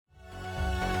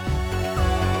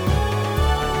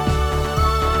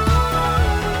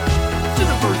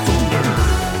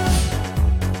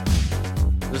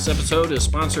This episode is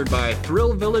sponsored by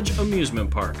Thrill Village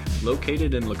Amusement Park.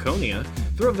 Located in Laconia,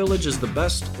 Thrill Village is the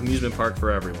best amusement park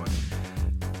for everyone.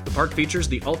 The park features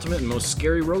the ultimate and most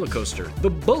scary roller coaster,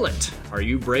 the Bullet. Are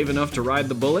you brave enough to ride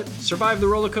the Bullet? Survive the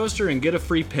roller coaster and get a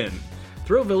free pin.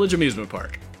 Thrill Village Amusement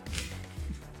Park.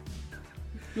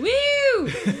 Woo!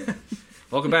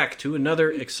 Welcome back to another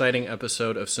exciting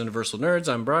episode of Cineversal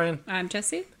Nerds. I'm Brian. I'm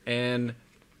Jesse. And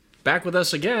back with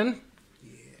us again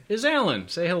is Alan.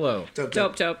 Say hello.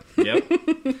 Dope. Yep.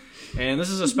 And this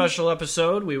is a special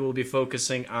episode. We will be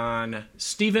focusing on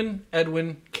Stephen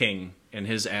Edwin King and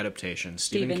his adaptation.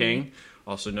 Stephen King,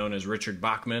 also known as Richard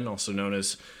Bachman, also known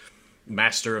as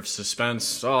Master of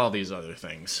Suspense, all these other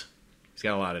things. He's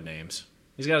got a lot of names.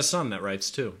 He's got a son that writes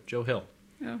too, Joe Hill.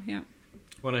 Oh, yeah.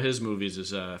 One of his movies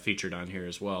is featured on here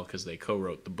as well because they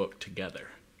co-wrote the book together.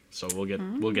 So we'll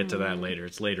get to that later.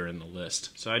 It's later in the list.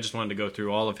 So I just wanted to go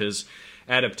through all of his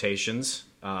adaptations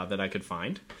that I could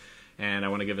find. And I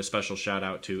want to give a special shout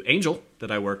out to Angel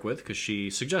that I work with because she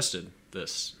suggested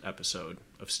this episode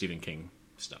of Stephen King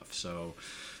stuff. So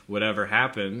whatever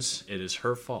happens, it is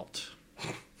her fault.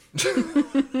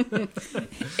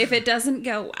 If it doesn't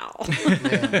go well.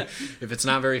 If it's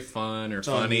not very fun or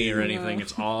funny or anything,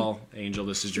 it's all Angel,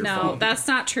 this is your fault. No, that's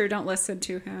not true. Don't listen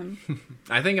to him.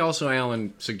 I think also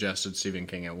Alan suggested Stephen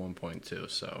King at one point too,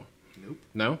 so. Nope.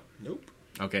 No? Nope.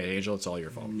 Okay, Angel, it's all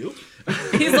your fault. Nope.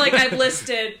 He's like, I've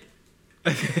listed.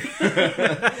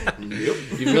 Nope.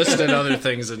 You've listed other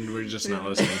things and we're just not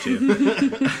listening to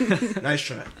you. Nice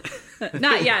try.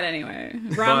 Not yet, anyway.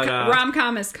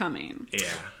 Rom-com is coming. Yeah.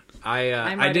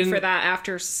 I'm ready for that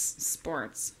after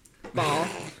sports ball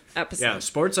episode. Yeah,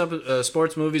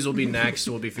 sports movies will be next.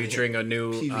 We'll be featuring a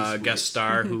new guest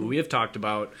star who we have talked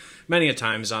about many a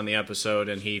times on the episode,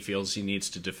 and he feels he needs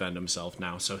to defend himself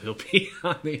now, so he'll be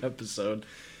on the episode.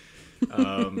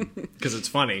 Because it's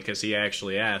funny, because he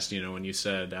actually asked, when you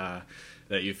said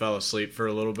that you fell asleep for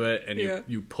a little bit and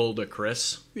you pulled a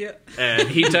Chris. Yeah. And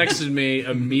he texted me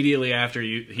immediately after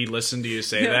he listened to you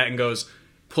say that and goes,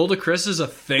 pulled a Chris is a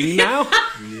thing now?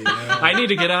 Yeah. I need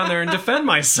to get on there and defend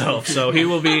myself. So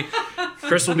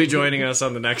Chris will be joining us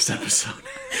on the next episode.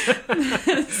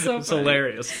 It's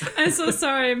hilarious. I'm so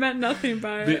sorry. I meant nothing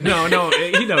by it. No,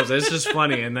 he knows. It's just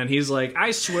funny. And then he's like,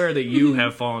 I swear that you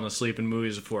have fallen asleep in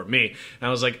movies before me. And I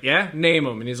was like, yeah, name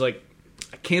them. And he's like,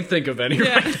 I can't think of any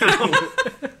right now.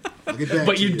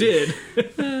 But you did.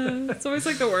 It's always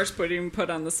like the worst being put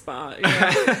on the spot.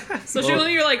 Especially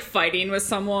when you're like fighting with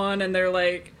someone and they're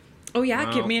like, oh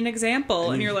yeah, give me an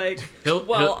example. And you're like,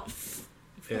 fuck,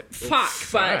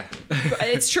 but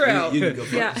it's true. You can go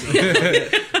fuck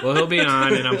yourself. Well, he'll be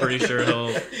on, and I'm pretty sure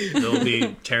he'll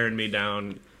be tearing me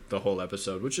down the whole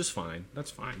episode, which is fine.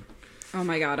 That's fine. Oh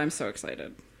my god, I'm so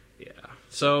excited. Yeah.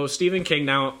 So Stephen King.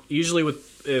 Now, usually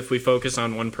if we focus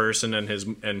on one person and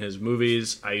his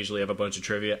movies, I usually have a bunch of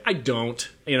trivia. I don't.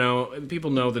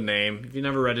 People know the name. If you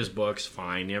never read his books,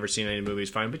 fine. You never seen any movies,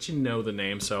 fine. But you know the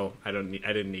name, so I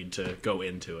didn't need to go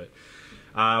into it.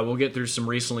 We'll get through some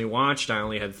recently watched. I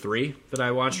only had 3 that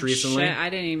I watched recently. Shit, I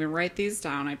didn't even write these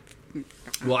down.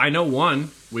 Well, I know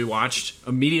one we watched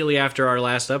immediately after our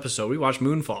last episode. We watched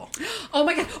Moonfall. Oh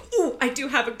my god! Ooh, I do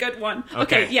have a good one.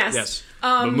 Okay, yes.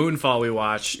 But Moonfall we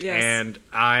watched, yes. And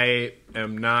I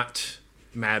am not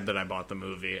mad that I bought the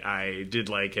movie. I did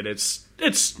like it. It's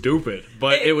stupid,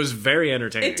 but it was very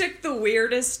entertaining. It took the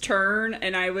weirdest turn,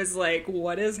 and I was like,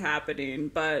 "What is happening?"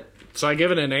 But so I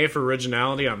give it an A for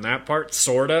originality on that part,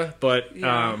 sorta. But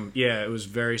it was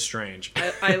very strange.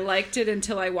 I liked it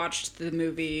until I watched the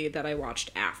movie that I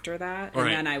watched after that, and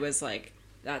then I was like,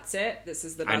 "That's it. This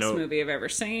is the best movie I've ever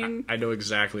seen." I know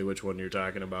exactly which one you're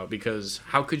talking about, because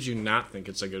how could you not think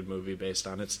it's a good movie based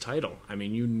on its title? I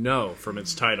mean, from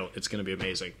its title, it's going to be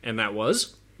amazing, and that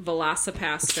was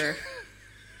Velocipaster.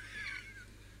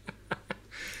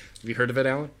 Have you heard of it,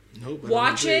 Alan? Nope.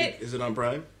 Watch it. Is it on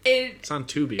Prime? It's on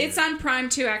Tubi. It's on Prime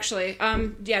too, actually.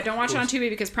 Don't watch it on Tubi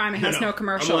because Prime has no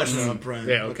commercials. I'm watching it on Prime.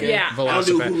 Yeah, okay. Yeah. I don't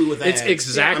do Hulu with ads. It's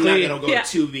exactly. I'm not gonna go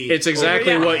to Tubi. It's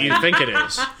exactly what you think it is.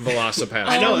 Velocipaster.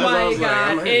 I know. Oh my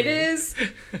god! Like, it is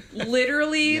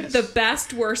literally the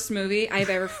best, worst movie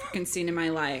I've ever fucking seen in my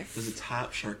life. Does it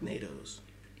top Sharknadoes?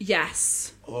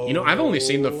 Yes. Oh. I've only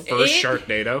seen the first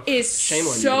Sharknado. It's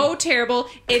so terrible.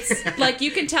 It's like you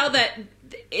can tell that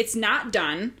it's not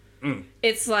done.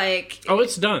 It's like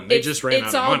it's done. They just ran out of money.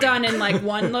 It's all done in like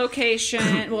one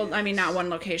location. Well, I mean not one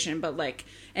location, but like,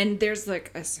 and there's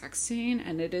like a sex scene,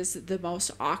 and it is the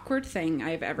most awkward thing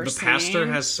I've ever seen. The pastor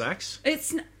has sex?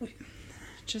 It's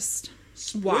just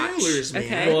watch. Spoilers, man.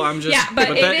 Okay. Well, I'm just. Yeah, but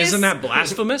it is- isn't that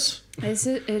blasphemous? Is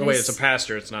it? Oh, wait, it's a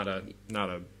pastor. It's not a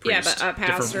priest. Yeah, but a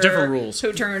pastor Different rules.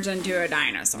 who turns into a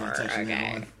dinosaur. Not touching that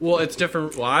Okay. one. Well, it's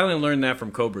different. Well, I only learned that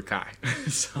from Cobra Kai.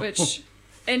 So. Which,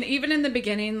 and even in the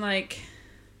beginning, like,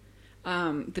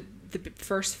 the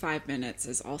first 5 minutes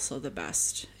is also the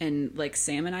best. And like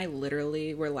Sam and I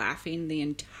literally were laughing the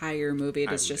entire movie.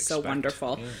 It is just so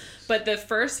wonderful. Yes. But the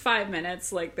first 5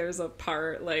 minutes, like, there's a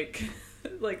part like.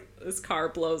 Like this car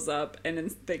blows up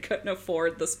and they couldn't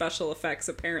afford the special effects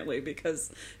apparently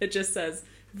because it just says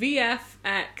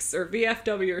VFX or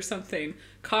VFW or something,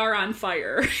 car on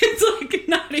fire. It's like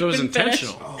not So even it was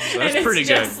intentional. finished. So that's And pretty it's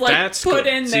good. just, like, That's put good.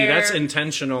 in See, there. that's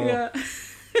intentional. Yeah.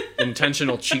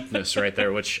 Intentional cheapness right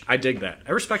there, which I dig that.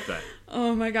 I respect that.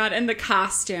 Oh my god, and the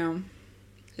costume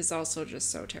is also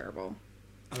just so terrible.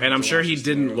 And I'm sure he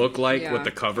didn't look like Yeah. what the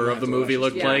cover I'll of the have to movie watch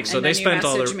looked this. like. Yeah, So and they then you spent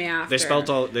all message me their after.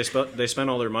 they spent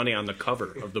all their money on the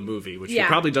cover of the movie, which Yeah.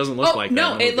 probably doesn't look like that.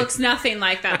 No, in the it movie. looks nothing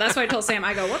like that. That's why I told Sam,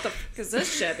 I go, what the fuck is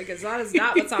this shit? Because that is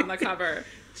not what's on the cover.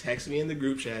 Text me in the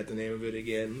group chat the name of it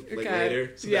again, like Okay.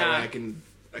 later, so Yeah. that way I can.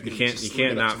 You can't just not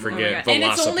look it up tomorrow. forget And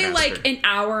it's only Velocipaster. like an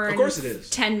hour and Of course it is.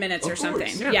 10 minutes or Of something.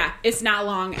 course. Yeah. Yeah. It's not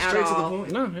long at Straight to the all.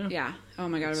 point. No, yeah. Yeah. Oh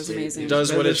my god, it was See, amazing. It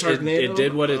does what Better than it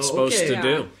did what it's Sharknado? supposed Okay. to Yeah.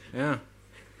 do. Yeah.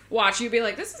 Watch, you'd be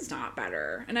like, this is not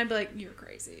better. And I'd be like, you're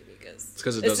crazy because It's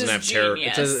because it doesn't have just Tara.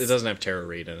 genius. It doesn't have Tara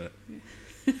Reid in it.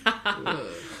 Ugh.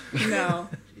 No.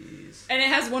 Jeez. And it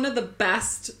has one of the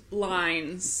best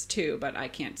lines too, but I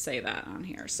can't say that on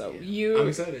here. So I'm you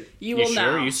excited. you You will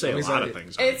sure? know. You say I'm a lot of excited.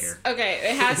 things on It's here. okay.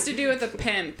 It has to do with a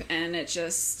pimp, and it's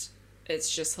just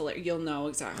hilarious. You'll know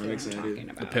exactly I'm what excited. I'm talking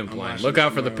about. The pimp I'm line. watching Look this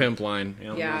out for the tomorrow. pimp line. You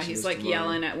know? Yeah, watching he's this like tomorrow.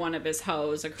 yelling at one of his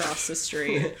hoes across the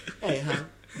street. Hey, huh?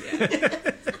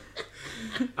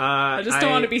 I just don't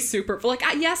want to be super like.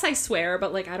 Yes, I swear,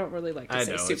 but like I don't really like to I say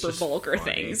know, it's super just vulgar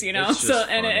funny. things, you know. It's So just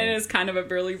and funny. it is kind of a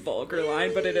really vulgar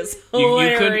line, but it is You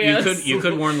hilarious. you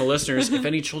could warn the listeners if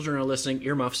any children are listening,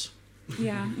 earmuffs.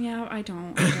 Yeah. I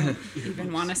don't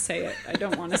even want to say it. I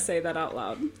don't want to say that out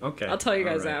loud. Okay. I'll tell you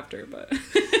guys All right. after, but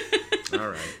All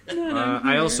right.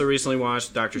 I also recently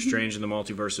watched Doctor Strange in the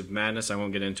Multiverse of Madness. I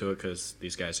won't get into it because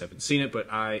these guys haven't seen it,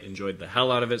 but I enjoyed the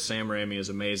hell out of it. Sam Raimi is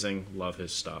amazing. Love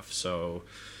his stuff. So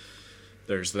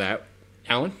there's that.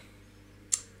 Alan?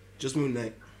 Just Moon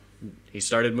Knight. He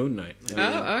started Moon Knight.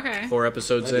 oh, okay. 4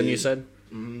 episodes I in, you did. said?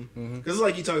 Because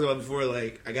like you talked about before,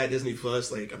 like I got Disney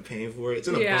Plus, like I'm paying for it. It's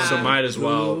in a Yeah. bundle. So might as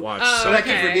well watch Oh, some. But I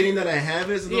keep Okay. forgetting that I have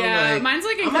it. So then Yeah, I'm like, mine's,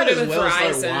 like, I might as included with well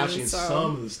start Verizon, watching so-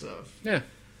 some of the stuff. Yeah.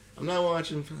 I'm not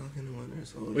watching Falcon and Winter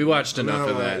Soldier. We watched I'm enough not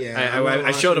of wa- that. yeah, I'm not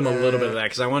I showed him a watching little bit of that. that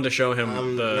because I wanted to show him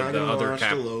I'm the not gonna other watch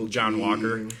Cap, the Loki. John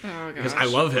Walker. Oh Because gosh. I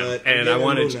love him, But and I'm I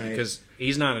wanted getting Moon Knight. because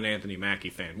he's not an Anthony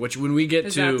Mackie fan. Which when we get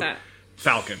Is to that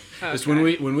Falcon, is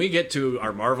Okay. when we get to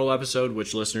our Marvel episode,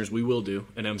 which listeners we will do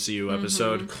an MCU Mm-hmm.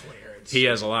 episode. Clarence. He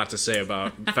has a lot to say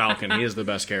about Falcon. He is the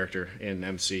best character in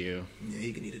MCU. Yeah,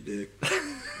 he can eat a dick.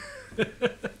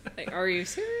 Like, are you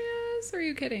serious? Or are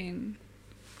you kidding?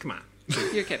 Come on,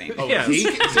 You're kidding. Oh, Yes. he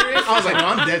can, serious? I was like, no,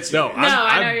 I'm dead serious. no,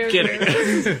 I know I'm you're kidding.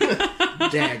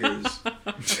 Daggers.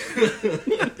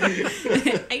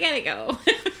 I gotta go.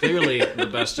 Clearly, the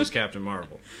best is Captain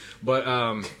Marvel, but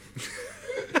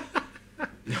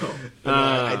No. But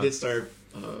I did start.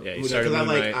 yeah, you because started I Moon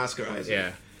like Knight. Oscar Isaac.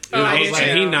 Yeah. Oh, I And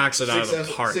did he too. knocks it out of Six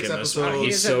the park six in this. episodes.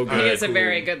 He's so He good. is a Cool.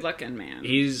 very good looking man.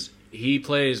 He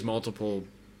plays multiple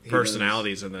He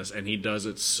personalities in this, and he does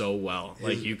it so well.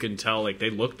 Like His- you can tell, like they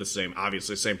look the same,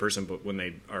 obviously same person, but when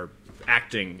they are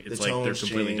acting, it's The like they're tones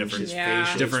completely change, different, his Yeah.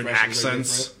 facial different expressions are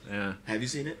accents. different. Yeah, Have you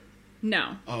seen it?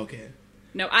 No. Oh, okay.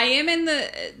 No, I am in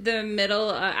the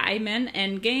middle. I'm in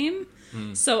Endgame,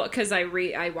 Hmm. so because I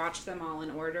watched them all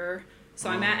in order. So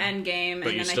I'm at Endgame, but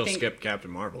and you then still I think skipped Captain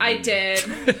Marvel. I didn't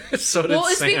you? did. So did Well,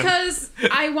 it's Sam. because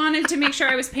I wanted to make sure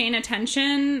I was paying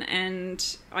attention, and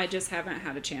I just haven't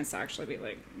had a chance to actually be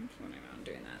like planning on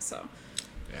doing that. So,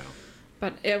 Yeah.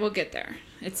 but it will get there.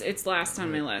 It's last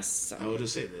on my list. So. I will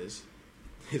just say this: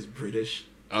 his British.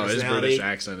 Oh, his personality, British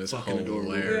accent is fucking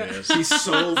adorable. hilarious. He's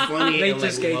so funny and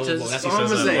like Gators, lovable. That's He all I'm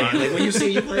says gonna that a say. lot. Like when you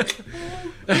see, you like.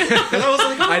 And I was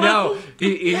like, I know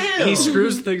he Damn.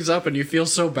 screws things up, and you feel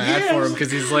so bad for him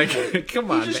because he's like,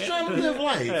 "Come on, He's just man." trying to live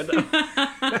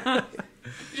life.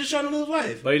 He's just trying to live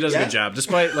life. But he does a Yeah? good job.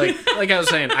 Despite like I was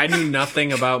saying, I knew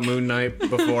nothing about Moon Knight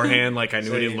beforehand. Like I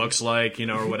knew what he Same. looks like, you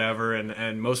know, or whatever.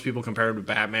 And most people compare him to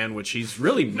Batman, which he's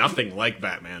really nothing like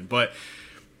Batman. But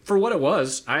for what it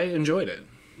was, I enjoyed it.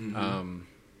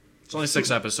 It's only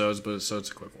 6 episodes, but so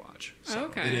it's a quick watch. So,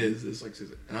 Okay. It is. It's like,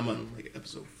 and I'm on like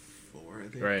episode 4, I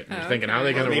think. right. Oh, You're thinking, okay. how are they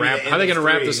Or gonna maybe wrap? the How are they end gonna of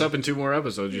wrap 3. this up in 2 more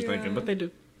episodes? You're Yeah. thinking, but they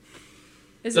do.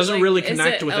 Is Doesn't it really is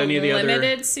connect it with a any of the other.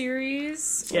 limited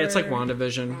series? Yeah, it's like or-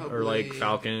 WandaVision or like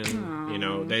Falcon. You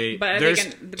know, But there's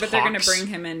they're gonna talks- bring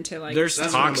him into like. There's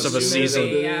That's what talks I'm of a assuming season.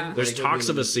 they'll do. Yeah. There's Like, talks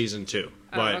of they'll a be- season 2,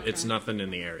 but okay. it's nothing in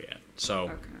the air yet. So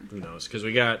Okay. who knows? Because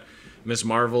we got Miss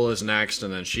Marvel is next,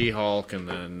 and then She-Hulk, and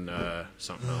then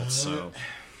something else. So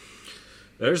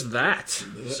there's that.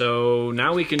 So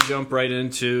now we can jump right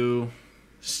into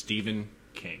Stephen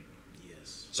King.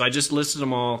 Yes. So I just listed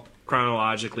them all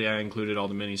chronologically. I included all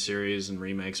the miniseries and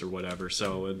remakes or whatever.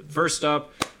 So first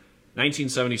up,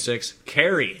 1976,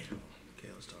 Carrie, Okay,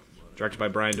 let's talk about it. directed by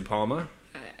Brian De Palma.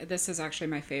 This is actually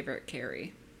my favorite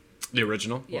Carrie. The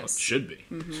original? Well, Yes. it should be.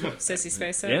 Sissy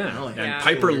Spacek. Yeah. I like And that. Yeah.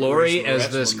 Piper Yeah. Laurie Grace as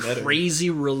Moretz this one better. crazy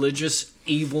religious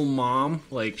evil mom.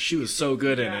 Like, she was so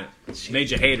good in it.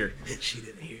 Made you hate her. She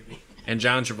didn't hear me. And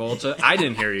John Travolta. I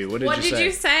didn't hear you. What did What you did say?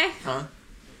 you say? Huh?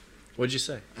 What'd you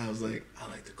say? I was like, I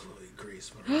like the Chloe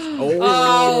Grace Moretz.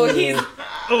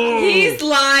 Oh, he's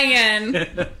lying.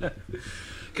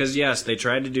 Because, yes, they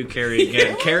tried to do Carrie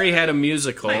again. Carrie had a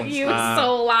musical. You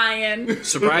so lying.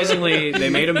 Surprisingly, they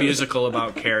made a musical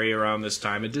about Carrie around this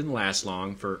time. It didn't last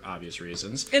long for obvious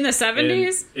reasons. In the In,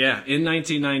 70s? in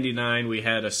 1999, we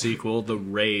had a sequel, The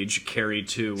Rage, Carrie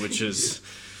 2, which is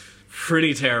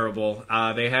pretty terrible.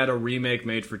 They had a remake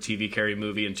made for TV Carrie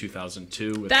movie in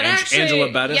 2002 with That actually- Angela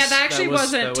Bettis. yeah, that actually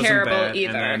wasn't terrible bad.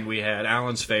 either. And then we had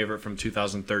Alan's favorite from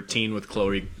 2013 with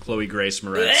Chloe Grace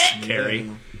Moretz,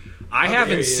 Carrie. I dare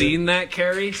haven't you. seen that,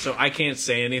 Carrie, so I can't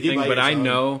say anything, bite but your I tongue.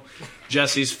 know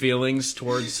Jesse's feelings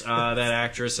towards that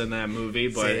actress in that movie,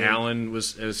 but Same. Alan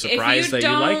was If surprised you that you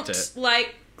don't liked it.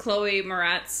 like Chloe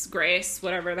Moretz, Grace,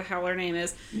 whatever the hell her name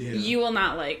is, Yeah. you will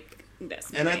not like this.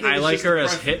 And I, movie. think I it's like just her a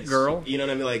as hit preference. girl. You know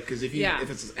what I mean? Like, because if Yeah.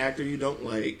 it's an actor you don't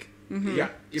like, you're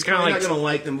It's kinda probably like- not gonna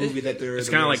like the movie that they're. It's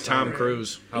kind of like Tom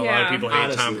Cruise. A lot Yeah. of people hate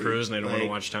Tom Honestly, Cruise and they don't want to like-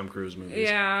 watch Tom Cruise movies.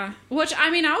 Yeah. Which, I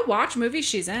mean, I'll watch movies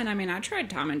she's in. I mean, I tried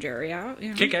Tom and Jerry out. You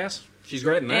know. Kick ass. She's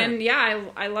great in that. And yeah,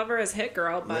 I love her as Hit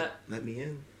Girl, but Let me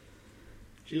in.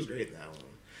 She was great in that one.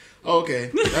 Oh, okay,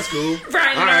 that's cool.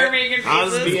 Brian All and I are right. making I'll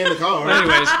just faces. be in the car.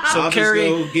 Anyways, so I'll just go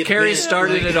Carrie get bent,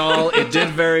 started like- it all. It did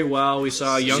very well. We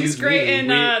saw a young. she's great in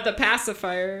we- The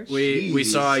Pacifier. We Jeez.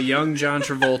 saw a young John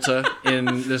Travolta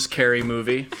in this Carrie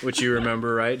movie, which you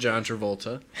remember, right? John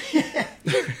Travolta.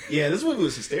 Yeah, this movie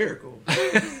was hysterical.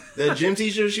 The gym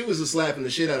teacher, she was just slapping the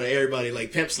shit out of everybody,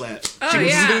 like pimp slap. Oh, She was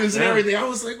yeah. doing this and Yeah. everything. I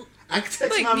was like, I texted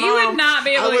Like, my mom. you would not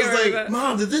be able I to was get rid of like, it.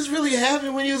 Mom, did this really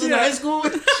happen when you was in Yeah. high school? She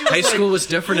was High like, school was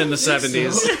different in the "I don't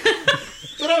think 70s. so."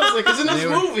 But I was like, because in this They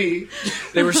were- movie,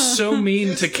 They were so mean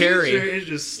this to Carrie. teacher is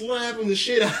just slapping the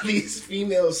shit out of these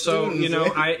female So, students. you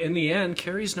know, man. in the end,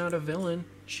 Carrie's not a villain.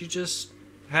 She just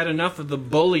had enough of the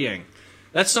bullying.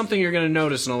 That's something you're going to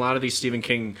notice in a lot of these Stephen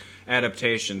King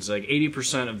adaptations. Like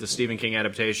 80% of the Stephen King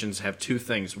adaptations have two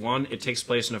things. One, it takes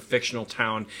place in a fictional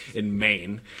town in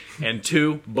Maine. And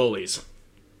two, bullies.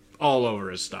 All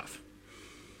over his stuff.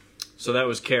 So that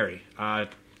was Carrie.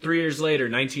 3 years later,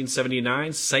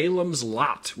 1979, Salem's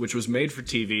Lot, which was made for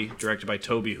TV, directed by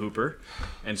Tobe Hooper,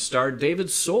 and starred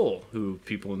David Soul, who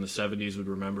people in the 70s would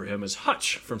remember him as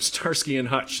Hutch from Starsky and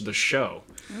Hutch, the show.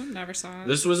 Oh, never saw it.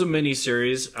 This was a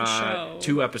miniseries, show.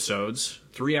 2 episodes,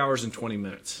 3 hours and 20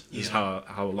 minutes is Yeah.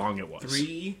 how long it was.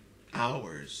 3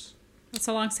 hours. That's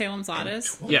how long Salem's Lot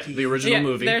is. Yeah, the original Yeah,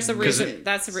 movie. there's a 'Cause reason.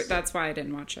 That's why I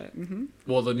didn't watch it. Hmm.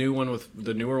 well, the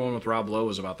newer one with Rob Lowe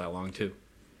was about that long too.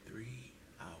 3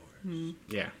 hours.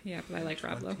 Yeah. Yeah, but I like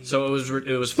Rob Lowe. So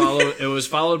it was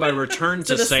followed by Return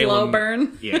to The Salem. slow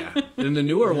burn. Yeah. In the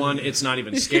newer one, it's not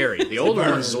even scary. The older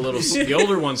one's the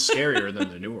older one's scarier than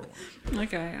the newer one.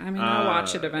 Okay, I mean I'll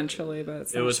watch it eventually, but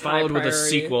it's It not was high followed with a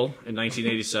priority. sequel in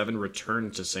 1987,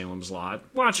 Return to Salem's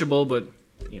Lot. Watchable, but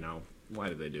why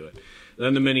did they do it?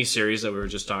 Then the miniseries that we were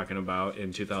just talking about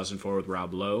in 2004 with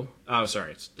Rob Lowe. Oh,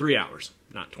 sorry, it's 3 hours,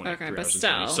 not 20. Okay, 3 but hours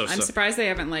and still, 20. I'm surprised they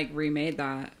haven't like remade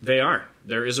that. They are.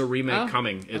 There is a remake Oh,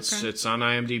 coming. It's okay. it's on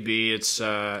IMDb. It's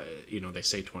they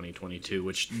say 2022,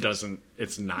 which doesn't.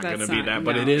 It's not going That's to be not- that,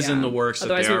 but no, it is in yeah. the works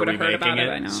Otherwise that we they are would've heard remaking about it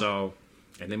by now. So,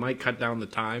 and they might cut down the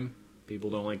time. People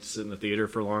don't like to sit in the theater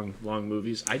for long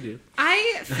movies. I do.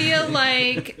 I feel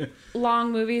like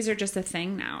long movies are just a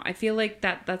thing now. I feel like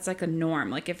that's like a norm.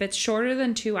 Like if it's shorter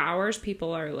than 2 hours,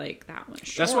 people are like that one's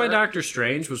short. That's why Doctor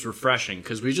Strange was refreshing,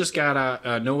 because we just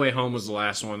got No Way Home was the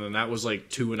last one, and that was like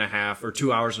 2.5 or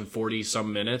 2 hours and 40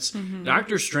 some minutes. Mm-hmm.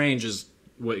 Doctor Strange is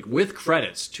with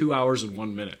credits 2 hours and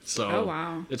 1 minute. So Oh,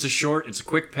 wow. it's a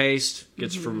quick paced,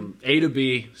 gets from A to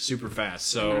B super fast.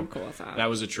 So I'm cool with that. That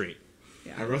was a treat.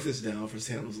 I wrote this down for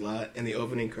Salem's Lot. In the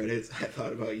opening credits, I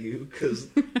thought about you because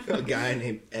a guy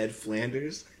named Ed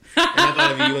Flanders. And I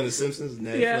thought of you in The Simpsons,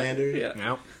 Ned Flanders. Yeah.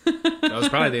 Well, that was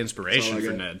probably the inspiration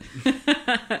for Ned.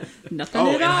 Nothing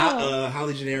at all. And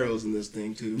Holly Gennaro's in this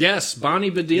thing too. Yes, Bonnie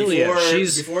Bedelia.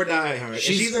 Before Die Hard.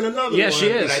 She's in another one. Yeah, she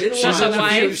is. But I didn't She's watch in it. a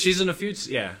few. She's in a few.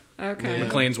 Yeah. Okay.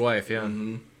 McClane's wife. Yeah.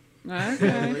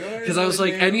 Okay. Because I was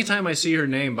like, anytime I see her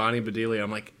name, Bonnie Bedelia,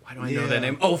 I'm like, why do I know that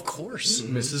name? Oh, of course,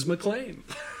 Mrs. McClane.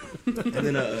 And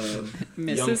then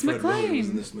young Mrs. Fred Willard was McClane.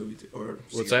 in this movie too. Or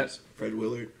What's that? Fred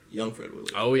Willard, young Fred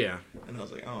Willard. Oh yeah. And I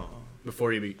was like, oh,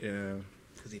 Before he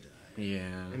because he died.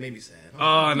 yeah. It made me sad.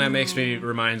 Oh, and that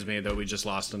reminds me that we just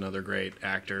lost another great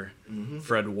actor,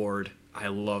 Fred Ward. I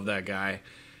love that guy.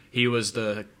 He was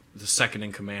the second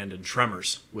in command in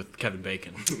Tremors with Kevin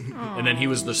Bacon, and then he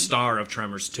was the star of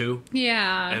Tremors 2.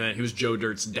 Yeah. And then he was Joe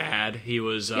Dirt's dad. He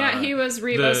was he was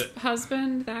Reba's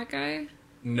husband, that guy.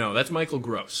 No, that's Michael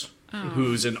Gross,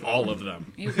 who's in all of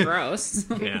them. He's gross.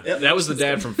 Yeah, that was the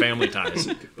dad from Family Ties.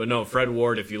 But no, Fred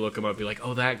Ward, if you look him up, you're like,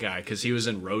 oh, that guy. Because he was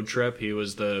in Road Trip. He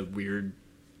was the weird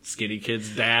skinny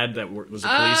kid's dad that was a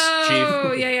police chief.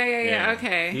 Oh, yeah.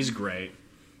 Okay. He's great.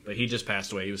 But he just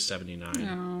passed away. He was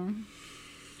 79.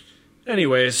 Oh.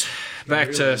 Anyways,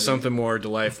 back to something more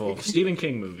delightful. Stephen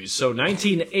King movies. So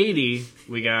 1980,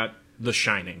 we got The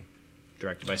Shining,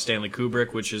 directed by Stanley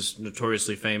Kubrick, which is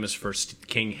notoriously famous for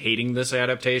King hating this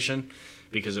adaptation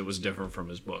because it was different from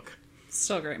his book.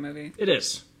 Still a great movie. It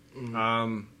is.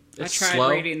 It's I tried slow.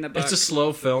 reading the book. It's a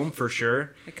slow film for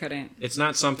sure. I couldn't. It's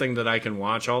not something that I can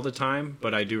watch all the time,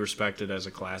 but I do respect it as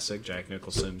a classic. Jack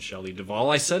Nicholson, Shelley Duvall.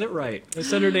 I said it right. I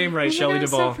said her name right, Shelley I'm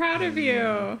Duvall. so proud of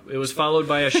you. It was followed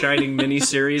by a Shining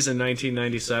miniseries in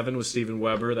 1997 with Steven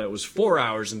Weber that was 4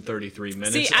 hours and 33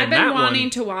 minutes. See, I've been wanting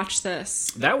to watch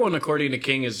this. That one, according to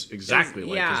King, is exactly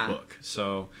like his book.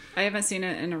 So I haven't seen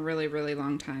it in a really, really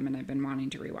long time, and I've been wanting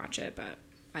to rewatch it, but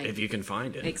if you can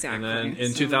find it. Exactly. And then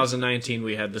in 2019,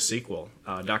 we had the sequel,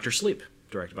 Dr. Sleep,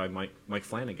 directed by Mike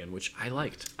Flanagan, which I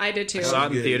liked. I did too. I saw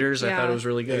it in theaters. I Yeah. thought it was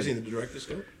really good. Have you seen the director's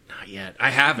cut? Not yet. I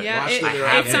haven't. Yeah, Watched it's the on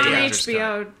director's cut.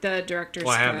 HBO, the director's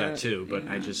Well, I have cut. that too, but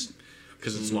I just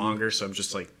because it's longer, so I'm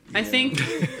just like. I think.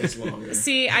 It's longer.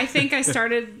 See, I think I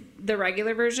started the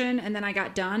regular version, and then I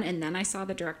got done, and then I saw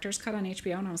the director's cut on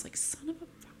HBO, and I was like, son of a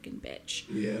fucking bitch.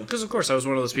 Yeah. Because of course I was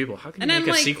one of those people. How can you And I'm make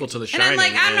a like, sequel to The and Shining? I'm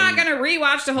like, I'm not gonna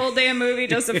rewatch the whole damn movie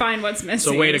just to find what's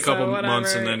missing. So wait a couple whatever.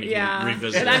 months and then you can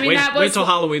revisit. I it. mean, Wait, wait till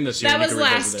Halloween this year. That and you was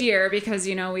can last revisit it. year because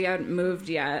we hadn't moved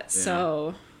yet,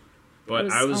 so. But It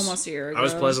was I was almost a year I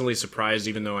was ago. pleasantly surprised,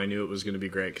 even though I knew it was going to be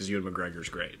great because Ewan McGregor's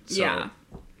great. So Yeah.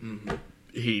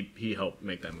 he helped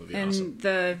make that movie And awesome.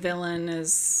 the villain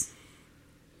is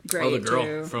great. Oh, the girl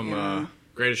too. from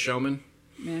Greatest Showman.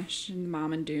 Yeah, she's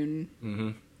Mama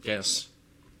Dune. Yes,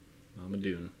 Mama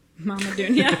Dune. Mama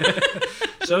Dune, yeah.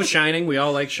 So Shining, we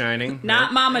all like Shining.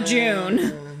 Not Mama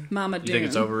June. Mama Dune. You think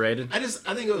it's overrated? I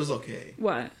think it was okay.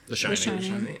 What? The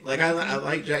Shining. I mean, like I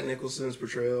like Jack Nicholson's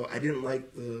portrayal. I didn't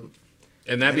like the.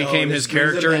 And that I know, became this his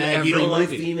character in bag, every you don't like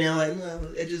movie. female.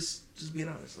 It just being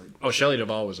honest. Like, Oh, Shelley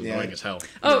Duvall was annoying Yeah. as hell.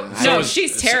 Oh, Yeah. no, was-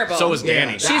 she's terrible. So was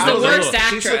Danny. She's I the was worst like,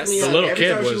 she took actress. me The out. little Every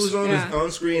kid time she was- was on, Yeah.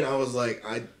 on screen. I was like,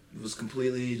 I was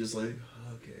completely just like,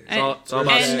 okay. It's all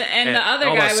about and the other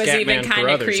all about guy was even Scatman kind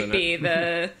of Carruthers in it.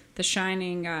 creepy. The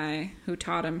Shining guy who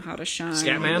taught him how to shine.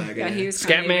 Scatman? Yeah, he was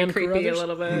kind of Scatman creepy Carruthers? a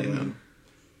little bit. Yeah.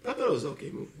 I thought it was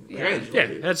okay movie. Like, Yeah. I enjoyed Yeah,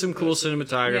 it. it had some cool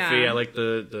cinematography. Yeah. I like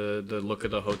the look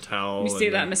of the hotel. You see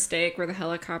and that the- mistake where the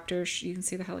helicopter, you can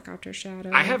see the helicopter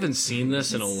shadow. I haven't seen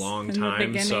this in a long in the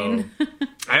time, so beginning.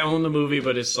 I own the movie,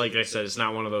 but it's like I said, it's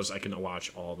not one of those I can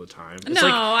watch all the time. It's No,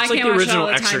 like, I it's like can't the watch it original all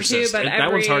the time, too, Exorcist. but that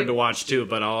one's every- hard to watch too,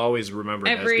 but I'll always remember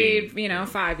it as Every, being.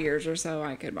 5 years or so,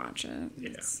 I could watch it. Yeah.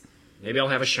 It's- Maybe I'll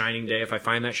have a Shining day. If I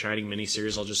find that Shining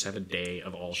miniseries, I'll just have a day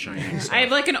of all Shining stuff. I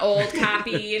have like an old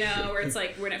copy, where it's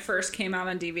like when it first came out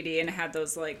on DVD and it had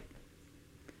those like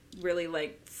really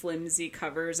like flimsy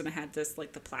covers and it had this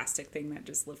like the plastic thing that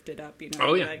just lifted up,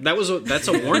 Oh yeah, like- that's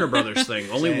a Warner Brothers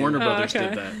thing. Only Same. Warner Oh, Brothers okay.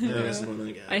 did that. Yeah, that's the one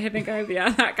I got. I think I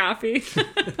have that copy.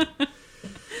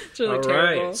 It's really All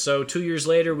terrible. right. So 2 years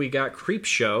later, we got Creep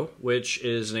Show, which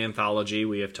is an anthology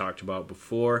we have talked about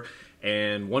before.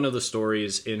 And one of the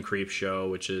stories in Creep Show,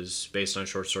 which is based on a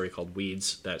short story called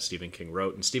Weeds that Stephen King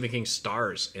wrote. And Stephen King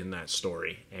stars in that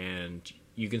story. And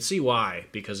you can see why.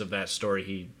 Because of that story,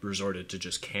 he resorted to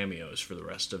just cameos for the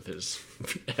rest of his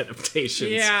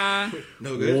adaptations. Yeah,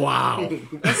 No good. Wow.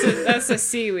 that's a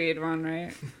seaweed one,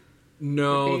 right?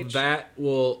 No, The beach. that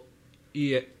will...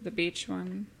 Yeah. The beach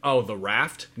one. Oh, the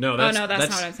raft? No, that's no, that's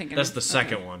not what I'm thinking That's of. the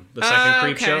second Okay. one. The second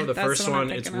Creep okay. Show. The That's first the one I'm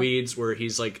one, it's thinking of. Weeds, where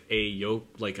he's like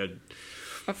a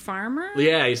a farmer?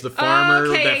 Yeah, he's the farmer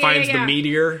okay, that finds the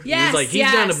meteor. Yes,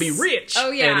 he's gonna be rich.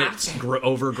 Oh, yeah. And it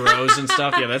overgrows and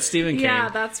stuff. Yeah, that's Stephen King. Yeah,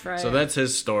 that's right. So that's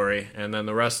his story. And then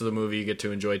the rest of the movie, you get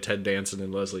to enjoy Ted Danson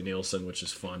and Leslie Nielsen, which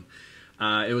is fun.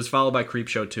 It was followed by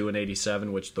Creepshow 2 in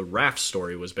 87, which the raft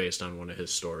story was based on one of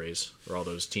his stories, where all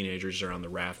those teenagers are on the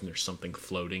raft and there's something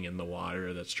floating in the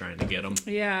water that's trying to get them.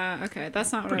 Yeah, okay.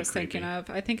 That's not what I was thinking creepy.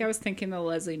 of. I think I was thinking the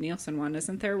Leslie Nielsen one,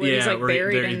 isn't there? Where he's Yeah, like where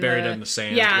buried, he's buried in the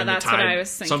sand. Yeah, and the that's what I was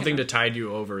thinking. Something to of. tide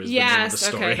you over is the name of the Yes,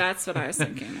 story. okay, that's what I was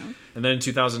thinking of. And then in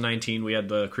 2019, we had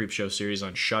the Creepshow series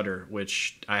on Shudder,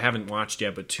 which I haven't watched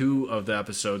yet, but 2 of the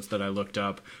episodes that I looked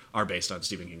up are based on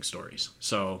Stephen King stories.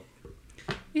 So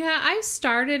Yeah, I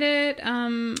started it.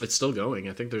 it's still going.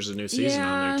 I think there's a new season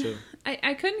on there, too.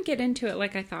 I couldn't get into it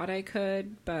like I thought I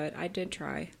could, but I did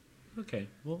try. Okay,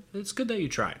 well, it's good that you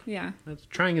tried. Yeah,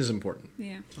 Trying is important.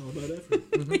 yeah. It's all about effort.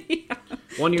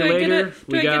 1 year Do I get later,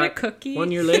 a- do I get a cookie?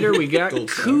 1 year later, we got Gold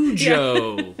star. Cujo.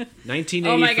 Oh my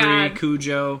 1983 God.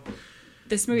 Cujo.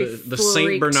 This movie The Saint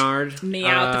freaked Bernard. me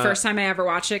out the first time I ever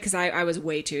watched it because I was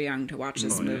way too young to watch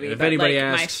this movie. If but anybody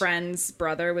like, my asks- friend's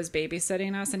brother was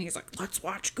babysitting us, and he's like, "Let's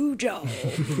watch Cujo,"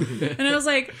 and I was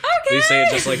like, Did "Okay." you say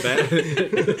it just like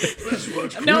that? Let's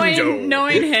watch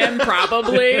knowing him,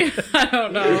 probably. I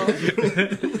don't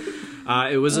know.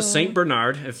 It was a Saint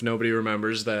Bernard, if nobody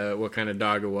remembers what kind of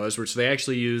dog it was, which they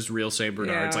actually used real Saint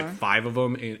Bernards, Yeah. like 5 of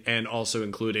them, and also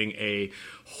including a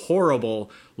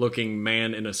horrible-looking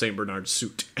man in a Saint Bernard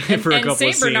suit for a And couple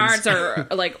Saint of scenes. Bernards are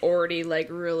like already like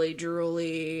really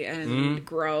drooly and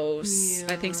gross.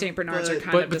 I think Saint Bernards are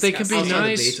kind of But they could be disgusting. Also the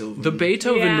nice. Beethoven. The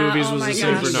Beethoven Yeah, movies oh was my a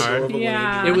Saint gosh. Bernard.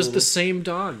 Yeah. It was the same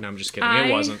dog. No, I'm just kidding. I-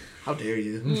 It wasn't. How dare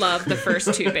you? Love the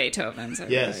first 2 Beethovens.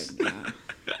 Yes. Yeah.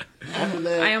 After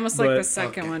that, I almost like But- the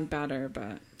second okay. one better,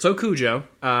 but So Cujo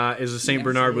is a Saint Yes.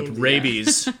 Bernard with Yeah.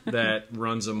 rabies that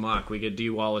runs amok. We get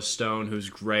Dee Wallace Stone, who's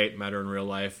great. Met her in real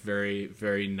life. Very,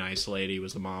 very nice lady.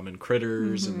 Was the mom in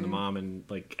Critters and the mom in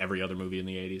like every other movie in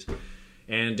the 80s.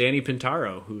 And Danny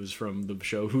Pintaro, who's from the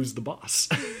show Who's the Boss.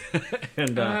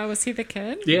 And was he the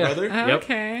kid? yeah, Brother? yep.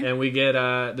 Okay. And we get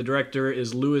the director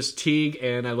is Louis Teague,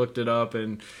 and I looked it up,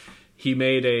 and he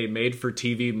made a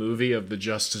made-for-TV movie of the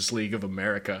Justice League of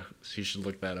America. So you should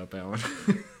look that up, Alan.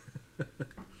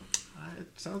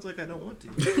 It sounds like I don't want to.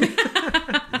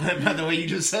 By the way you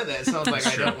just said that, it sounds like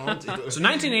I don't want to. So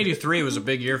 1983 was a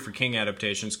big year for King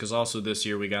adaptations because also this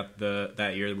year we got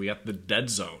the Dead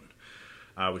Zone,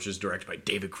 which is directed by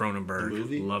David Cronenberg. The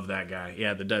movie? Love that guy.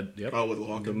 Yeah, the Dead. Yep. Oh, with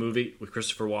Walken. The movie with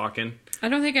Christopher Walken. I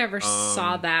don't think I ever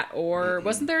saw that. Or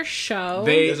wasn't there a show?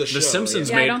 There's a The show, Simpsons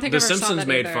yeah. Yeah, I made don't think the I ever saw Simpsons that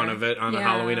made either. fun of it on a Yeah.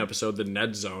 Halloween episode, the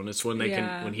Ned Zone. It's when they Yeah.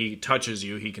 can when he touches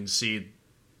you, he can see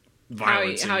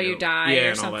violence how in you die yeah,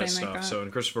 or and all that something like stuff. that. So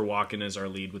and Christopher Walken is our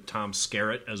lead with Tom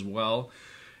Skerritt as well.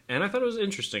 And I thought it was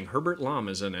interesting. Herbert Lom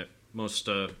is in it. Most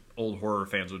old horror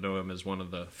fans would know him as one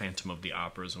of the Phantom of the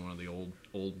Operas and one of the old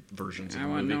versions I of the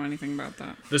wouldn't movie. know anything about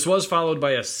that. This was followed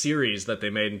by a series that they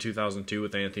made in 2002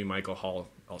 with Anthony Michael Hall,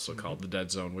 also called The Dead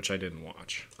Zone, which I didn't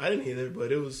watch. I didn't either,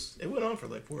 but it went on for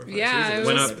like 4 or 5 Yeah, seasons. it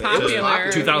Went was up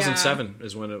popular. 2007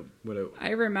 is when it I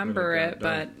remember when it it, got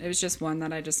but it was just one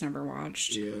that I just never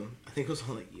watched. Yeah, I think it was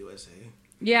on like USA.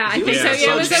 Yeah, I think Yeah, so.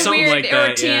 Yeah, it was a something weird, like that,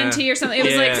 or TNT yeah. or something. It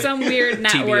was Yeah. like some weird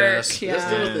network. TBS. Yeah. That's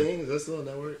still a thing. Is that still a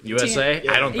network? USA?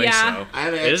 Yeah. I don't think Yeah. so. I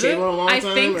haven't had Is it? cable in a long I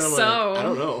time. think and I'm so. Like, I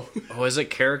don't know. Oh, is it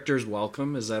Characters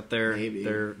Welcome? Is that Maybe.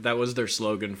 that was their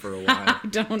slogan for a while? I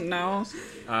don't know.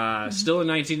 Still in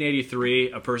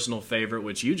 1983, a personal favorite,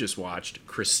 which you just watched,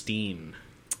 Christine.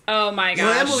 Oh my Yo,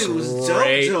 that gosh. movie was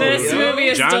Great dope. This yo. movie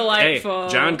is delightful.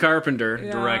 John Carpenter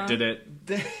Yeah. directed it.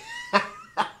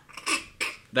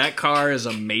 That car is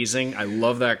amazing. I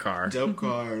love that car. Dope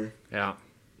car. Yeah.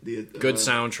 The, Good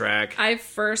soundtrack. I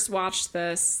first watched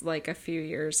this like a few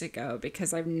years ago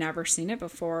because I've never seen it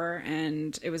before,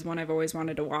 and it was one I've always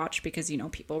wanted to watch because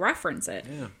people reference it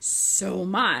so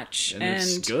much, And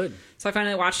it's good. So I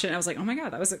finally watched it, and I was like, "Oh my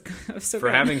god, that was so For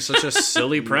good." having such a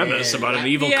silly premise Man. about an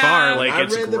evil Yeah. car, like I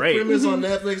it's read great. the premise on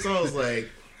Netflix. I was like,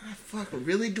 "Fuck,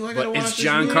 really? Do I gotta But watch it's this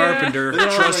John movie?" Carpenter. But then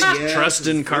I was Trust, like, yeah, trust this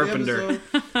in is a funny Carpenter. episode.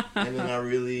 And then I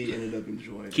really ended up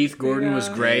enjoying it. Keith Gordon was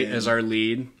Yeah. great Man. as our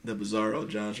lead. The bizarro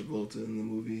John Travolta in the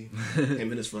movie. Him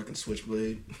and his fucking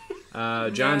switchblade.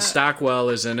 John Yeah. Stockwell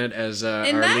is in it as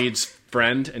And our that- lead's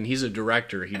friend, and he's a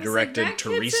director. He I was directed like, that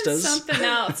kid's in Turistas. something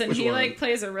else, and Which he one? like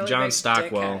plays a really John big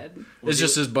Stockwell. dickhead. It's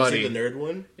just his Was buddy. he the nerd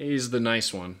one? He's the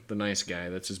nice one, the nice guy.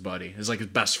 That's his buddy. He's like his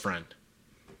best friend.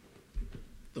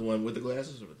 The one with the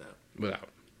glasses or without? Without.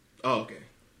 Oh, okay.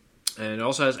 And it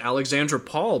also has Alexandra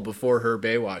Paul before her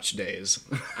Baywatch days.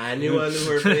 I knew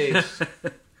her face.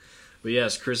 But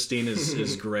yes, Christine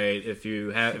is great. If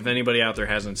anybody out there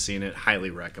hasn't seen it,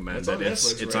 highly recommend It's it. on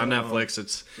Netflix It's right on now. Netflix.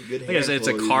 It's good like I said, it's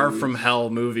a handful of Car movies. from Hell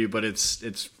movie, but it's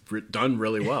done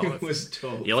really well. It was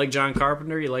dope. You like John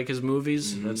Carpenter? You like his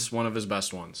movies? Mm-hmm. That's one of his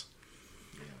best ones.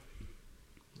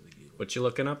 What you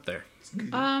looking up there?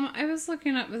 I was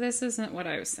looking up. This isn't what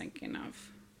I was thinking of.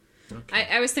 Okay.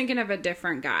 I was thinking of a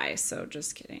different guy. So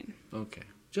just kidding. Okay.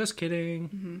 Just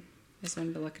kidding. I just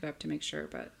wanted to look it up to make sure,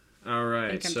 but All I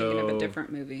right. think I'm So thinking of a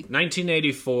different movie.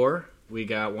 1984, we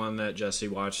got one that Jesse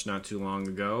watched not too long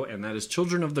ago, and that is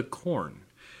Children of the Corn.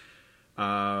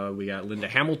 We got Linda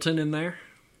Hamilton in there.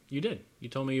 You did. You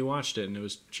told me you watched it, and it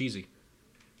was cheesy.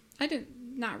 I did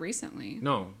not recently.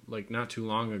 No, like not too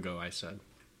long ago, I said.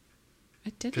 I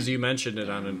didn't. Because you mentioned it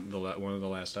on one of the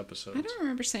last episodes. I don't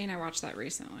remember saying I watched that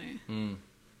recently.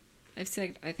 I've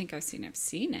said I think I've seen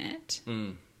it.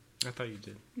 I thought you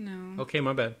did. No. Okay,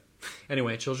 my bad.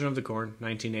 Anyway, Children of the Corn,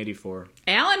 1984.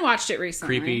 Alan watched it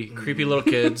recently. Creepy little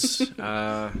kids.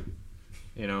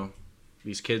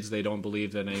 These kids, they don't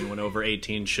believe that anyone over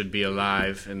 18 should be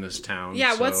alive in this town.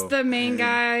 Yeah, so- what's the main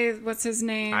guy? What's his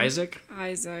name? Isaac?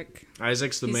 Isaac.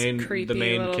 Isaac's the He's main creepy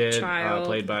little kid, child.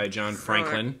 played by John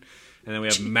Franklin. And then we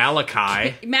have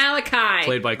Malachi, Malachi.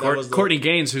 played by That was the- Courtney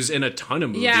Gaines, who's in a ton of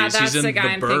movies. Yeah, that's He's in the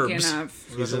guy I'm Burbs. thinking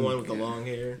of. Was that the one with the long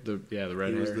hair? The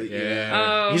red He was hair. the- yeah.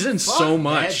 yeah. Oh. He's in so Fuck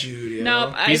much. that dude, yo.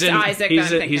 Nope, He's it's in Isaac. he's that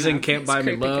I'm in, thinking he's in of. Can't He's Buy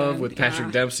Me creepy Love good, with Patrick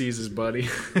yeah. Dempsey as his buddy.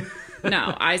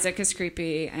 No, Isaac is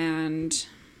creepy, and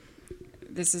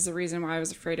this is the reason why I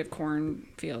was afraid of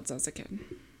cornfields as a kid.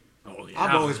 Oh yeah.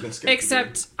 I've always been skeptical.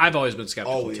 Except I've always been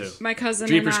skeptical Always. too. my cousin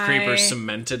Jeepers and I. Creepers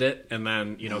cemented it, and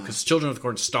then because Children of the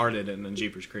Corn started, and then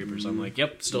Jeepers Creepers. I'm like,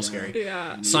 yep, still scary.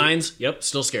 Yeah. Signs, yep,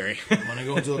 still scary. Want to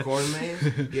go into a corn maze?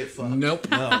 Get fucked. Nope.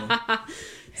 No.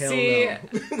 Hell See, no.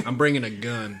 I'm bringing a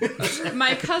gun.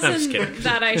 my just cousin kidding.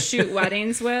 that I shoot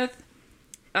weddings with,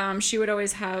 she would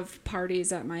always have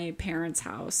parties at my parents'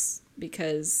 house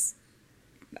because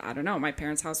I don't know, my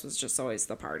parents' house was just always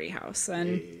the party house,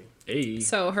 and Hey.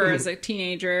 so her as a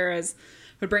teenager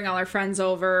would bring all her friends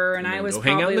over, and I was Go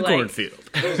hang out probably in the like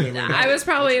cornfield. I was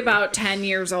probably about 10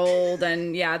 years old,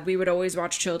 and yeah, we would always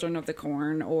watch Children of the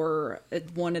Corn or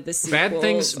one of the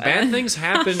sequels. Bad things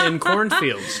happen in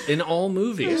cornfields in all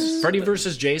movies. Freddy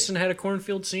vs. Jason had a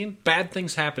cornfield scene. Bad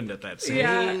things happened at that scene.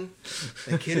 Yeah.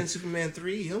 That kid in Superman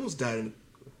 3, he almost died in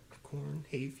a corn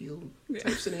hayfield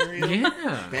type scenario. Yeah.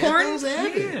 Bad Corn- things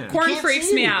happen. Yeah. You Corn can't freaks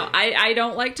see me anything. out. I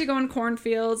don't like to go in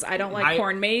cornfields. I don't like I-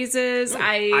 corn mazes.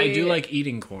 I do like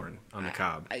eating corn on the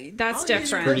cob. That's Oh, yeah,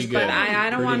 different. pretty good. But I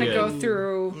don't Pretty want to good. go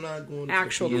through I'm not going to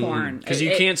actual the- corn. Because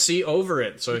you It- can't see over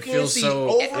it, so it can't feels see so.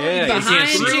 over it? Yeah, you can't behind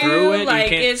see you, through it. like, you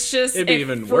can't, it's just- it'd be it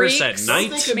even worse at freaks night.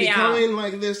 Something could be me out. coming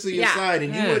like this to your Yeah. side,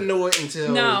 and you Yeah. wouldn't know it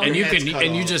until No. And your you head's can, cut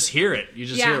and you off. just hear it. You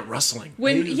just Yeah. hear it rustling.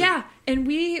 When Maybe and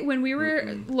when we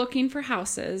were looking for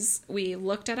houses, we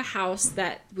looked at a house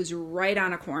that was right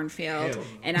on a cornfield, Hell.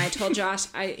 and I told Josh,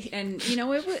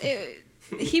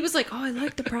 he was like, "Oh, I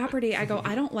like the property." I go,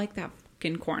 "I don't like that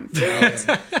fucking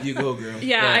cornfield." You go, girl.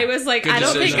 Yeah, Yeah. I was like, Good "I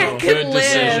don't think decision. I could Good live."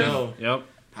 decision. No. Yep.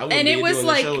 I wouldn't And be it was doing the show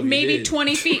like if you maybe did.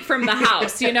 20 feet from the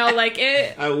house, like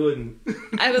it. I wouldn't.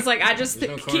 I was like, I just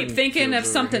There's no keep thinking cornfields of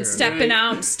over something here. stepping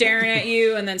out, and staring at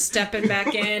you, and then stepping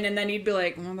back in, and then you'd be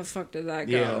like, "Where the fuck did that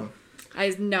go?" Yeah.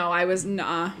 I was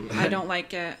nah. I don't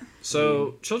like it.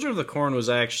 So, Children of the Corn was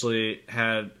actually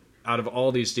had out of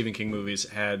all these Stephen King movies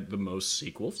had the most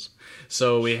sequels.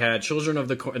 So we had Children of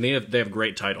the Corn, and they have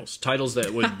great titles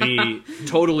that would be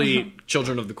totally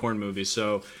Children of the Corn movies.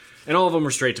 So, and all of them were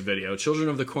straight to video. Children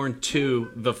of the Corn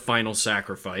 2: The Final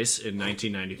Sacrifice in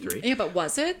 1993. Yeah, but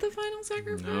was it the final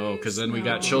sacrifice? No, because then we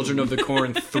got Children of the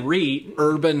Corn 3: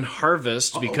 Urban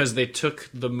Harvest, because they took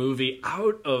the movie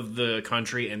out of the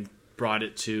country and brought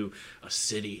it to a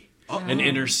city. An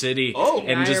inner city, Oh. and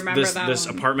Yeah, I just remember this that this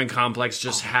one. apartment complex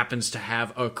just happens to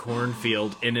have a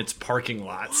cornfield in its parking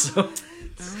lot. So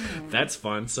that's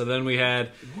fun. So then we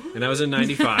had, and that was in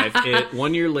 '95.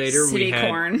 1 year later, City we had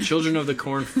corn. Children of the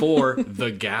Corn 4: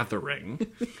 The Gathering.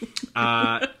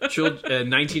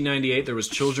 1998, there was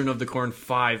Children of the Corn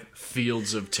 5: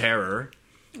 Fields of Terror,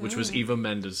 which was Eva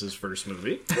Mendes' first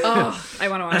movie. Oh, I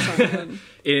want to watch that one.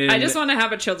 In, I just want to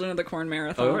have a Children of the Corn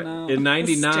marathon All right. now. In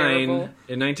It's terrible.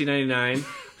 1999,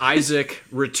 Isaac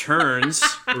returns.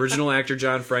 Original actor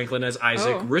John Franklin as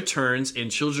Isaac Oh. returns in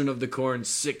Children of the Corn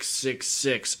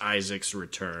 666. Isaac's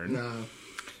Return. No.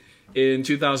 In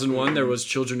 2001, there was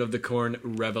Children of the Corn Should be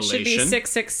Revelation.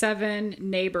 667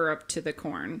 neighbor up to the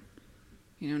corn.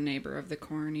 Neighbor of the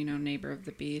corn. Neighbor of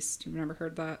the beast. You've never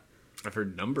heard that? I've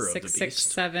heard Number of the Beast.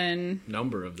 667.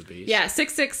 Number of the Beast. Yeah,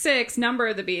 666, Number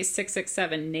of the Beast,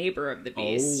 667, Neighbor of the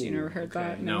Beast. Oh, you never heard okay.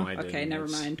 that? No, I didn't. Okay, never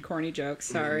mind. Corny joke.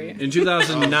 Sorry. In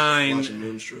 2009, Watching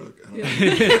Moonstruck.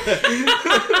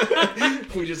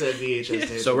 We just had VHS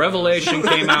tapes. so Revelation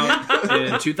came out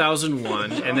in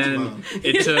 2001, and then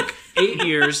it took 8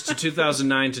 years to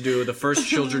 2009 to do the first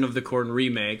Children of the Corn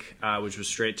remake, which was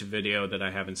straight to video that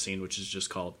I haven't seen, which is just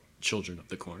called Children of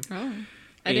the Corn. Oh.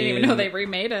 I didn't even know they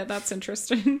remade it. That's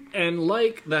interesting. And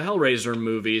like the Hellraiser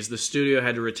movies, the studio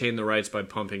had to retain the rights by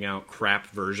pumping out crap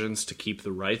versions to keep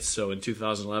the rights. So in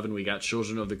 2011, we got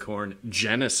Children of the Corn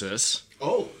Genesis.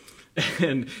 Oh.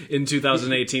 And in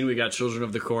 2018, we got Children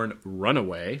of the Corn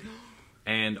Runaway.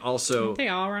 And also, They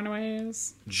all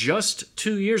runaways. just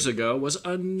 2 years ago was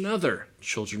another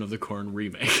Children of the Corn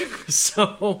remake.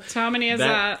 So So how many is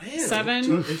that? Damn, 7?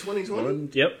 In 2020?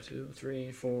 Yep. 2,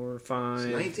 3, 4, 5,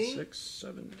 19? 6,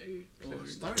 7, 8,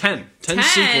 Start. 10. 10 10.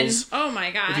 sequels. Oh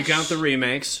my gosh. If you count the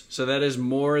remakes, so that is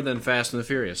more than Fast and the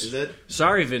Furious. Is it?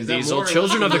 Sorry, Vin that Diesel. more or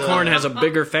Children of the less? Corn has a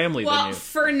bigger family Well, than you.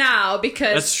 for now,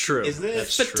 because That's true. Is it?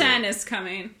 That's but true. 10 is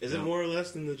coming. Is it more or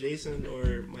less than the Jason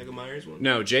or Michael Myers one?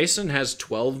 No, Jason has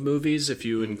 12 movies if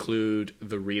you include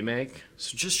the remake.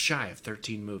 So just shy of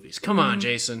 13 movies. Come on,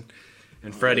 Jason.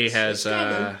 And Freddy has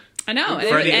that's I know.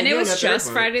 Freddy- And it Doing was that third just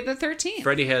part. Friday the 13th.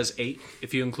 Freddy has 8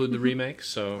 if you include the remake.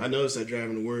 So I noticed that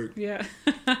driving to work. Yeah.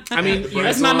 I mean, That's you-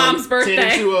 That's my mom's birthday. 10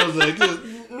 and 2, I was like,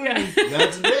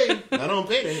 not today. Not on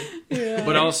payday.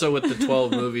 but also with the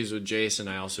 12 movies with Jason,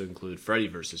 I also include Freddy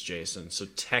versus Jason. So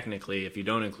technically, if you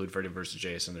don't include Freddy versus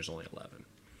Jason, there's only 11.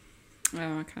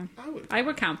 Oh, okay. I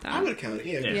would count that. I would count it.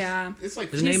 Yeah. Yeah. It's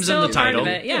like His He's name's still in the part title. of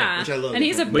it, yeah. Which I love. And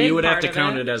he's a But big But you would have part to of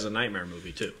count it. it as a Nightmare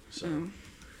movie, too. So.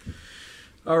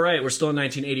 All right, we're still in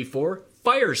 1984.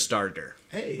 Firestarter.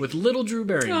 Hey. With little Drew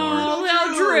Barrymore. Oh,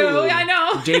 little Drew. I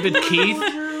know. David Keith.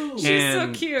 She's so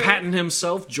and cute. Patton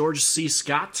himself, George C.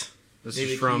 Scott. This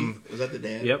David is from... Keith. Was that the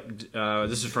dad? Yep.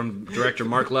 This is from director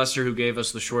Mark Lester, who gave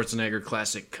us the Schwarzenegger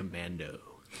classic Commando.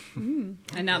 And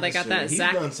now they got that He's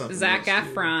Zac done something Zac else,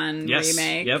 too. Efron Yes.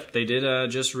 remake. Yep. They did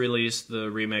just release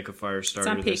the remake of Firestarter It's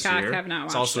on this Peacock. year. Have not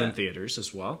It's watched also in it. theaters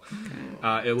as well.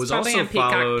 It was Probably also on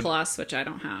Peacock followed... Plus, which I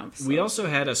don't have. So. We also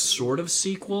had a sort of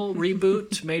sequel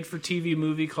reboot made for TV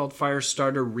movie called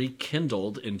Firestarter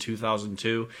Rekindled in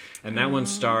 2002, and that one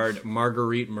starred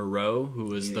Marguerite Moreau, who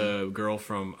was the girl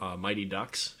from Mighty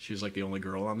Ducks. She was like the only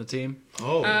girl on the team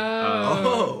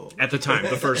Oh. at the time,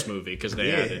 the first movie, because they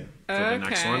Yeah. added for the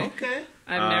next Okay. one. Okay.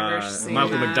 I've never seen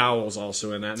Malcolm that. McDowell's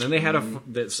also in that, and then they had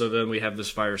so then we have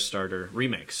this Firestarter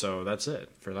remake. So that's it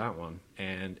for that one,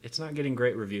 and it's not getting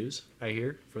great reviews, I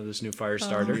hear, for this new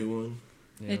Firestarter. New one.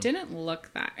 It didn't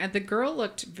look that. And the girl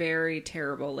looked very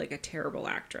terrible, like a terrible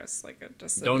actress. Like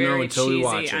just Don't know very until we cheesy.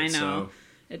 watch it, I know. so.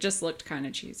 It just looked kind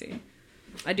of cheesy.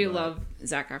 I do love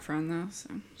Zac Efron though. So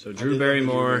So I Drew did love the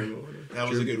Barrymore. That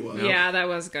was a good one. yeah, that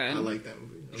was good. I like that movie.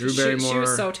 Drew Barrymore. She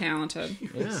was so talented.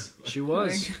 Yeah, she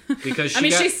was because she I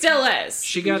mean, got, she still is.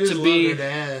 she You got just to love be her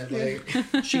dad.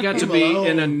 Like, she got to Leave be alone.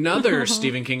 in another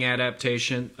Stephen King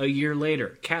adaptation a year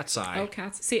later, Cat's Eye, Oh,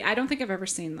 cats. See, I don't think I've ever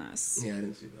seen this. yeah, I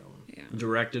didn't see that one. Yeah.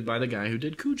 directed by the guy who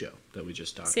did Cujo that we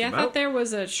just talked See, I about. thought there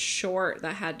was a short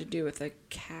that had to do with a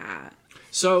cat.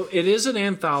 So it is an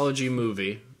anthology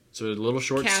movie. So little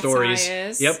short Cat's stories. Eye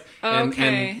is? Yep.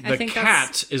 Okay, And I the think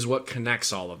cat is what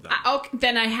connects all of them. Oh,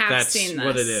 then I have That's seen this.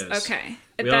 what it is. Okay.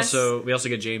 we That's- also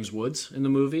get James Woods in the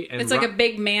movie, and It's like a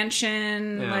big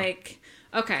mansion. Yeah. Like,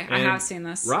 okay, I and have seen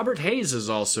this. Robert Hayes is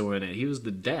also in it. He was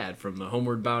the dad from the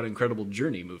Homeward Bound Incredible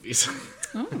Journey movies.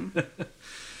 Oh.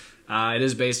 It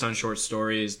is based on short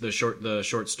stories. The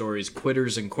short stories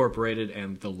Quitters Incorporated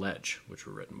and The Ledge, which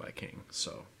were written by King.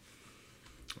 So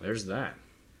there's that.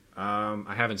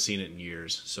 I haven't seen it in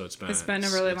years, so it's been a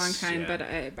really long time,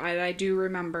 yeah. but I do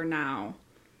remember now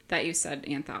that you said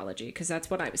anthology because that's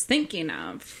what I was thinking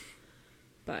of.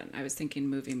 But I was thinking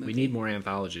movie. We need more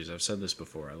anthologies. I've said this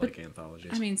before. I like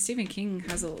anthologies. I mean, Stephen King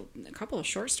has a couple of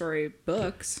short story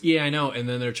books. Yeah, I know. And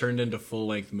then they're turned into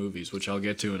full-length movies, which I'll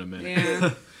get to in a minute.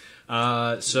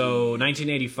 Yeah. So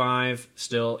 1985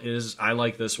 still is. I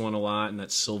like this one a lot, and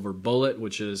that's Silver Bullet,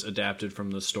 which is adapted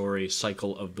from the story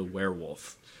Cycle of the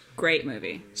Werewolf. Great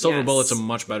movie. Silver Yes. Bullet's a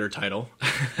much better title.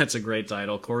 That's a great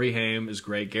title. Corey Haim is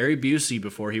great. Gary Busey,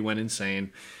 before he went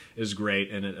insane, is great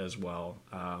in it as well.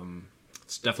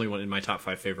 It's definitely one in my top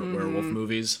 5 favorite werewolf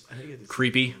movies.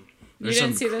 Creepy. You There's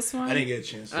didn't some see this one? I didn't get a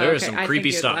chance. There is Okay, some I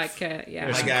creepy think you'd stuff. Like it. Yeah.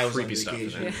 There's My some guy was creepy on stuff in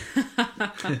vacation.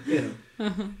 it. You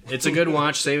know. It's a good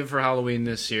watch. Save it for Halloween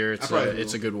this year. It's probably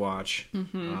a good watch.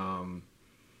 Mm-hmm.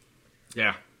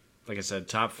 Yeah, like I said,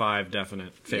 top 5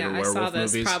 definite favorite Yeah, I werewolf saw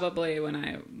this movies. probably when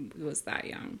I was that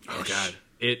young. Oh God,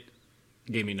 it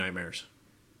gave me nightmares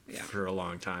Yeah. for a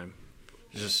long time.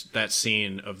 Just that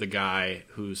scene of the guy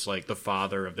who's like the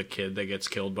father of the kid that gets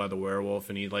killed by the werewolf,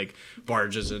 and he like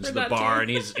barges into the that bar,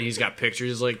 too. and he's got pictures.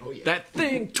 He's like, yeah. that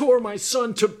thing tore my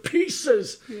son to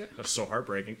pieces. Yeah. That's so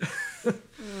heartbreaking.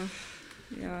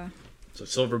 Yeah. So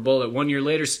Silver Bullet. 1 year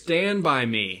later, Stand By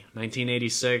Me,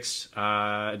 1986,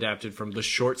 adapted from the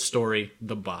short story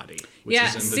The Body, which Yeah,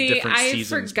 is in the see, different I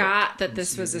seasons forgot that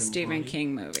this was a Season Stephen Body.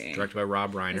 King movie. Directed by Rob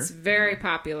It's Reiner. very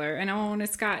popular. And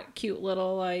it's got cute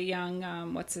little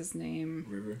young, what's his name?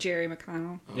 River. Jerry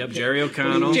McConnell. Yep, Jerry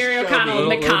O'Connell. Jerry O'Onnell,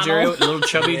 Little McConnell. little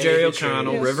chubby Jerry Yes.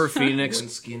 O'Connell, River Phoenix.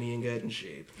 Went skinny and got in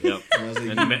shape. Yep. I was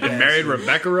like, And, you and married bastard.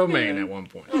 Rebecca Romaine at one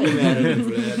point. I ain't mad at him for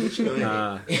that, but you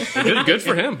know, hey. Good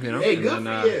for him, you know. Hey, And good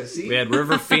then, for you, see? we had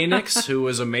River Phoenix, who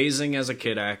was amazing as a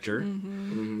kid actor.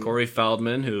 Mm-hmm. Corey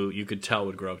Feldman, who you could tell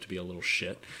would grow up to be a little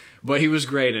shit, but he was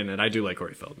great in it. I do like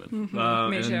Corey Feldman.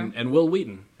 Me and, too. and Will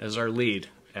Wheaton as our lead,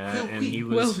 and he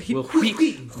was Will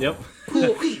Wheaton. Yep.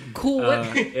 Cool. Cool.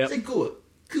 Yep. Say cool.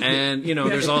 And you know,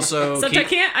 there's also Except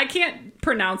I can't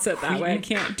pronounce it that way. I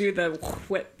can't do the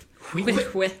whip.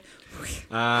 Whip.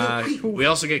 we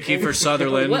also get Kiefer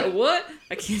Sutherland. What?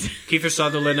 I can't. Kiefer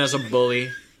Sutherland as a bully,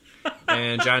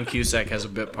 and John Cusack has a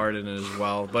bit part in it as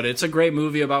well. But it's a great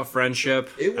movie about friendship.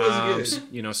 It was good.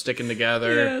 You know, sticking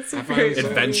together, Yeah, it's a I great finally saw it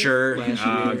adventure, last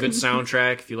year. good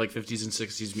soundtrack. If you like 50s and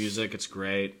 60s music, it's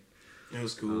great. It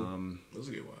was cool. It was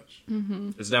a good watch.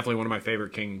 It's definitely one of my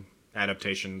favorite King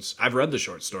adaptations. I've read the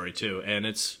short story too, and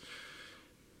it's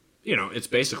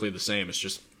basically the same. It's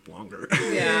just longer.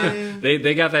 Yeah.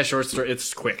 They got that short story.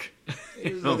 It's quick.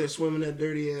 It was like they're swimming that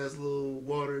dirty ass little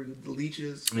water, the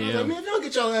leaches. I was Yeah. like, man, don't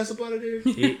get y'all ass up out of there.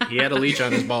 He had a leech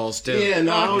on his balls too. Yeah,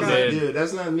 no, I was like, did. dude,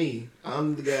 that's not me.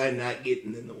 I'm the guy not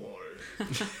getting in the water.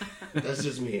 That's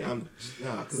just me.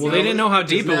 Well, they didn't know how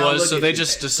deep it was, so they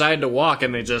just decided to walk,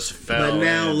 and they just fell. But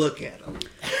now in. look at them.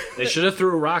 They should have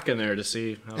threw a rock in there to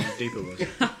see how deep it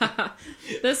was.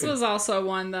 This was also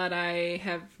one that I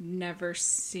have never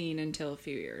seen until a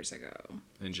few years ago.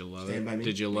 Did you love Stand By it? Me?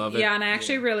 Did you love it? Yeah, and I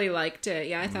actually really liked it.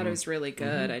 Yeah, I thought it was really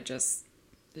good. It's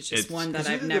It's- one that Is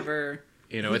it I've the- never.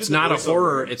 You know, Who it's did the not a voiceover?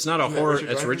 horror. It's not a Isn't that horror. Richard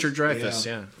It's Dreyfuss? Richard Dreyfuss.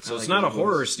 Yeah. Yeah. So I it's like not a that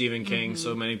horror voice. Stephen King.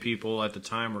 So many people at the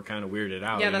time were kind of weirded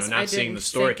out. Yeah, you know, that's- not I seeing didn't the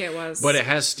story. think it was. But it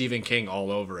has Stephen King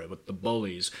all over it with the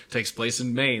bullies. Takes place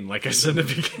in Maine, like I said in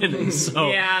the beginning.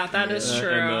 So Yeah, that is true.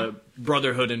 and the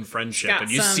brotherhood and friendship, Got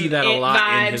and you some see that a It lot in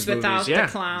vibes his without movies. the Yeah,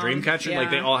 clown. Dreamcatcher. Like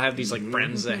they Yeah. all have these like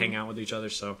friends that hang out with each other.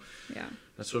 So Yeah.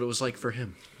 that's what it was like for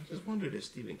him. I just wondered if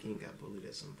Stephen King got bullied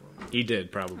at some point. He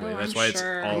did probably. Oh, That's I'm why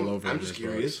sure. it's all over. I'm in just his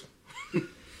curious. books.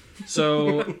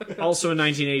 So, also in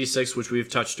 1986, which we've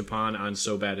touched upon on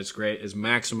So Bad It's Great, is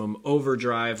Maximum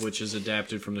Overdrive, which is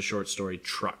adapted from the short story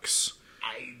Trucks.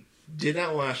 I did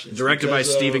not watch this. Directed by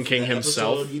because Stephen of King the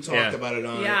himself. episode You talked Yeah. about it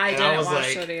on. Yeah, I and didn't was watch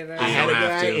like, it either. I You had a don't have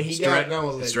guy, to. and he It's got direct- it, and I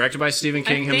was It's like, directed by Stephen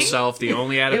King think himself, the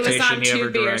only It was adaptation on he ever Tubi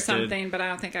or directed. something, but I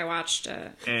don't think I watched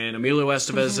it. And Emilio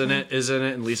Estevez is in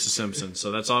it, and Lisa Simpson.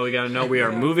 So that's all we got to know. We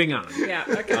are moving on. Yeah,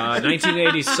 okay.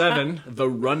 1987, The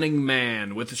Running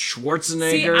Man with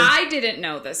Schwarzenegger, See, I didn't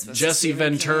know this was a Jesse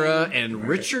Stephen Ventura, King. and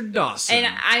Richard Dawson.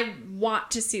 And I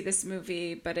want to see this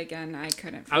movie, but again, I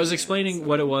couldn't. I was find it, explaining so.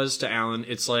 what it was to Alan.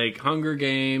 It's like Hunger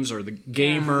Games or The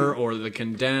Gamer or The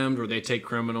Condemned, where they take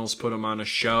criminals, put them on a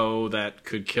show that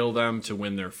could kill them to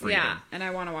win their freedom. Yeah, and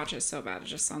I want to watch it so bad. It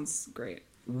just sounds great.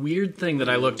 Weird thing that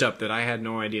I looked up that I had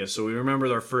no idea. So we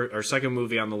remember our second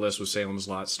movie on the list was Salem's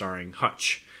Lot, starring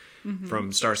Hutch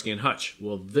from Starsky and Hutch.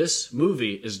 Well, this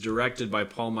movie is directed by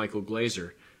Paul Michael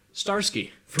Glaser,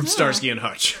 Starsky from Starsky and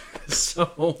Hutch.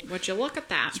 So Would you look at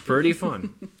that? pretty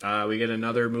fun. We get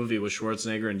another movie with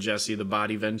Schwarzenegger and Jesse the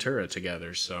Body Ventura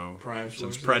together. So Prime it's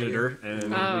Schwarzenegger. Predator,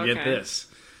 and Oh, we get okay. this.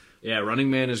 Yeah,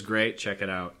 Running Man is great. Check it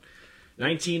out.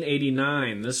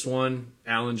 1989. This one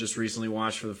Alan just recently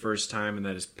watched for the first time, and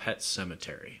that is Pet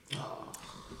Cemetery.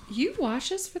 You watched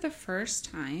this for the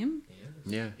first time?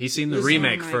 Yeah, he's seen the Listen,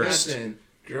 remake oh my first. Listen,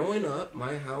 growing up,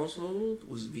 my household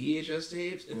was VHS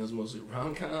tapes, and it was mostly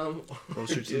rom-com or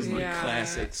Disney Yeah.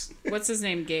 classics. What's his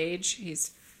name? Gage?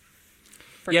 He's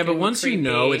Yeah, but freaking once you creepy.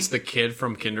 know it's the kid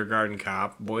from Kindergarten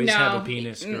Cop, boys have a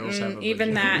penis, girls have a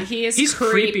even vagina. that. He is He's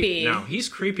creepy. No, he's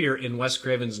creepier in Wes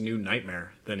Craven's New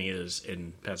Nightmare than he is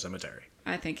in Pet Cemetery.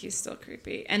 I think he's still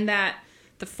creepy. And that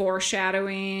the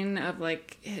foreshadowing of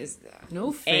like his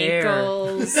No fair.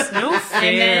 ankles. No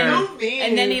fair.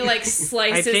 And then he like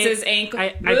slices I played- his ankle.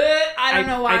 I- I don't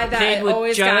know why I that played with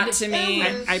always Judd. got to me.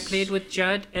 I played with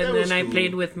Judd, and That then was I cool.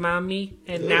 played with Mommy,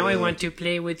 and now I want to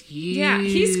play with you. Yeah,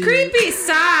 he's creepy.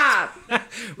 Stop.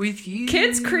 With you.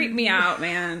 Kids creep me out,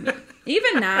 man.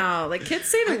 Even now, like kids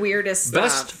say the weirdest stuff.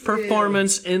 Best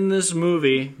performance in this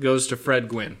movie goes to Fred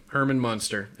Gwynn, Herman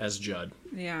Munster as Judd.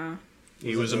 Yeah.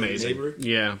 He was amazing. Neighbor?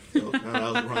 Yeah. No, that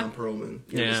was Ron Perlman.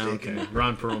 You're Yeah, mistaken. okay.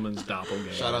 Ron Perlman's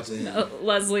doppelganger. Shout out to him.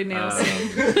 Leslie Nielsen.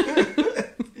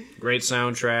 Great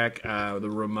soundtrack. The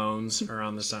Ramones are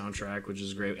on the soundtrack, which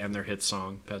is great, and their hit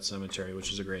song, Pet Sematary,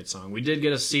 which is a great song. We did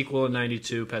get a sequel in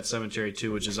 92, Pet Sematary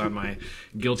 2, which is on my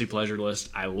guilty pleasure list.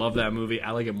 I love that movie.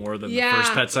 I like it more than the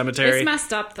first Pet Sematary. It's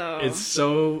messed up, though. It's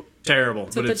so terrible,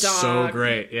 but with the it's so dog.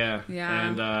 great. Yeah. Yeah.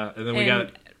 And then we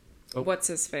got What's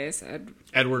his face?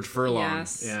 Edward Furlong.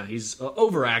 Yes. Yeah, he's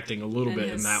overacting a little And bit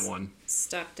in his that one.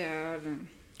 Stepdad. And...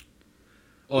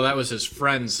 Oh, that was his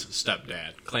friend's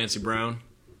stepdad, Clancy Brown.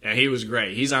 Yeah, he was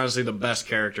great. He's honestly the best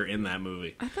character in that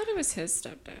movie. I thought it was his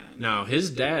stepdad. No, his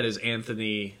dad is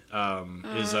Anthony,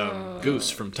 Goose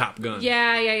from Top Gun.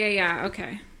 Yeah.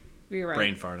 Okay. You're right.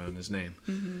 Brain fart on his name.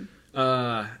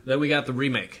 Mm-hmm. Then we got the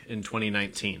remake in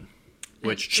 2019,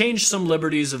 which changed some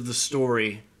liberties of the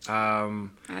story.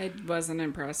 I wasn't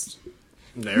impressed.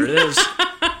 There it is.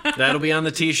 That'll be on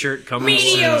the T-shirt coming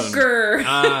soon. Mediocre.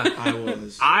 I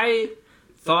was. I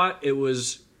thought it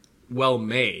was well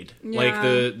made. Like Yeah.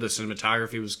 the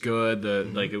cinematography was good.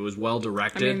 Like it was well I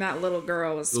directed. mean, that little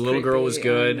girl was. The little girl was creepy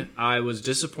good. and- I was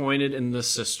disappointed in the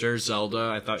sister Zelda.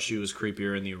 I thought she was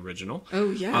creepier in the original. Oh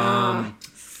yeah.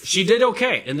 She did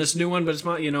okay in this new one, but it's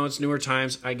not. It's newer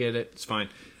times. I get it. It's fine.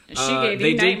 She gave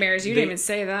they you did- nightmares. You they- didn't even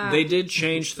say that. They did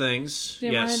change things.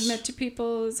 Didn't want to Yes. admit to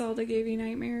people Zelda gave you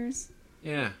nightmares.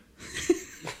 Yeah.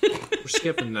 We're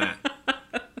skipping that.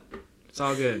 It's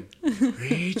all good.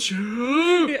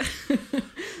 Rachel.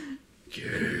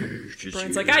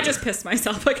 Brian's like, I just pissed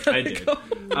myself. I gotta I did.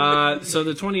 go. So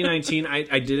the 2019,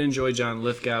 I did enjoy John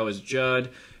Lithgow as Judd.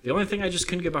 The only thing I just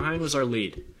couldn't get behind was our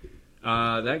lead.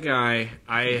 That guy,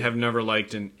 I have never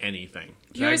liked in anything.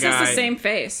 He always has the same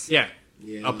face. Yeah,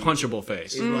 Yeah. a punchable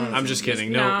face. Mm. I'm just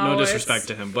kidding. No, No disrespect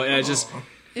to him, but I just.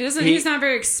 It doesn't. He- He's not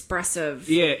very expressive.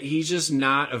 Yeah, he's just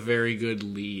not a very good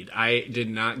lead. I did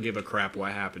not give a crap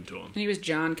what happened to him. He was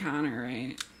John Connor,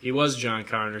 right? He was John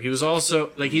Connor. He was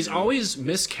also, he's always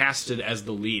miscasted as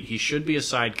the lead. He should be a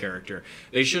side character.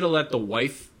 They should have let the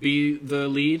wife be the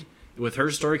lead with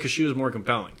her story because she was more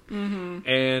compelling. Mm-hmm.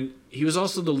 And he was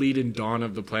also the lead in Dawn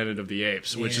of the Planet of the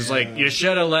Apes, which is like, you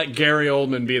should have let Gary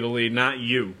Oldman be the lead, not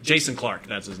you. Jason Clarke,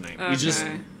 that's his name. He's just,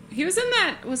 He was in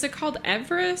that. Was it called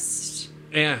Everest?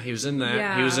 yeah, he was in that.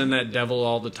 Yeah. He was in that Devil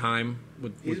All the Time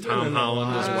with He's Tom been in a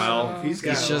Holland lot as of well. stuff. He's got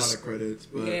He's a just- lot of credits,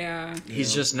 but Yeah.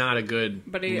 He's just not a good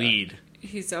But he- lead.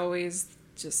 He's always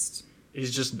just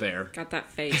He's just there. got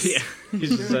that face. Yeah, he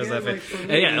just has that face.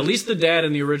 And yeah, at least the dad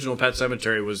in the original Pet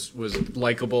Sematary was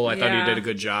likable. I thought he Yeah. did a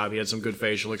good job. He had some good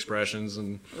facial expressions,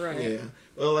 and Right. yeah.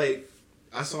 Well, like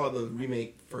I saw the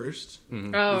remake first Oh,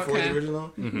 before okay. the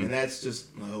original, and that's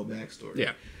just my whole backstory.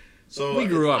 yeah, So We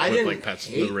grew up I with, didn't like, Pets,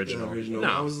 the hate original. No.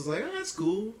 I was just like, oh, that's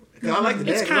cool. 'Cause I like the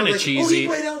dad. It's 'cause I was kinda like, cheesy.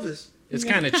 Oh, he played Elvis. it's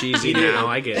kind of cheesy He did. now.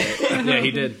 I get it. Yeah,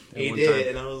 he did. at He one did, time.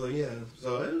 and I was like, yeah.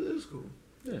 So it was cool.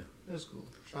 Yeah. It was cool.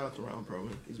 Shout out to Ron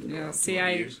Perlman. He's been Yeah. around See, 20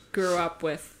 I years. grew up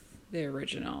with the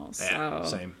original, so Yeah,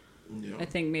 same. You know. I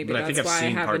think maybe But I that's think I've why I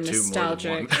seen have a part 2 more than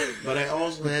nostalgic. one. But I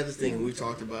also have this thing, and we've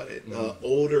talked about it.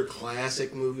 Older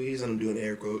classic movies, and I'm doing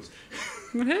air quotes,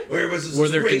 where it was just Where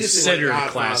they're greatest thing, considered Godfather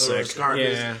or classic.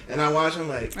 Scarface, Yeah. and I watch them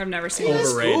like, I've never seen that's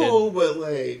this. Overrated. cool, but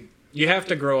like, You have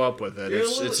to grow up with it.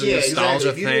 It's a yeah, nostalgia exactly.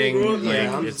 If you thing. didn't grow up- Like,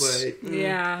 yeah, I'm it's just like,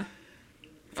 Yeah.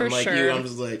 For I'm like sure. you, I'm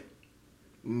just like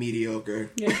mediocre.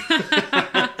 no,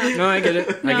 I get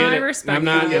it. No, I get I it. respect I'm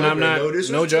not, that. and I'm not. No No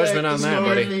disrespect judgment on to that,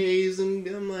 buddy. Scarface, and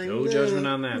I'm like, No nah. judgment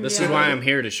on that. This is Yeah. why I'm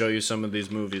here to show you some of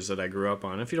these movies that I grew up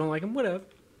on. If you don't like them, whatever.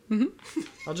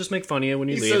 I'll just make fun of you when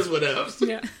you He leave. says what else?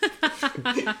 Yeah.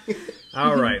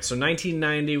 All right, so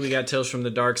 1990, we got Tales from the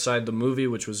Dark Side, the movie,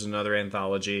 which was another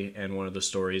anthology, and one of the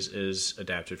stories is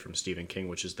adapted from Stephen King,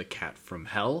 which is The Cat from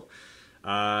Hell.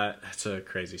 It's a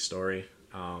crazy story.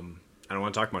 I don't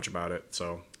want to talk much about it,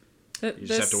 so you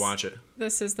just have to watch it.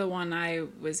 This is the one I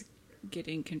was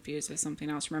getting confused with something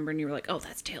else. Remember, and you were like, "Oh,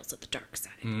 that's Tales of the Dark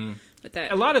Side." Mm-hmm. But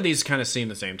that, A lot of these kind of seem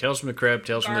the same. Tales from the Crypt,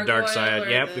 Tales from the Dark Gargoyle Side. or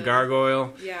Yep, the the-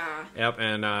 gargoyle. yeah, Yep,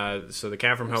 and so the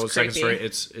Cat from Hell was It's second story. creepy.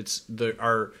 It's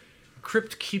our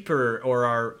crypt keeper or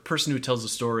our person who tells the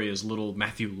story is little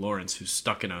Matthew Lawrence, who's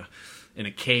stuck in a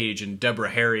cage in Deborah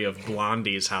Harry of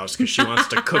Blondie's house because she wants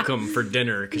to cook him for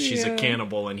dinner because she's a Yeah.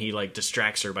 cannibal, and he like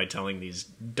distracts her by telling these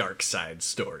dark side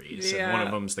stories. And one of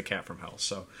Yeah. them's the Cat from Hell.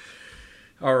 So.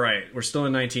 All right, we're still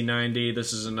in 1990.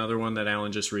 This is another one that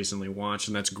Alan just recently watched,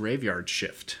 and that's Graveyard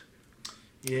Shift.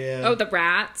 Yeah. Oh, the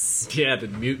rats. Yeah, the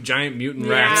giant mutant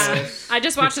Yeah. rats. I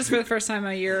just watched this for the first time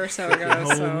a year or so The ago.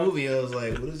 whole So movie, I was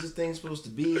like, what is this thing supposed to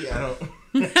be? I don't.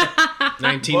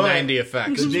 1990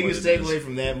 effects. The is biggest what it is. takeaway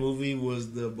from that movie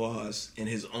was the boss in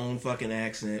his own fucking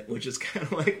accent, which is kind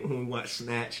of like when we watched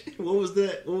Snatch. What was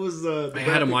that? What was the? I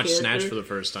had him Brad watch Pitt Snatch character? for the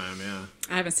first time. Yeah.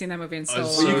 I haven't seen that movie in so Oh,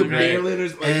 long. So you could great. barely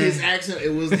like his accent. It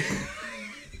was.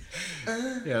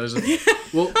 Yeah,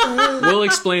 we'll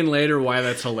explain later why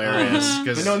that's hilarious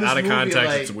because But no, in this out of movie, context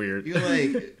like, it's weird. You're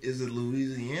like, is it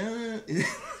Louisiana?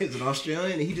 Is it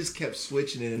Australian? And he just kept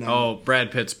switching it. And Oh,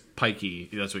 Brad Pitt's Pikey.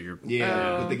 That's what you're.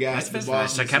 yeah. But the guy, That's the fast.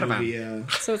 boss, in It's this like movie,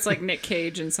 So it's like Nick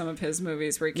Cage in some of his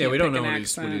movies where he can't Yeah, we don't pick know an what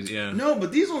he's. accent. Yeah. No,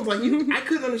 but these ones, like, I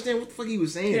couldn't understand what the fuck he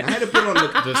was saying. I had to put on the The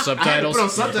I had to subtitles. put on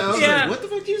subtitles. I was Yeah. like, what the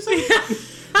fuck you saying?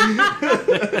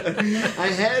 I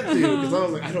had to because I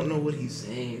was like, I don't know what he's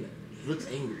saying. He looks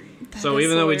angry. So That is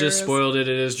even though we just hilarious. spoiled it,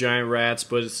 it is giant rats,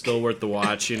 but it's still worth the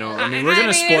watch. You know, I mean, I we're gonna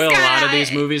mean, spoil it's a lot got- of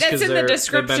these movies that's because in the they've been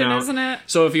description, out. isn't it?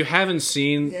 So if you haven't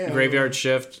seen Yeah, Graveyard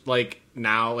Shift, like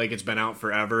now, like it's been out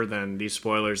forever, then these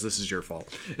spoilers, this is your fault.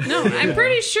 No, I'm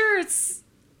pretty sure it's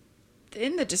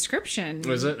in the description.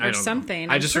 Was it? Or I don't know. something.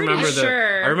 I I'm just pretty remember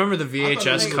sure. I remember the I thought VHS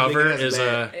it was cover big ass is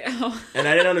bat. a. And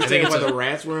I didn't understand it's why a- the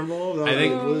rats were involved. I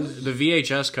think It was- the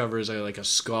VHS cover is like a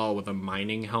skull with a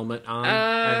mining helmet on.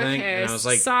 I think, Okay, and I was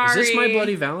like, "Is this my sorry.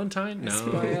 Bloody Valentine?" No.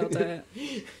 Spoiled it.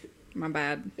 My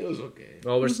bad. it was okay.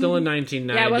 Well, we're still in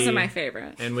 1990. Yeah, it wasn't my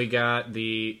favorite. And we got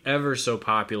the ever so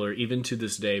popular, even to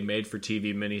this day,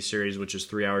 made-for-TV miniseries, which is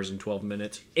 3 hours and 12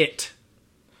 minutes. It.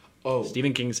 Oh,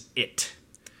 Stephen King's It.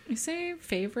 You say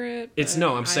favorite? It's but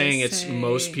no, I'm I saying it's say-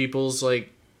 most people's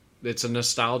like. It's a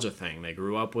nostalgia thing. They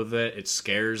grew up with it. It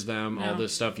scares them. All No.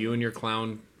 this stuff. You and your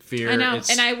clown fear. I know, It's,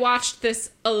 and I watched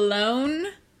this alone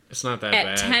it's not that at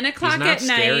bad. 10 o'clock He's not at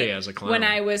scary night as a clown. when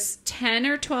I was 10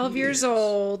 or 12 years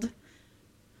old,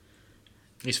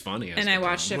 He's funny. As and the I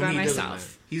watched clown. it by When he does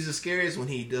myself. He's the scariest when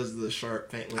he does the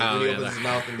sharp faint. When Oh, he yeah, opens the- his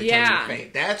mouth and the Yeah. tongue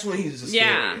faint. That's when he's the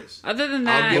Yeah. scariest. Other than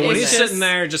I'll that, give But when it's he's just, sitting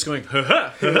there just going, ha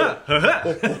ha ha ha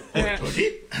ha ha.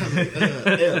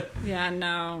 Ew. Yeah,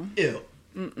 no.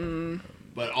 Ew.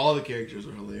 But all the characters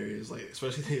are hilarious, like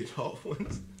especially the adult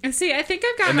ones. And see, I think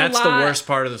I've gotten And that's a the lot. worst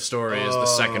part of the story is the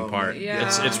second part. Yeah.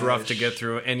 It's rough to get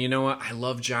through. And you know what? I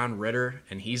love John Ritter,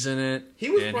 and he's in it. He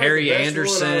was and probably Harry the best one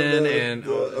Anderson, out of the and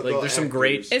adult like there's some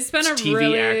great actors. It's been a TV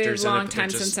really actors in it, long but they're time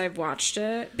just- since I've watched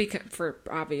it because for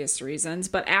obvious reasons.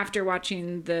 But after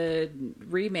watching the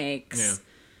remakes, Yeah.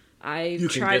 I You can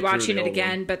get tried through watching the it old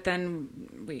again, one. but then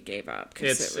we gave up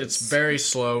because It's very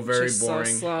slow, very just boring.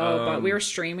 so slow. But we Um, were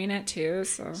streaming it too,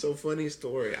 so So funny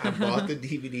story. I bought the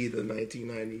DVD, the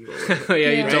 1990. yeah,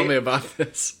 you Yeah. told me about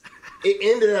this. It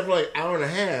ended after like an hour and a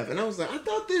half, and I was like, I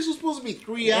thought this was supposed to be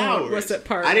 3 hours. was it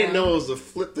part I didn't one? know it was a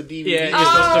flip the DVD. Yeah, you're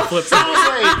supposed to flip. So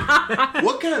I was like,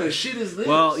 what kind of shit is this?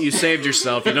 Well, you saved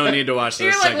yourself. You don't need to watch the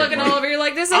you're like second looking part. all over. You're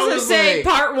like, this I doesn't was say like,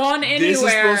 part one this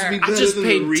anywhere. is supposed to be I better just than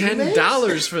paid the remakes?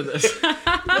 $10 for this.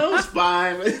 No, it's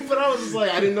fine. But I was just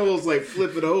like, I didn't know it was like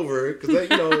flip it over because they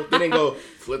didn't go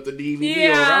flip the DVD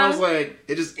Yeah. over. I was like,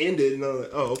 it just ended, and I was like,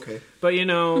 oh okay. But you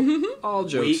know, all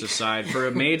jokes Weak. aside, for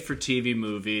a made-for-TV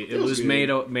movie, it was was good.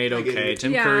 made I get okay. it.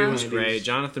 Tim Yeah. Curry was 90s. great.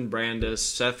 Jonathan Brandis,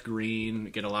 Seth Green,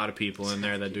 get a lot of people in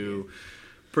there that do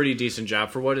pretty decent job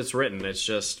for what it's written. It's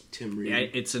just Tim Reed. yeah,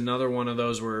 it's another one of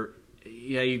those where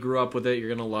yeah, you grew up with it, you're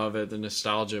gonna love it, the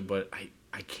nostalgia, but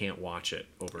I can't watch it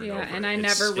over and over. Yeah, and I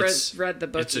It's- never it's- read the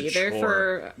book it's a either chore.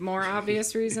 for more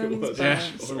obvious It reasons. was but- Yeah.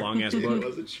 It's a long-ass book. It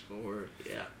was a chore.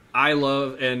 Yeah. I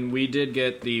love, and we did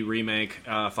get the remake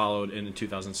followed in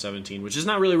 2017, which is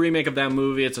not really a remake of that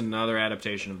movie. It's another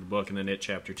adaptation of the book, and then It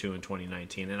Chapter 2 in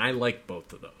 2019. And I like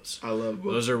both of those. I love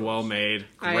both Those are of well made,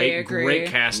 I great, agree. great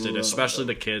casted. Love Especially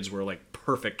them. the kids were like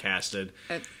perfect casted.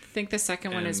 I think the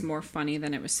second one is And- more funny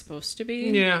than it was supposed to be.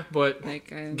 Yeah, but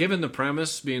Like, given the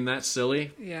premise being that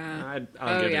silly, yeah.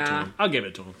 I'll Oh, give it to yeah. him. I'll give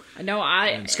it to him. No,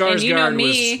 And and you know Skarsgård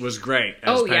me. was great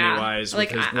as Oh Pennywise yeah, like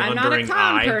with his I'm not a wandering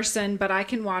clown eye. person, but I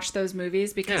can watch those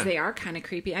movies because Yeah. they are kind of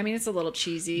creepy. I mean, it's a little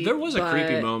cheesy. There was a but-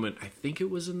 creepy moment. I think it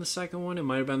was in the second one. It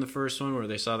might have been the first one where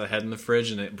they saw the head in the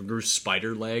fridge and it grew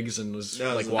spider legs and was That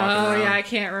was like the- walking Oh around. yeah, I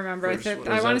can't remember. First one.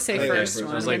 I Was want to that- say I think first that one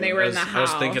was I was when like, they were in the I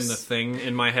house. was thinking the thing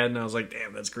in my head, and I was like,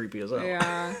 "Damn, that's creepy as hell."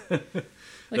 Yeah.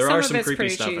 Like There some are of some it's creepy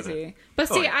pretty stuff in it. cheesy. But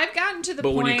Oh, see, yeah. I've gotten to the But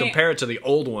point. when you compare it to the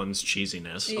old one's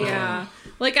cheesiness, Yeah.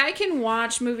 Like I can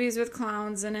watch movies with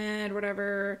clowns in it,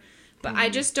 whatever. But I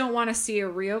just don't want to see a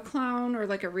real clown or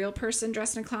like a real person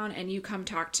dressed in a clown and you come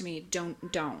talk to me.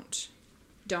 Don't.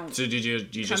 So did you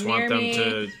just Come want near them me.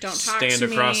 to Don't talk stand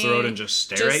to across the me. road and just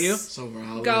stare Just at you? So we're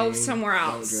Halloween, Go somewhere don't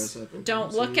else. dress up and Don't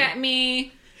come look see at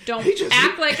me. Don't He just-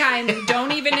 act like I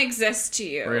don't even exist to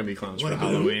you. We're gonna be clowns What for a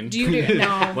balloon? Halloween. Do you do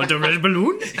no? Want a red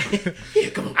balloon? Yeah,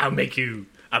 come on. I'll make you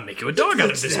a dog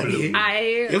out of this balloon.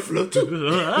 I You float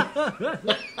too.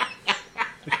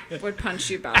 would punch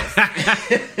you both.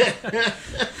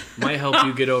 Might help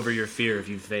you get over your fear if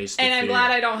you face the And I'm fear.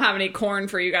 glad I don't have any corn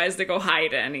for you guys to go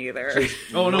hide in either.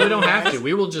 Oh no, we don't have to.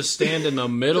 We will just stand in the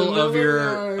middle of your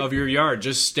yard. of your yard,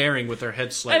 just staring with our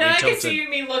heads And slightly then I can tilted. see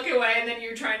me look away, and then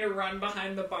you're trying to run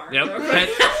behind the barn. Yep. Okay.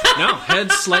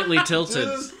 Head slightly tilted,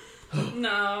 Just-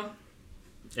 No,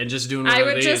 and just doing one I of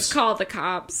would these. just call the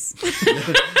cops.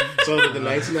 So the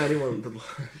 1991,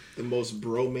 the most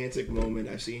bromantic moment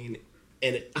I've seen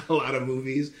in a lot of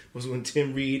movies was when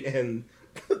Tim Reed and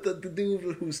the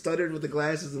dude who stuttered with the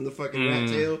glasses and the fucking rat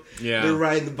tail, yeah. they're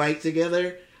riding the bike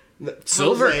together.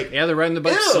 Silver. I was like, Yeah, they're riding the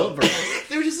bike ew. silver.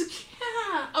 They were just like,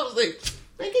 yeah. I was like,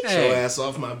 man, get Hey. your ass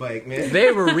off my bike, man.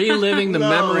 They were reliving the No,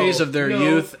 memories of their no,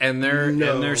 youth and their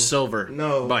no, silver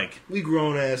No, bike. We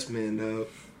grown ass men, dog.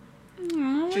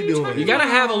 What you doing? You gotta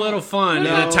have a little fun in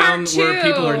What a about town part where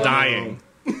people are two? dying.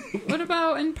 What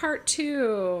about in part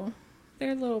 2?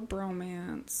 Their little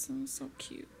bromance. It was so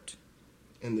cute.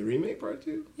 In the remake part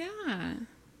 2, Yeah.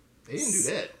 they didn't do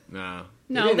that. No.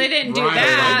 No, they didn't do ride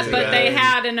that, like but they together.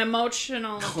 had an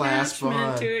emotional Clasp attachment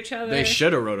on. to each other. They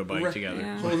should have rode a bike Right. together.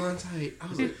 Yeah. Hold on tight. I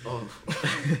was like, oh.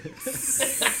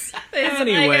 Like I said,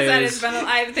 Anyways. it's been,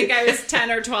 I think I was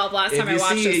 10 or 12 last time I If you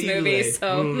watched see this it, you movie, like,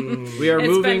 so We are it's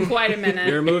moving. been quite a We are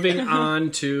minute. moving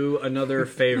on to another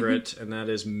favorite, and that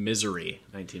is Misery,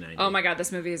 1990. Oh my god,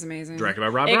 this movie is amazing. Directed by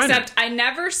Rob Except I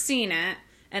never seen it,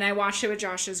 and I watched it with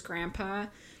Josh's grandpa,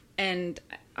 and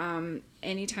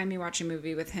anytime you watch a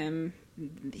movie with him,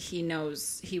 he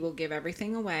knows he will give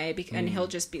everything away, and he'll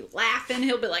just be laughing.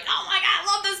 He'll be like, "Oh my god,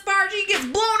 I love this part. She gets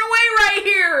blown away right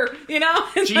here," you know.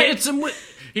 And She like, hits him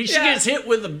with. She Yeah. gets hit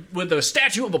with a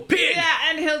statue of a pig. yeah,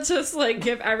 and he'll just like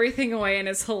give everything away, and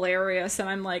it's hilarious. And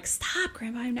I'm like, "Stop,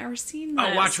 Grandma! I've never seen this."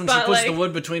 Oh, watch when But, she puts like, the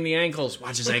wood between the ankles.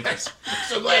 Watch his ankles.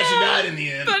 So glad she died in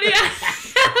the end. But yeah,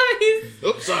 he's,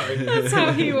 Oops, sorry. that's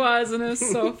how he was, and it was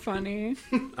so funny.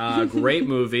 Great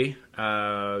movie.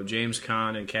 James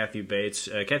Caan and Kathy Bates.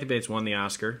 Kathy Bates won the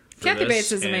Oscar. For Kathy this,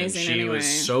 Bates is and amazing She anyway. was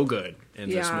so good in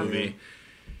this Yeah. movie.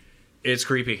 It's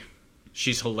creepy.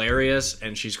 She's hilarious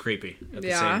and she's creepy at the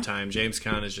Yeah. same time. James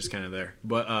Caan is just kind of there.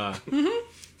 But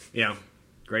yeah,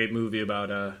 great movie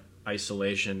about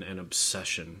isolation and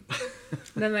obsession.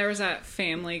 Then there was that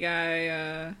Family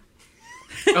Guy.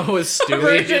 Oh, it's Stewie.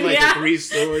 Version. Did like Yeah. the 3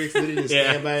 stories. Did it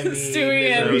Yeah. Stand By Me? Stewie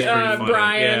That and was pretty uh, funny.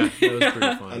 Brian. Yeah, that was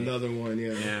pretty funny. Another one,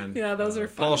 yeah. And, Yeah, those are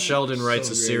Paul funny. Sheldon writes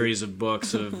So a great. series of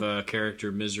books of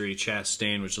character Misery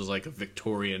Chastain, which is like a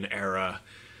Victorian era,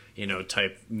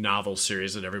 type novel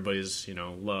series that everybody's,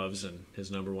 loves, and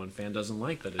his number one fan doesn't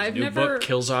like that his I've new never- book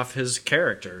kills off his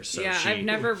character. So Yeah, she I've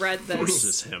never read this,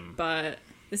 forces him. but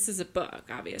this is a book,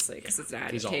 obviously, because it's an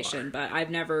these all adaptation. are. But I've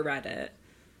never read it.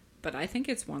 But I think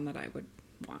it's one that I would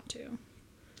want to.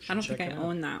 I don't check think I it out.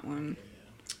 own that one.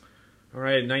 All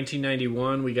right,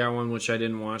 1991, we got one which I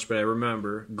didn't watch, but I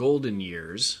remember, Golden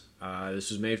Years. This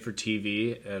was made for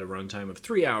TV at a runtime of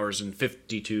 3 hours and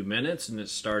 52 minutes, and it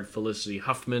starred Felicity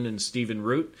Huffman and Stephen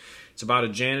Root. It's about a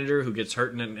janitor who gets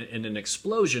hurt in an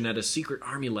explosion at a secret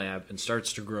army lab and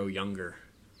starts to grow younger.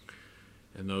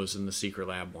 And those in the secret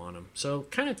lab want him. So,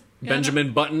 kind of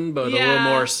Benjamin Button, but a little Yeah.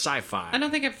 more sci-fi. I don't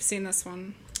think I've seen this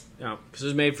one. Yeah, because it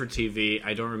was made for TV.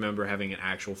 I don't remember having an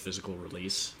actual physical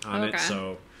release on Okay. it,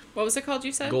 so What was it called,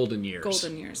 you said? Golden Years.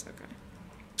 Golden Years, okay.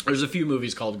 There's a few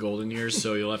movies called Golden Years,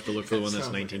 so you'll have to look for the one that's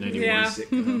Sounds like a 1991. Yeah.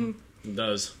 sitcom. It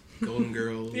does. Golden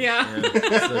Girls. Yeah. Yeah,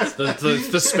 it's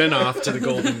the spin-off to the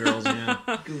Golden Girls,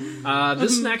 yeah.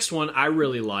 This next one I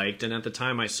really liked, and at the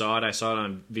time I saw it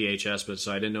on VHS, but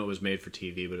so I didn't know it was made for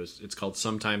TV, but it's called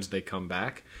Sometimes They Come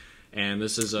Back. And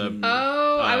this is a...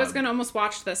 Oh, I was going to almost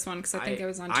watch this one because I think it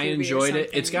was on TV I or enjoyed it.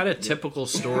 something. It's got a typical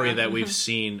story that we've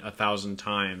seen 1,000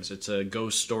 times. It's a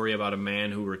ghost story about a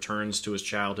man who returns to his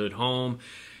childhood home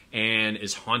and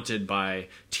is haunted by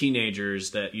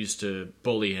teenagers that used to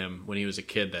bully him when he was a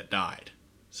kid that died.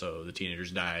 So the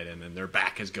teenagers died, and then they're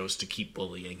back as ghosts to keep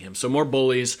bullying him. So more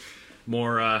bullies,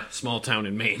 more small town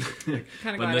in Maine. Kind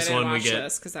But of glad I this didn't one we watch get-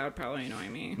 this because that would probably annoy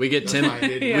me. We get Tim. why I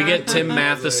did. Yeah. We get Tim I was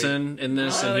Matheson in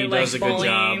this, and he Really does a like good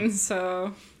job. bullying,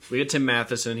 so We get Tim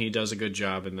Matheson. He does a good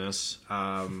job in this.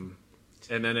 And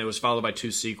then it was followed by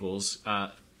 2 sequels.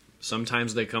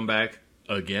 Sometimes They Come Back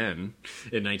Again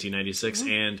in 1996,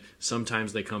 and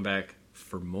Sometimes They Come Back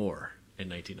for More in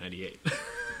 1998.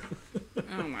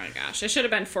 oh my gosh, it should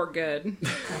have been For Good.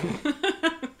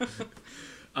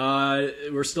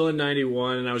 We're still in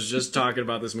 91, and I was just talking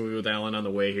about this movie with Alan on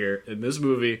the way here. And this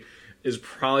movie, is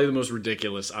probably the most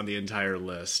ridiculous on the entire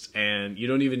list. And you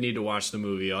don't even need to watch the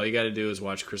movie. All you got to do is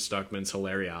watch Chris Stuckman's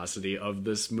hilariosity of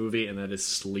this movie, and that is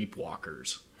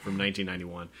Sleepwalkers from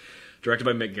 1991. Directed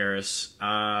by Mick Garris.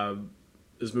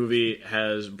 This movie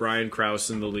has Brian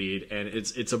Krause in the lead, and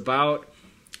it's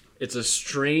a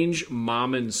strange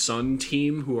mom and son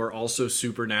team who are also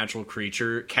supernatural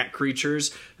cat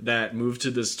creatures that move to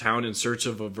this town in search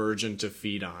of a virgin to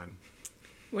feed on.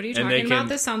 What are you talking about?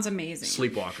 This sounds amazing.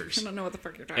 Sleepwalkers. I don't know what the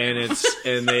fuck you're talking about.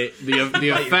 And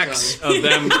the effects of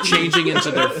them changing into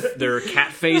their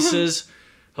cat faces,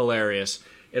 hilarious.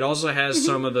 It also has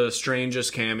some of the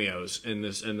strangest cameos in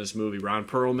this movie. Ron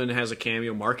Perlman has a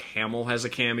cameo. Mark Hamill has a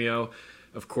cameo.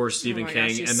 Of course, Stephen King.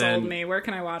 Gosh, you and sold then me. Where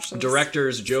can I watch this?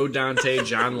 Directors Joe Dante,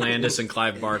 John Landis, and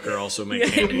Clive Barker also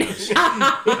make cameos.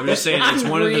 I'm just saying it's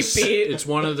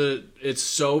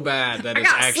so bad that I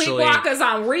got Sleepwalkers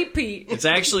on repeat. It's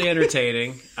actually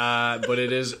entertaining, but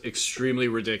it is extremely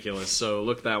ridiculous. So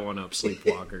look that one up,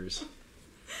 Sleepwalkers.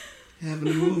 Having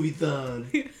a movie-thon.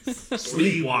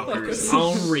 Sleepwalkers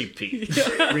on repeat.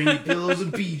 Bring your pillows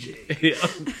and PJ. Yeah.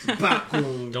 Some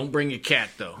popcorn. Don't bring your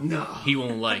cat, though. No. He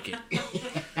won't like it.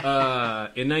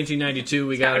 In 1992,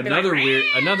 we got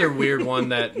another weird one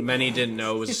that many didn't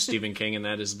know was Stephen King, and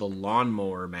that is The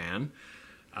Lawnmower Man,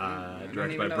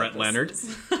 directed by Brett Leonard.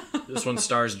 This one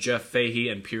stars Jeff Fahey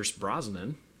and Pierce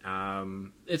Brosnan.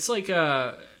 It's like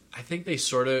I think they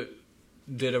sort of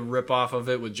did a rip-off of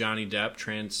it with Johnny Depp,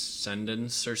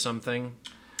 Transcendence or something.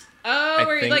 Oh,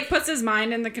 where he like puts his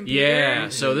mind in the computer. Yeah,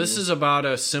 so this is about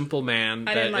a simple man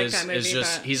I didn't like that movie, is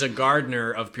just he's a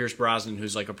gardener of Pierce Brosnan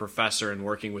who's like a professor and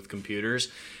working with computers.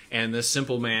 And this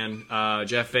simple man,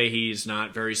 Jeff Fahey's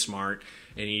not very smart,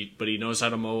 but he knows how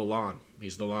to mow a lawn.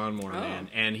 He's the lawnmower man,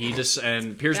 and Pierce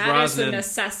Brosnan is a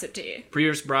necessity.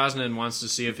 Pierce Brosnan wants to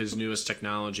see if his newest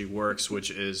technology works,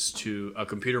 which is a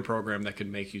computer program that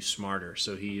can make you smarter.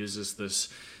 So he uses this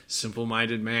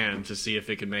simple-minded man to see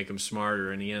if it can make him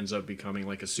smarter, and he ends up becoming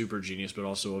like a super genius, but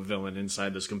also a villain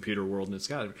inside this computer world. And it's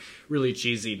got really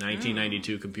cheesy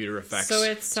 1992 computer effects. So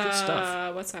it's good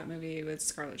stuff. What's that movie with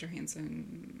Scarlett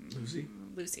Johansson?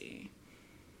 Lucy.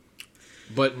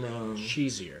 But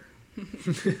cheesier.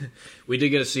 We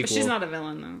did get a sequel. But she's not a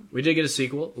villain, though. We did get a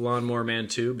sequel, Lawnmower Man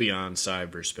 2, Beyond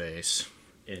Cyberspace.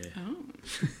 Yeah. Oh.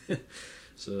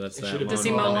 So that's that. Does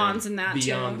he mow lawns in that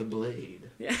Beyond too? the Blade.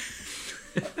 Yeah.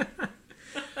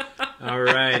 All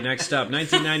right, next up,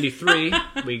 1993,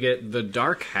 we get The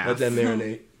Dark Half. Let that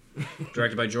marinate.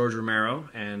 Directed by George Romero,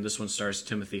 and this one stars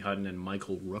Timothy Hutton and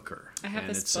Michael Rooker. I have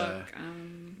this book.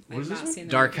 What is this one?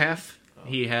 Dark Half.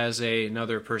 He has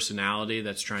another personality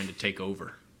that's trying to take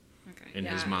over. In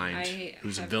his mind,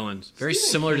 who's a villain. Very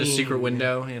similar to Secret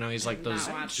Window. You know, he's like those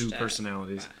two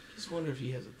personalities. I just wonder if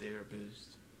he has a therapist.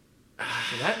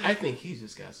 I think he's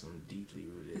just got some deeply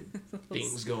rooted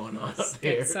things going on up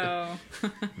there. So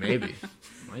maybe.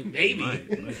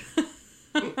 Maybe.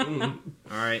 All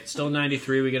right, still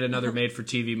 93. We get another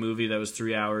made-for-TV movie that was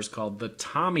 3 hours called The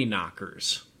Tommy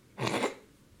Knockers.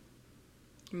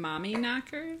 Mommy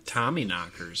Knockers? Tommy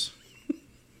Knockers.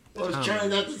 I was trying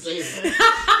not to say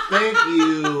that. Thank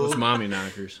you. What's Mommy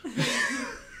Knockers?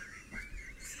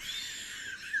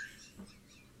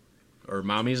 Or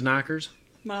Mommy's Knockers?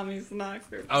 Mommy's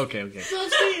Knockers. Okay.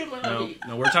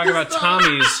 No, we're talking about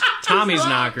Tommy's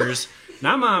Knockers.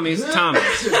 Not Mommy's,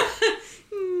 Tommy's.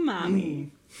 Mommy.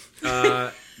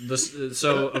 So,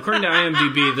 according to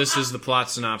IMDb, this is the plot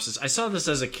synopsis. I saw this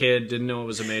as a kid, didn't know it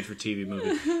was a made-for-TV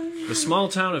movie. The small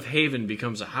town of Haven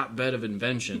becomes a hotbed of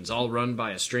inventions, all run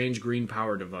by a strange green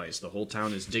power device. The whole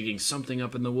town is digging something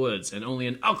up in the woods, and only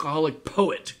an alcoholic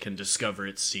poet can discover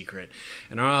its secret.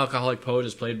 And our alcoholic poet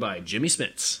is played by Jimmy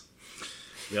Smits.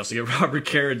 We also get Robert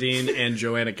Carradine and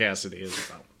Joanna Cassidy as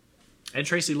well. And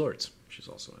Tracy Lords. She's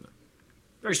also in it.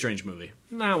 Very strange movie.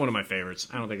 Not one of my favorites.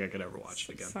 I don't think I could ever watch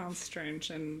it again. Sounds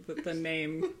strange, and the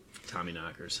name Tommy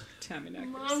Knockers. Tommy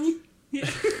Knockers. Mommy.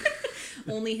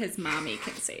 Only his mommy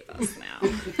can save us now.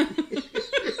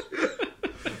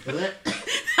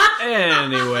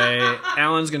 Anyway,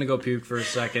 Alan's going to go puke for a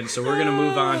second, so we're going to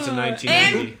move on to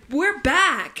 1990. And we're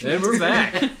back. And we're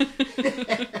back.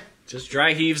 Just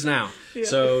dry heaves now. Yeah.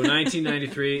 So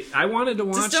 1993. I wanted to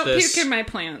watch this. Just don't puke in my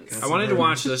plants. I wanted to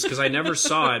watch this because I never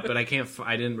saw it, but I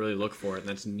didn't really look for it. And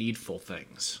that's Needful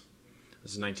Things.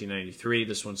 This is 1993.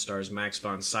 This one stars Max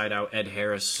von Sydow, Ed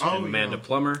Harris, and Amanda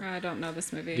Plummer. I don't know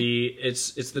this movie.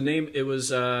 It's the name.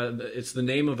 It's the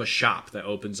name of a shop that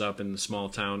opens up in the small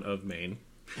town of Maine,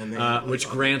 which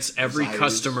grants every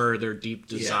customer their deep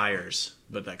desires,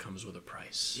 but that comes with a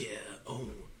price. Yeah. Oh.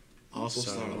 Also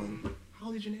starring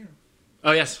Holly Gennaro.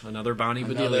 Oh yes, another Bonnie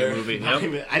Bedelia movie.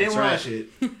 Yep. I didn't That's watch it.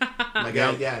 My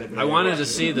guy got it. But I wanted to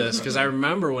see this because I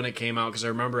remember when it came out. Because I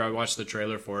remember I watched the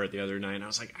trailer for it the other night, and I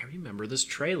was like, I remember this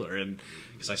trailer, and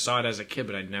because I saw it as a kid,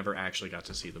 but I never actually got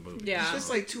to see the movie. Yeah. It's just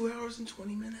like 2 hours and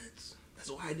 20 minutes. That's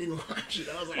why I didn't watch it.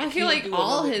 I was like, Well, I feel like can't do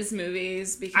all another- his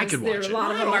movies, I because could there watch a it.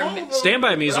 lot of them Not all are. of them. Stand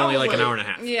By Me is But I only was like an like- hour and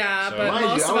a half. Yeah, So- but Mind you,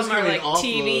 most I of was them are coming like off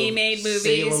TV of made movies,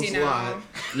 Salem's you know. Lot.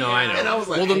 No, I know. And I was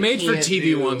like, well, the I made for can't TV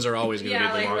do- ones are always going to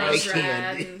Yeah, be the like longest. Rose I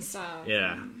Red can't. and stuff.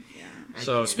 Yeah. Yeah.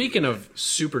 So speaking of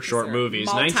super short These are movies,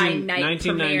 multi-night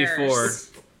 1994.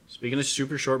 premieres. Speaking of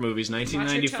super short movies, Watch your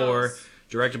 1994, toes.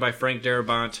 directed by Frank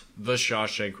Darabont, The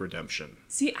Shawshank Redemption,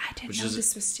 See, I didn't know is-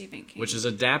 this was Stephen King. which is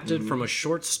adapted from a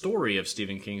short story of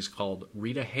Stephen King's called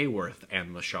Rita Hayworth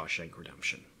and The Shawshank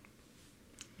Redemption.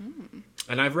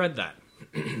 And I've read that.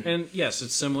 And yes,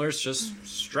 it's similar. It's just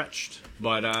stretched.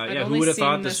 But yeah, who only would have seen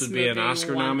thought this this would be an movie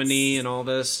Oscar once. nominee and all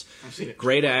this? I've seen it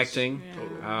Great twice. acting.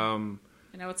 Yeah.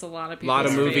 I know it's a lot of A people's lot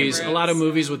of movies. favorites, A lot of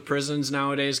movies so. with prisons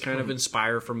nowadays kind of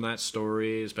inspire from that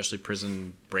story, especially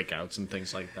prison breakouts and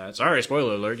things like that. Sorry,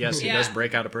 spoiler alert. Yes, he Yeah. does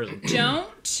break out of prison.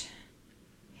 Don't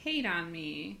hate on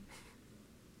me,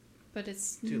 but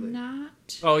it's Too late. not.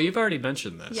 Oh, you've already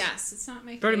mentioned this. Yes, it's not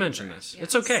my You've already favorite. mentioned this. Yes,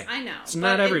 It's okay. I know. It's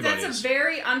not but everybody's. That's a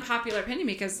very unpopular opinion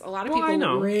because a lot of Well, I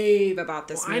know. people rave about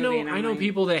this Well, movie. and I'm I know like,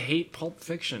 people that hate Pulp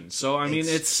Fiction. So I mean,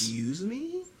 it's Excuse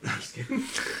me? I'm just kidding.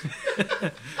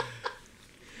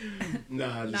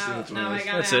 Nah, I just seen it twice. now I got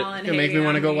that's it. Alan It make me hating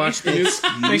want to on go me. watch the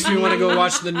new. Makes me want to go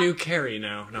watch the new Carrie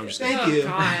now. No, I'm just kidding. Thank Oh you.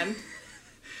 God.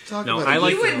 Talk No, about I it.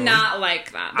 like You would Film. not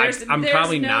like that. I'm there's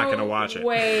probably no not gonna watch it.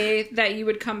 way that you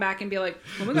would come back and be like,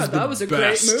 "Oh my This is god, that the was a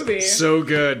best. great movie. So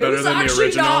good, it better was than the actually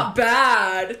original. not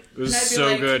bad. It was And I'd be so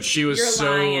like, good. She was "You're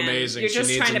so lying. amazing. You're She just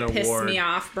needs trying an to piss award." me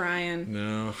off, Brian.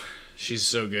 No, she's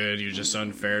so good. You're just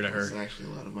unfair to That's her. actually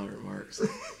a lot of my remarks.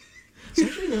 It's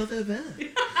actually not that bad.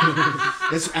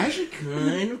 It's actually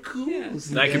kind of cool. Yeah.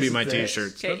 That could be my That's-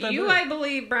 T-shirt. It's Okay, not that you, bad. I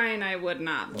believe, Brian, I would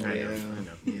not. Oh, believe.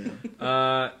 yeah.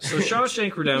 Yeah. So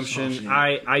Shawshank Redemption,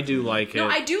 Shawshank. I do like it. No,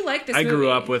 I do like this I movie. grew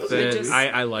up with it. Just-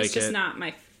 I like it's just it. not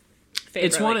my favorite.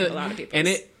 It's one like of a lot of people. and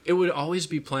it would always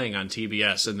be playing on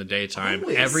TBS in the daytime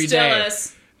Always. every Still day.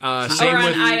 is. Same on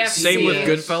with IFC. same with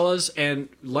Goodfellas, and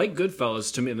like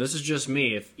Goodfellas to me, and this is just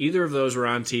me. If either of those were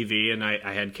on TV, and I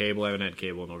had cable, I haven't had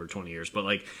cable in over 20 years, but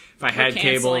like if I had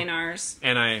cable Canceling ours.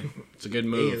 and it's a good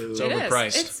move. Ew. It's It is.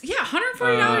 overpriced. It's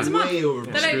 $140 a month Way over.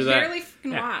 that I Screw that. barely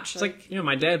fucking Yeah. watch. It's like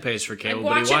my dad pays for cable,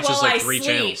 I but he watch it watches while like I 3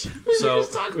 sleep. channels.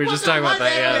 So we were just talking about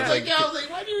that. Yeah, it's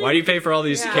like, why do you pay for all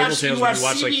these Yeah. cable Watch- channels you when you watch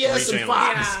watch like 3 CBS and channels?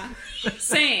 Fox. yeah,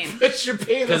 same. But you're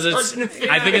paying Because it's,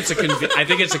 I think it's a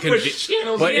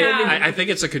channels but Yeah. I think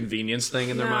it's a convenience thing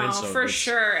in their No, mind. So for it's-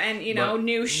 sure. And but-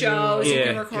 new shows you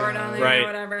can Yeah. record on there right? or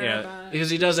whatever. Yeah, But because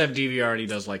he does have DVR and he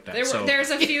does like that. So there's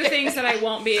a few things that I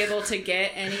won't be able to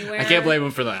get anywhere. I can't blame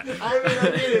him for that. I mean,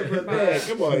 I did it, but man,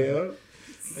 come on, yo.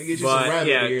 I get you some But rabbit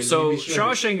yeah, ears, so you be straight.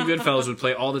 Shawshank and Goodfellas would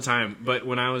play all the time. But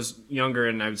when I was younger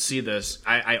and I would see this,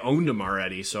 I owned them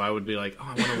already, so I would be like, oh,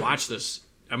 I want to watch this.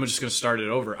 I'm just going to start it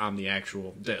over on the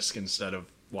actual disc instead of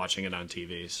watching it on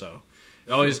TV. So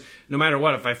always, no matter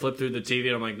what, if I flip through the TV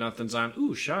and I'm like, nothing's on,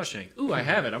 ooh, Shawshank, ooh, I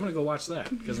have it. I'm going to go watch that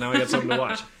because now I got something to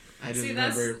watch. I just See,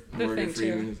 that's remember the Morgan thing,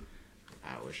 too. Freeman.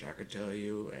 I wish I could tell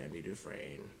you Andy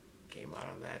Dufresne came out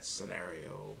of that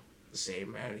scenario the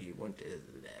same man he went to.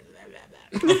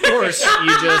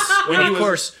 Of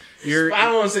course, you're. I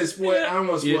don't want to say spoil. I don't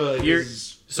want to spoil it. You're,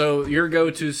 'cause- so your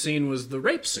go-to scene was the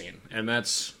rape scene, and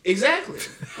that's Exactly.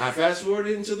 I fast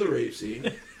forwarded into the rape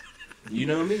scene. You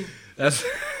know me. that's.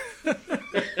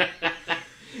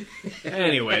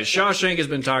 Anyway, Shawshank has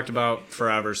been talked about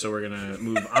forever, so we're gonna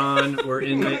move on.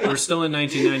 We're still in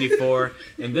 1994,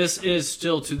 and this is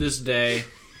still to this day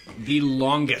the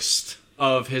longest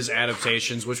of his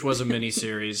adaptations, which was a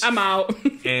miniseries. I'm out.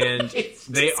 And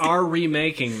they are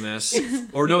remaking this,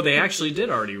 or no, they actually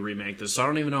did already remake this. So I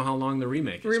don't even know how long the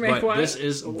remake is. Remake but what? this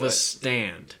is The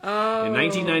Stand. Oh, in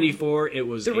 1994, it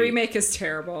was The a remake is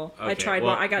terrible. I Okay, tried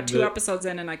well, one. I got 2 the episodes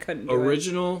in and I couldn't do it.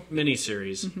 original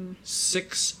miniseries,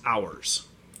 6 hours,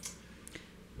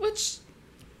 Which,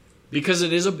 because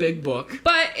it is a big book.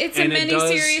 but it's a And it does-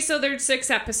 mini-series, so there's 6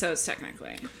 episodes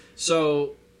technically.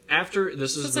 So after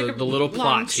this is it's the, like a the little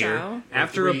long plot show. here.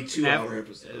 After a 2-hour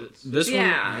episodes. this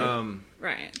Yeah. one,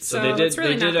 Right. So So, they did- it's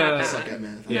really they not did that a- bad. Suck at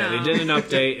math. yeah, No. they did an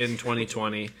update in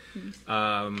 2020.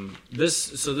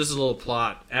 This is a little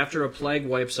plot. After a plague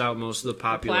wipes out most of the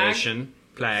population,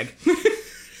 plague.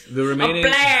 The remaining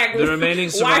plague the remaining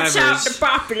Watch out the survivors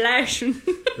population.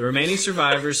 The remaining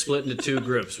survivors split into two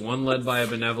groups, one led by a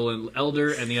benevolent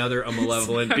elder and the other a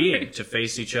malevolent being, to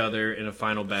face each other in a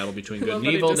final battle between good and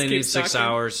evil. They need 6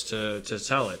 hours to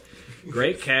tell it.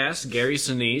 Great cast: Gary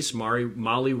Sinise,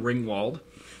 Molly Ringwald,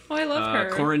 Oh, I love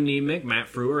her. Corin Nemec, Matt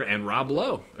Frewer, and Rob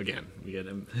Lowe. Again, we get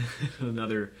him.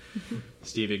 Another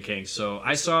Stephen King. So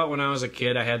I saw it when I was a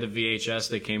kid. I had the VHS.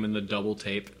 They came in the double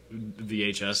tape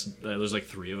VHS. There's like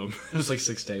 3 of them. There's like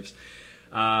 6 tapes.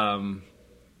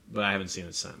 But I haven't seen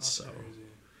it since. So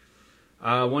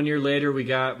 1 year later, we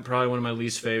got probably one of my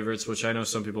least favorites, which I know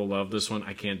some people love. This one,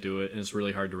 I can't do it, and it's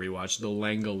really hard to rewatch. The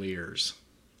Langoliers.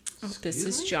 Oh, this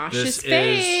is Josh's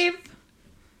fave.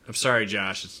 I'm sorry,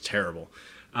 Josh. It's terrible.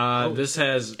 This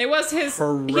has It was his. He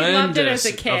loved it as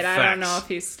a kid. I don't know if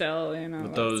he's still,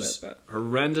 with those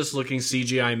horrendous-looking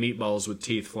CGI meatballs with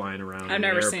teeth flying around. I've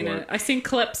never seen it. I've seen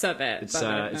clips of it.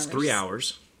 It's 3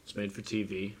 hours. It's made for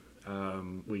TV.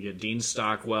 We get Dean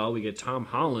Stockwell. We get Tom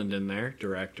Holland in there,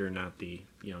 director, not the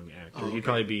young actor. He'd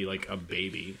probably be like a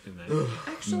baby in that.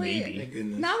 Actually, maybe.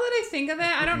 Now that I think of it,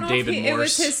 I don't know David if it was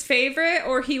Morse. his favorite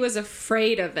or he was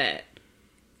afraid of it.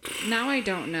 Now I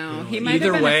don't know. He might Either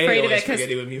have been way, afraid of it because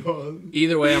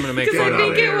Either way, I'm going to make fun I of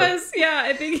think him. it was. Yeah,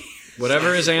 I think.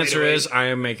 Whatever his answer is, I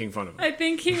am making fun of him. I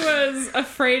think he was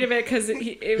afraid of it because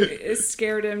it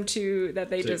scared him that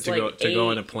they just to ate go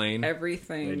in a plane.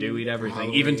 everything. They do eat everything,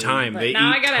 Halloween. even time. But They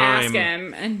now eat I gotta time. ask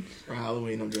him. And For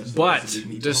Halloween, I'm dressed But up as a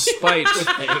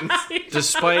meatball.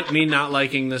 despite me not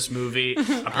liking this movie,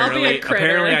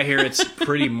 apparently I hear it's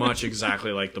pretty much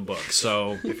exactly like the book.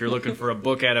 So if you're looking for a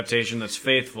book adaptation that's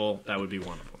faithful, that would be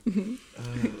one of them.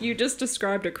 you just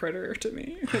described a critter to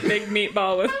me. A big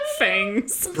meatball with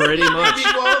fangs. Pretty much.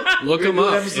 Look them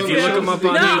up. If you look them up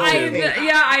on YouTube.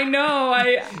 I know.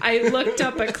 I looked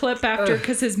up a clip after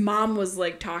because his mom was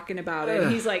like talking about it.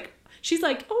 And she's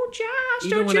like, "Oh, Josh,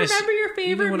 don't you remember your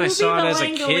favorite even when movie, I saw it The as a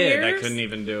kid, I Langoliers?" couldn't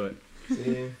even do it.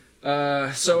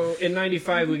 Yeah. So in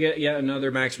 '95, we get yet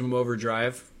another Maximum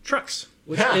Overdrive, Trucks,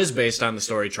 which is based on the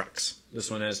story Trucks. This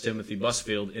one has Timothy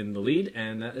Busfield in the lead,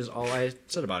 and that is all I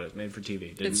said about it. It's made for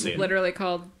TV. Didn't It's see it. literally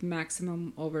called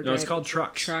Maximum Overdrive. No, it's called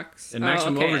Trucks. Trucks. And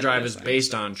Maximum okay, Overdrive that's is fine.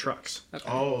 based on Trucks. Okay.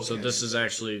 Oh, So this is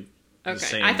actually the Okay.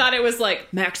 same. I thought it was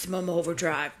like Maximum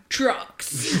Overdrive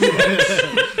Trucks.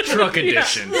 Truck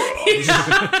Edition.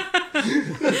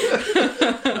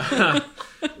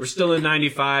 We're still in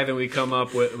 '95, and we come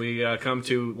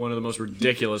to one of the most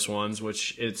ridiculous ones,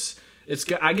 which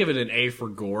I give it an A for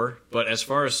gore, but as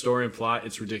far as story and plot,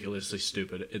 it's ridiculously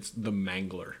stupid. It's The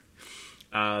Mangler.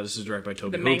 This is directed by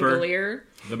Toby The Hooper. Mangolier.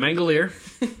 The Mangolier.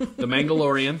 The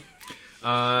Mandalorian.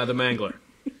 The Mangler.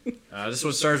 This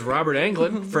one stars Robert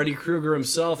Englund. Freddy Krueger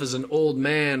himself is an old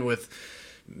man with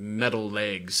metal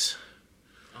legs.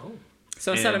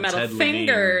 So instead of And metal Ted Levine.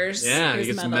 fingers, Yeah, he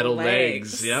there's gets metal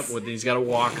legs. Yep, he's got a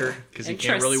walker because he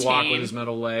can't really walk with Interesting. his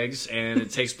metal legs, and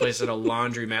it takes place at a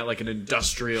laundromat, like an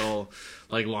industrial,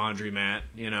 like laundromat,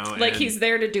 Like and, he's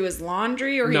there to do his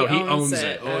laundry, or No, he he owns owns it.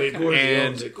 it. Oh, Okay. of course he and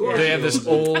owns it. Of course they he have this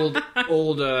owns it.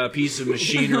 old piece of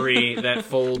machinery that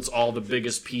folds all the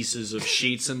biggest pieces of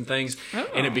sheets and things,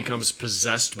 and it becomes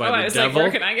possessed by I the was devil.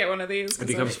 like, where can I get one of these? It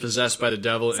becomes possessed by the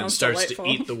devil and Sounds starts delightful.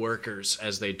 to eat the workers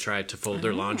as they try to fold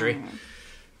their laundry.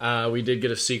 We did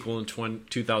get a sequel in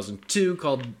 2002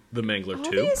 called The Mangler All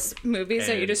 2. these movies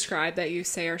that you And- describe that you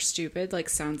say are stupid, like,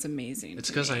 sounds amazing. It's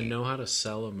to because me. I know how to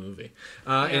sell a movie.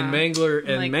 Yeah. And Mangler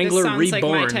Like, this Mangler sounds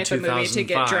Reborn like my type of movie 2005. to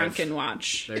get drunk and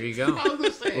watch. There you go. Well,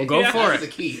 Well, go for That's it.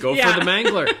 the key. Go Yeah. for The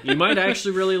Mangler. You might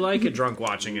actually really like it drunk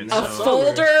watching it. A So.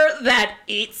 folder that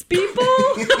eats people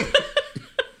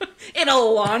in a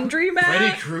laundromat.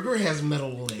 Freddy Krueger has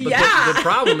metal legs. But Yeah. the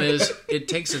problem is, it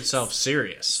takes itself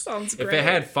serious. Sounds If great. it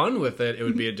had fun with it, it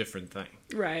would be a different thing.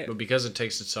 Right. But because it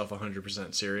takes itself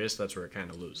 100% serious, that's where it kind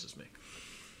of loses me.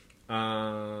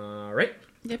 Right?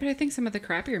 Yeah, but I think some of the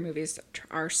crappier movies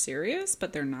are serious,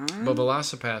 but they're not. But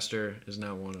Velocipaster is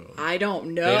not one of them. I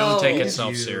don't know. They don't take You.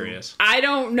 itself serious. I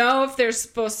don't know if they're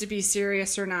supposed to be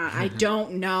serious or not. I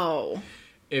don't know.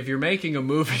 If you're making a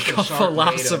movie called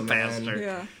Sharknado, man. Velocipaster,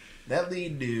 Yeah. That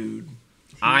lead dude.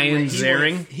 Ian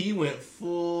Ziering. He went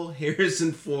full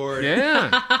Harrison Ford.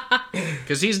 Yeah.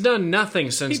 Because he's done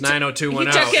nothing since 90210.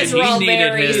 he took his and role he needed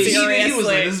very his. seriously. He was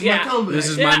like, "This is Yeah. my comeback." This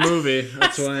is Yeah. my movie.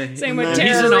 That's why. Same with Man, Tara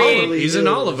He's in all of Reid. them. He's in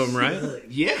all of them, right?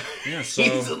 Yeah. Yeah. So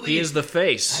He's the he lead. is the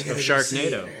face I of gotta go see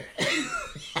Sharknado.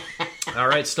 All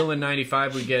right, still in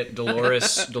 '95, we get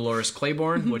Dolores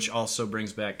Claiborne, which also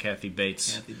brings back Kathy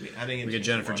Bates. We get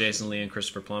Jennifer Jason Leigh and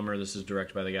Christopher Plummer. This is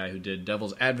directed by the guy who did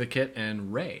Devil's Advocate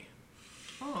and Ray.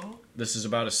 Oh. This is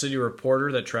about a city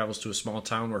reporter that travels to a small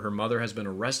town where her mother has been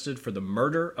arrested for the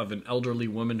murder of an elderly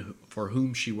woman for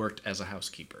whom she worked as a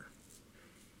housekeeper.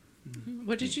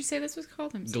 What did you say this was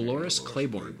called? I'm sorry. Dolores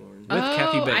Claiborne. With Oh,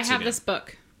 Kathy Bates I have again. this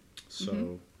book.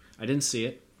 So I didn't see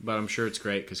it, but I'm sure it's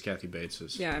great because Kathy Bates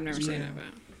is. Yeah, I've never seen it, but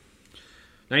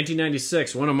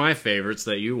 1996, one of my favorites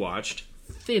that you watched,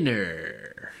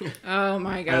 Thinner. oh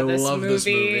my god, I this love movie this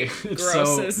movie. It's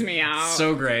grosses me out.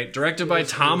 So great. Directed by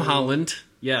Tom Holland.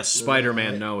 Yes,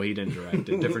 Spider-Man. Right. No, he didn't direct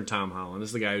it. Different Tom Holland. This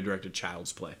is the guy who directed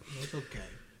Child's Play. It's okay.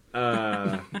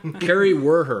 Carrie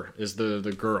Werher is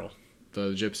the girl,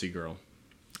 the gypsy girl.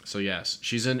 So yes,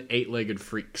 she's in Eight-Legged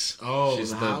Freaks. Oh,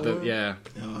 she's the the hot one? yeah,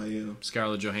 Oh, yeah.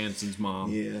 Scarlett Johansson's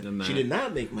mom. Yeah. in that. She did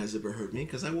not make my zipper hurt me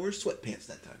because I wore sweatpants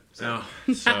that time. So.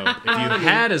 Oh, so if you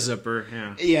had a zipper,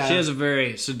 Yeah. she has a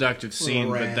very seductive scene,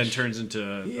 but then rash. turns into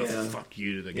a Yeah. fuck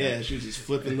you to the guy. Yeah, she was just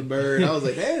flipping the bird. I was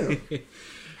like, damn.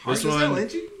 This one,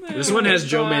 this one has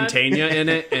Joe Mantegna in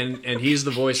it, and he's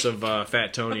the voice of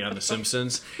Fat Tony on The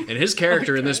Simpsons. And his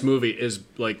character in this movie is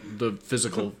like the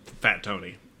physical Fat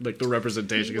Tony, like the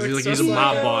representation, because he's a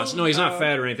mob boss. No, he's not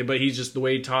fat or anything, but he's just the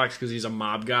way he talks because he's a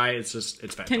mob guy. It's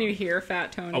Fat Can Tony. you hear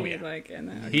Fat Tony? Oh, yeah. Like in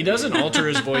it? He doesn't alter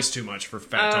his voice too much for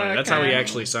Fat Tony. That's how he okay.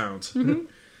 actually sounds.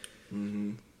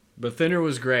 But Thinner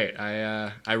was great.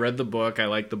 I read the book. I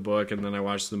liked the book, and then I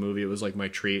watched the movie. It was like my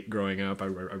treat growing up. I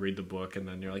read the book, and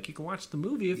then you're like, you can watch the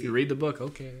movie if you read the book.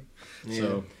 Okay. Yeah.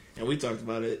 So And we talked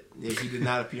about it. Yeah, he did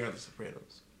not appear on The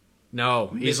Sopranos. no,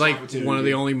 he's Missed like opportunity. one of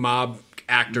the only mob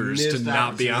actors to Missed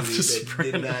not be on The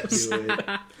opportunity that Sopranos. Did not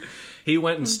do it. He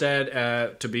went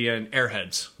instead to be in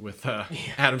Airheads with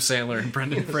Adam Sandler and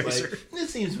Brendan Fraser. Like, this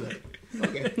seems better.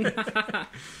 Okay.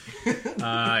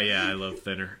 Yeah, I love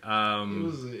Thinner.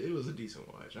 It was a decent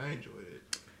watch. I enjoyed it.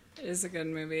 It is a good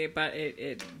movie, but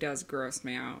it does gross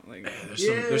me out. Like,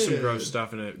 There's some Yeah. gross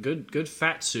stuff in it. Good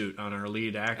fat suit on our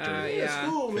lead actor. Yeah. It's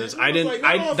cool, man. Because I I didn't. was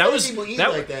like, not all that fat was people eat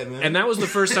that, like that, man. and that was the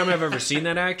first time I've ever seen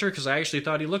that actor because I actually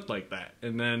thought he looked like that.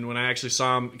 And then when I actually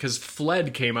saw him, because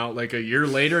Fled came out like a year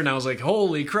later, and I was like,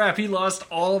 "Holy crap, he lost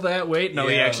all that weight!" No,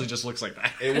 he Yeah. actually just looks like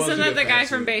that. It isn't was a that good the guy fat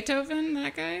from suit. Beethoven?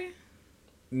 That guy?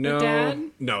 No, dad?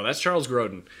 no, that's Charles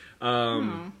Grodin.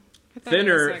 Oh. I thought it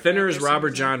was like Thinner that is or Robert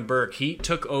something. John Burke. He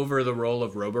took over the role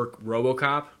of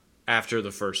RoboCop after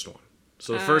the first one.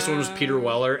 So the first one was Peter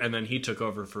Weller, and then he took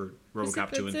over for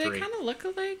RoboCop 2 and 3. Did they kind of look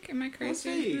alike? Am I Let's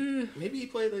crazy? see. Maybe he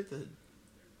played like the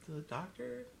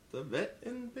doctor, the vet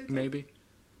in Beethoven. Maybe.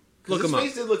 'Cause Look his him up.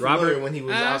 face did look Robert- familiar when he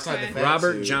was outside Okay. the fat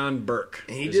Robert suit. John Burke.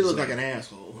 And he is did his look like name. an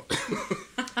asshole.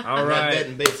 All Not right,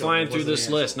 betting Beethoven flying through wasn't this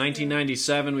an list. asshole.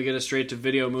 1997, we get a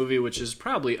straight-to-video movie, which is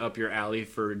probably up your alley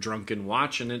for drunken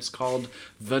watch, and it's called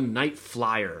The Night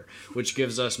Flyer, which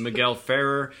gives us Miguel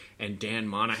Ferrer and Dan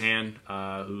Monahan,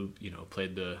 who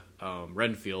played the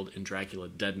Renfield in Dracula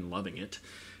Dead and Loving It.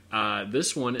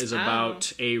 This one is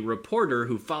about a reporter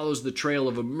who follows the trail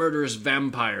of a murderous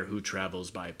vampire who travels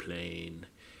by plane.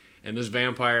 And this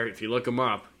vampire, if you look him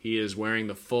up, he is wearing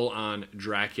the full-on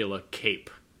Dracula cape,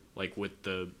 like with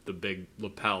the big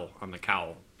lapel on the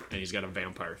cowl, and he's got a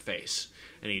vampire face,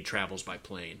 and he travels by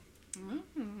plane.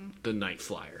 The Night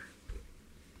Flyer.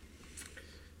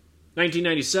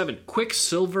 1997,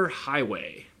 Quicksilver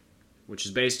Highway, which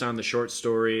is based on the short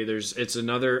story. It's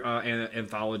another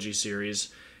anthology series,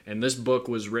 and this book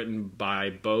was written by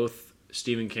both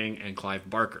Stephen King and Clive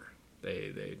Barker.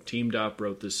 They teamed up,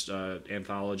 wrote this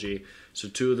anthology. So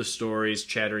two of the stories,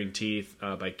 Chattering Teeth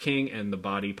by King and The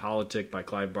Body Politic by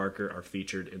Clive Barker, are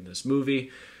featured in this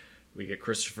movie. We get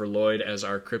Christopher Lloyd as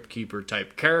our Crypt Keeper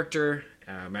type character.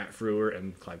 Matt Frewer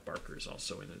and Clive Barker is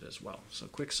also in it as well. So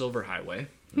Quicksilver Highway,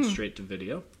 straight to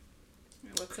video.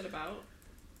 What's it about?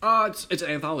 It's an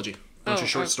anthology. Bunch of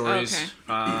short stories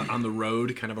okay. on the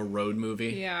road, kind of a road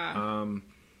movie. Yeah.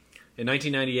 In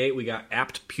 1998, we got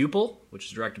Apt Pupil, which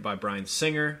is directed by Bryan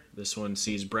Singer. This one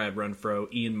sees Brad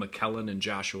Renfro, Ian McKellen, and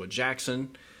Joshua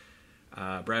Jackson.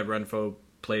 Brad Renfro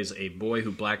plays a boy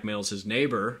who blackmails his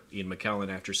neighbor, Ian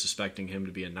McKellen, after suspecting him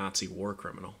to be a Nazi war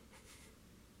criminal.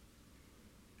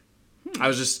 I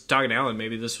was just talking to Alan,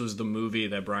 maybe this was the movie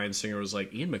that Bryan Singer was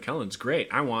like, Ian McKellen's great.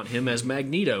 I want him as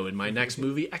Magneto in my next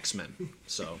movie, X-Men.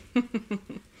 So...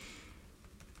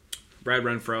 Brad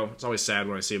Renfro, it's always sad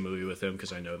when I see a movie with him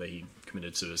because I know that he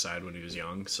committed suicide when he was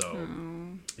young. So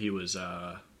he was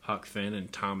Huck Finn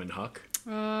and Tom and Huck.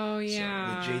 Oh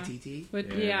yeah. With JTT.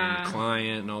 With, And yeah. The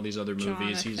Client and all these other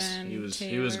movies. Jonathan He was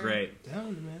Taylor. great.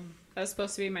 Down, man. That was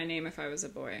supposed to be my name if I was a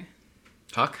boy.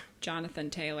 Huck? Jonathan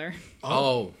Taylor.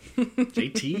 Oh.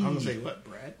 JT. I'm gonna say what,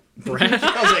 Brad? Brad?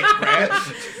 I was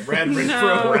like Brad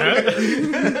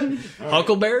Renfro.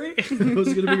 Huckleberry? Was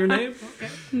it going to be your name?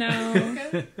 No.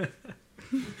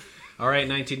 All right,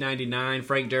 1999,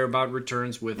 Frank Darabont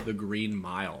returns with The Green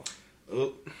Mile.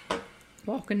 Oh,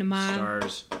 Walking to my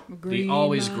Stars green the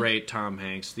always mile. great Tom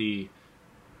Hanks, the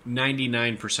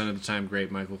 99% of the time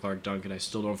great Michael Clark Duncan. I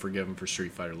still don't forgive him for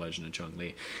Street Fighter Legend of Chun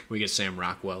Li. We get Sam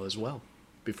Rockwell as well,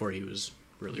 before he was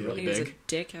really He was a big.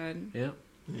 dickhead. Yeah.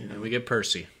 And we get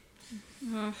Percy.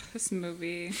 Oh, this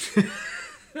movie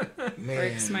Man.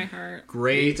 breaks my heart.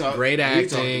 Great We talked about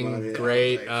acting, it.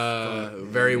 great, I was like, fuck,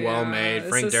 very Yeah, well made. this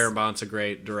Frank is- Darabont's a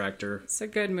great director. It's a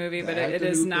good movie, but The it actor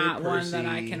is who not played one that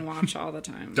I Percy- can watch all the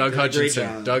time. Doug Did a great Hutchinson.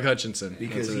 job. Doug Hutchinson.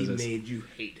 Because That's what he it is. made you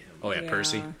hate him. Oh yeah, Yeah.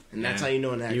 Percy. And that's Yeah. how you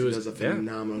know an actor He was- does a yeah.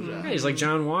 phenomenal job. Yeah, he's like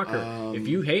John Walker. If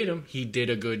you hate him, he did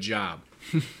a good job.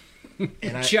 And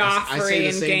Joffrey say the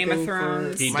in same Game of thing for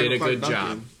Thrones. He Michael did a Clark good Duncan.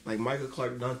 job. Like Michael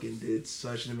Clark Duncan did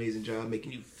such an amazing job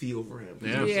making you feel for him. 'Cause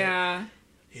Yeah. he was like, Yeah.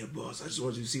 yeah, boss, I just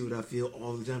want you to see what I feel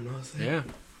all the time. And I was like, Yeah.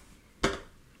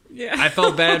 Yeah. I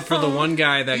felt bad for the one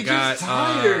guy that you're got just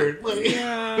tired. Like-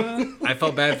 Yeah. I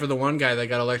felt bad for the one guy that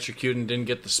got electrocuted and didn't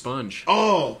get the sponge.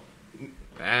 Oh,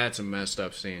 That's a messed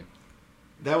up scene.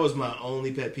 that was my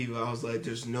only pet peeve. I was like,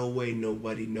 there's no way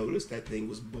nobody noticed that thing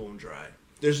was bone dry.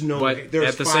 There's no But way. There's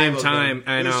at the five same of time, them.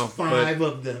 I There's know, five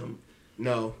of them.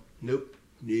 No. Nope.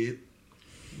 Nope.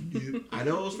 Nope. I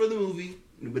know it was for the movie,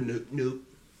 but nope. Nope.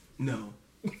 No.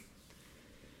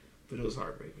 But it was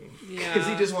heartbreaking. Yeah. Because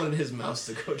he just wanted his mouse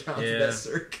to go down to Yeah. that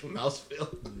circ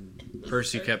Mouseville.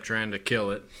 Percy kept trying to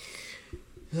kill it.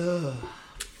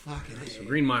 Fucking hell.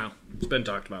 Green Mile. It's been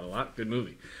talked about a lot. Good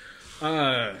movie.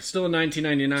 Still in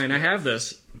 1999. I have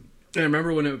this. I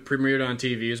remember when it premiered on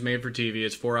TV. It was made for TV.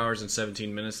 It's 4 hours and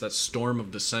 17 minutes. That's Storm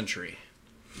of the Century.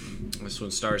 This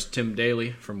one stars Tim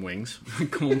Daly from Wings.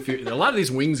 Colm Fiore. A lot of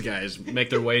these Wings guys make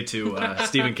their way to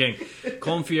Stephen King.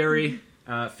 Colm Fiore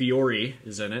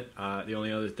is in it. The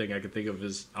only other thing I can think of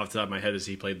is off the top of my head is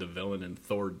he played the villain in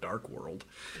Thor: Dark World.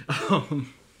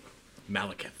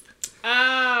 Malekith.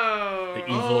 Oh. The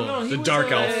evil, no, he the was,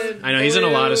 dark elf. I know he's in a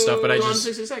lot of stuff, but I Gone just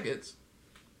 60 Seconds.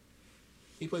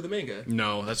 He played the main guy.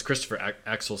 no. That's Christopher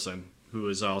Eccleston, who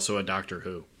is also a Doctor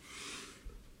Who.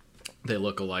 They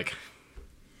look alike.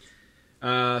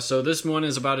 So this one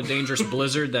is about a dangerous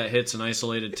blizzard that hits an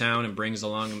isolated town and brings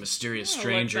along a mysterious I'll look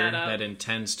stranger that up. that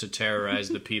intends to terrorize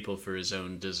the people for his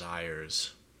own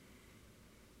desires.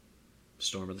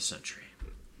 Storm of the Century.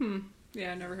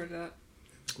 Yeah, I never heard of that.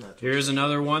 Not Here's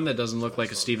another one that doesn't look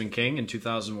like a Stephen King in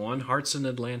 2001, Hearts in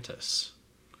Atlantis.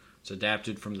 It's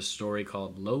adapted from the story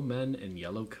called Low Men in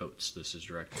Yellow Coats. This is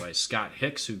directed by Scott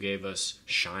Hicks, who gave us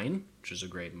Shine, which is a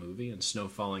great movie, and Snow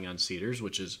Falling on Cedars,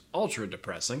 which is ultra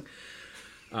depressing.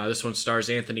 This one stars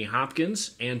Anthony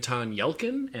Hopkins, Anton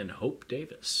Yelkin, and Hope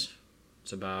Davis.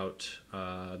 It's about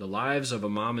the lives of a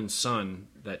mom and son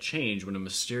that change when a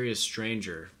mysterious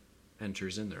stranger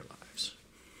enters in their lives.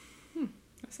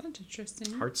 That sounds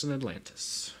interesting. Hearts in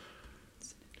Atlantis.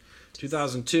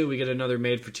 2002, we get another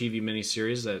made-for-TV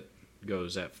miniseries that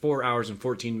goes at 4 hours and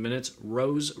 14 minutes,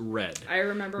 Rose Red. I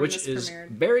remember when Which this is premiered.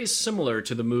 very similar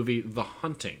to the movie The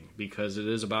Hunting, because it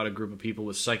is about a group of people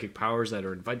with psychic powers that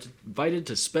are invited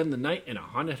to spend the night in a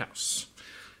haunted house.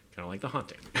 Kind of like The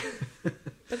Hunting.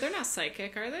 But they're not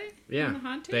psychic, are they? Yeah, In the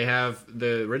Haunting? they have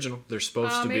the original. They're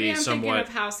supposed to maybe be I'm somewhat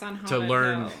thinking of House on Haunted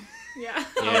learn- Hill. Yeah.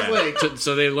 yeah. Wait.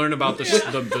 So they learn about the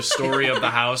story of the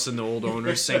house and the old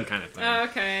owners, same kind of thing.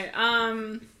 Okay.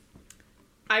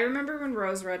 I remember when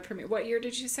Rose Red premiered. What year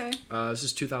did you say? This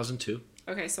is 2002.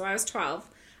 Okay, so I was 12.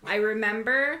 I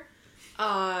remember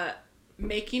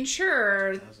making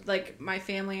sure, like, my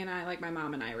family and I, like, my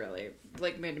mom and I really,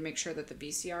 like, made to make sure that the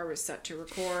VCR was set to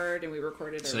record, and we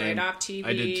recorded it Same. right off TV.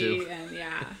 I did too. And,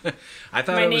 yeah. I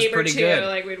thought My it was neighbor, pretty too. good.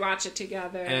 Like, we'd watch it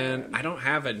together. And I don't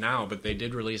have it now, but they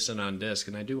did release it on disc,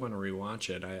 and I do want to rewatch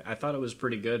it. I thought it was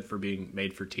pretty good for being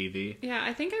made for TV. Yeah,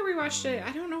 I think I rewatched it.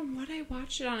 I don't know what I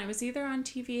watched it on. It was either on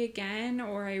TV again,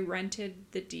 or I rented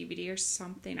the DVD or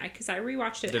something. Because I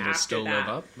rewatched it Did after it still that.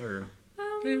 live up? Or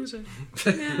It was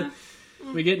yeah.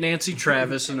 we get Nancy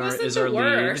Travis It in our wasn't is the our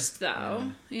worst, lead.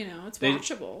 though. You know, it's They-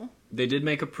 watchable. They did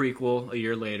make a prequel a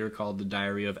year later called The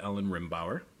Diary of Ellen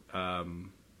Rimbauer,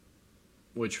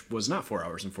 which was not 4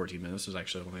 hours and 14 minutes. It was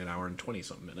actually only an hour and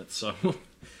 20-something minutes. So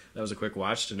that was a quick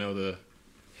watch to know the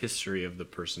history of the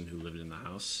person who lived in the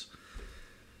house.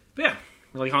 But yeah,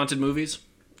 like haunted movies,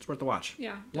 it's worth the watch.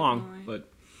 Yeah, Long, definitely. but...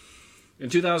 In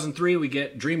 2003, we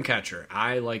get Dreamcatcher.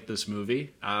 I like this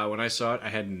movie. When I saw it, I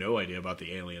had no idea about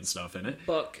the alien stuff in it.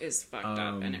 Book is fucked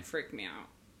up, and it freaked me out.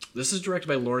 This is directed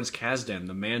by Lawrence Kasdan,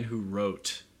 the man who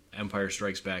wrote Empire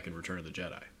Strikes Back and Return of the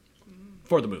Jedi.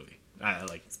 For the movie. I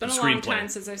like It's been the a long screenplay. time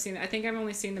since I've seen it. I think I've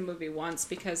only seen the movie once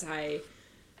because I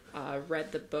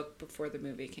read the book before the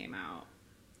movie came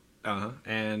out.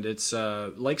 And it's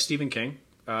like Stephen King,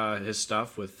 his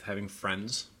stuff with having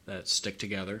friends that stick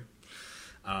together.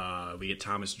 We get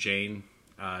Thomas Jane,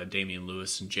 Damian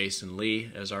Lewis, and Jason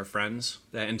Lee as our friends,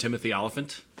 and Timothy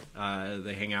Oliphant.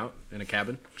 They hang out in a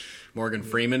cabin. Morgan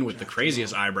Freeman with the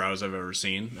craziest eyebrows I've ever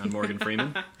seen on Morgan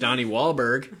Freeman. Donnie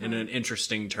Wahlberg in an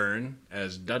interesting turn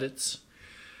as Duddits.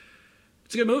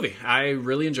 It's a good movie. I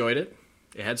really enjoyed it.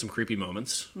 It had some creepy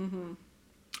moments. Mm-hmm.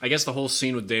 I guess the whole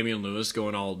scene with Damian Lewis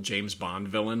going all James Bond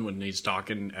villain when he's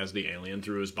talking as the alien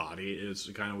through his body is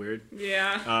kind of weird.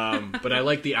 Yeah. But I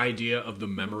like the idea of the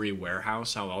memory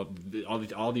warehouse, how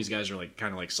all these guys are like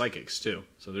kind of like psychics too.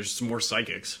 So there's some more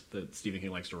psychics that Stephen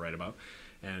King likes to write about.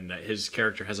 And that his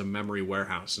character has a memory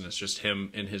warehouse, and it's just him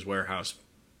in his warehouse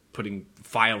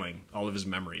filing all of his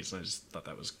memories. And I just thought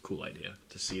that was a cool idea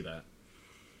to see that.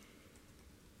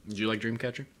 Did you like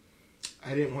Dreamcatcher?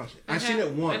 I didn't watch it. I've seen it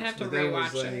once. I'd have to but that was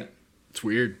rewatch like it. It's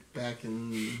weird. back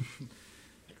in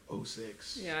like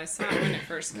 06. Yeah, I saw it when it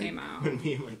first came out. When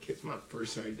me and my kids, my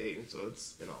first started dating, so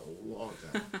it's been a long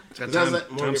time. It's got That was Tom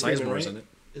that Morgan Freeman, Sizemore's right? in it.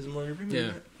 Is it Morgan Freeman? Yeah. in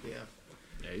that? Yeah.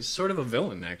 Yeah, he's sort of a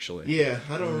villain, actually. Yeah,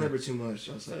 I don't remember too much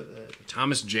outside of that.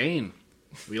 Thomas Jane.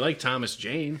 We like Thomas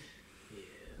Jane.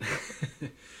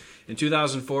 In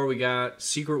 2004, we got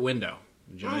Secret Window.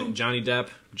 Johnny Depp,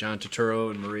 John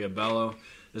Turturro, and Maria Bello.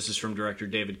 This is from director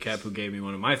David Koepp, who gave me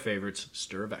one of my favorites,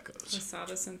 Stir of I Echoes. saw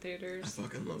this in I theaters.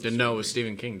 fucking love Didn't know it was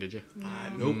Stephen King, did you?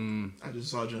 Nope. I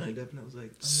just saw Johnny Depp and I was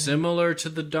like, Similar to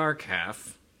The Dark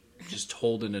Half, just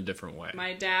told in a different way.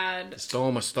 My dad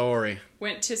Stole my story.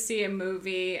 went to see a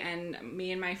movie, and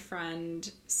me and my friend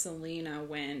Selena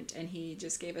went, and he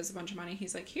just gave us a bunch of money.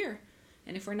 He's like, here,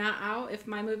 and if we're not out, if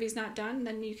my movie's not done,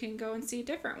 then you can go and see a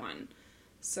different one.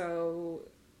 So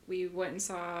we went and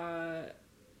saw...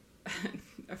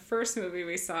 The first movie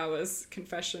we saw was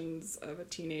Confessions of a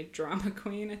Teenage Drama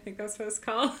Queen. I think that's what it's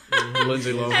called.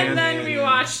 Lindsay Lohan. And then we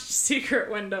watched Secret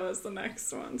Window as the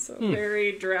next one. So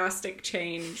very drastic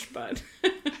change, but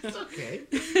it's okay.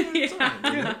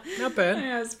 yeah, Not bad.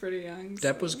 I was pretty young.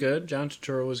 Depp so. was good. John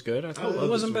Turturro was good. I I thought love it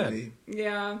wasn't this bad. movie.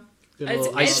 Yeah. Good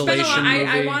little It's been a isolation lot. movie.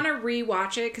 I want to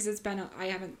rewatch it because it's been.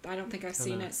 I don't think I've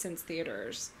seen it since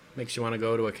theaters. Makes you want to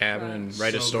go to a cabin and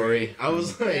write a So story. great. I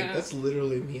was like, Yeah. that's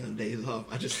literally me on days off.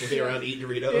 I just lay around eating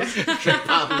Doritos. Straight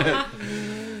popping it.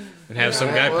 And have some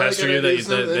Yeah, guy well, I pester gotta you do that you,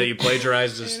 something. that you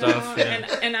plagiarized his You know, stuff.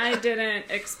 Yeah. and I didn't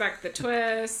expect the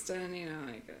twist, and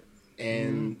like.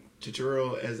 And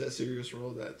Turturro as that serious role,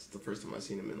 that's the first time I've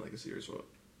seen him in like a serious role.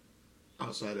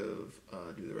 Outside of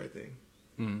Do the Right Thing.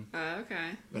 Okay.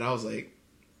 But I was like,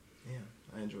 yeah,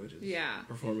 I enjoyed his Yeah.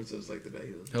 performances like the day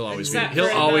he was. He'll always Except be. He'll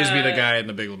for always be the- the guy in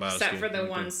the Big Lebowski. Except for the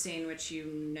one scene which you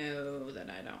know that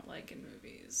I don't like in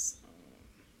movies.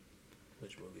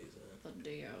 Which movie is that? The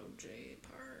DOJ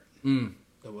part.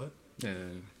 The what?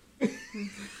 Yeah.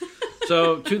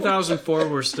 So 2004,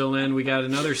 we're still in. We got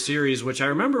another series, which I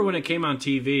remember when it came on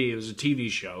TV. It was a TV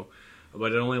show,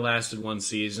 but it only lasted one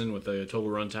season with a total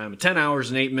runtime of 10 hours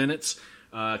and 8 minutes.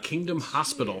 Kingdom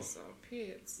Hospital. So,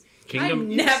 Pete. Kingdom. I've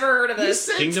never heard of You this.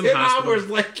 said Kingdom 10 Hospital. hours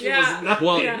like it Yeah. was not.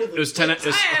 Well, Yeah. it was 10. I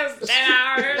have 10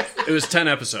 hours. It was 10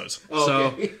 episodes. Oh,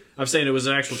 okay. So I'm saying it was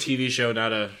an actual TV show,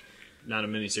 not a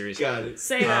miniseries. Got it.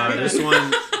 Say that. This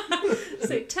one.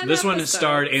 Say 10 This one episodes.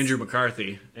 starred Andrew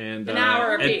McCarthy and An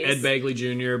hour Ed apiece. Begley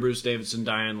Jr., Bruce Davidson,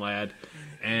 Diane Ladd.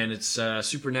 And it's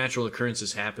supernatural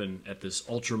occurrences happen at this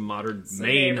ultra-modern The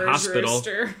Maine neighbor's hospital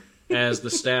rooster. as the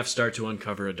staff start to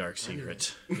uncover a dark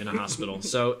secret in a hospital.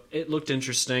 So it looked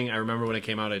interesting. I remember when it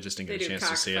came out, I just didn't They get a do chance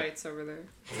to see it. cockfights over there.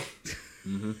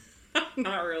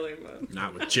 Not really, but.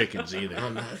 Not with chickens either.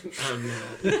 I'm not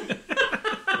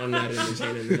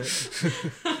entertaining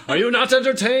that. Are you not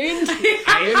entertained?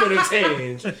 I am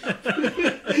entertained.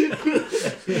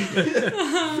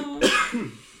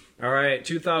 All right,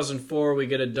 2004, we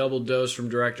get a double dose from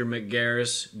director Mick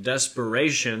Garris,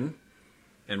 Desperation,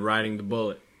 and Riding the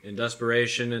Bullet. In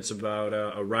Desperation, it's about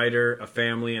a writer, a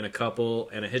family, and a couple,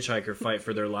 and a hitchhiker fight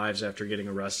for their lives after getting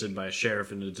arrested by a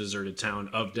sheriff in the deserted town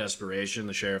of Desperation.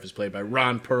 The sheriff is played by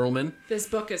Ron Perlman. This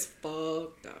book is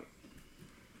fucked up.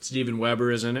 Steven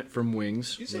Weber is in it from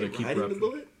Wings. You We're say gonna keep Riding the repping.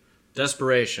 Bullet?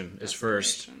 Desperation is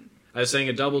first. Desperation. I was saying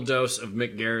a double dose of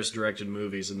Mick Garris directed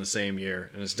movies in the same year,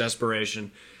 and it's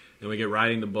Desperation. Then we get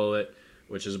Riding the Bullet,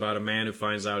 which is about a man who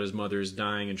finds out his mother is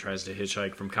dying and tries to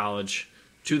hitchhike from college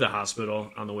to the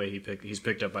hospital. On the way, he's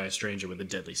picked up by a stranger with a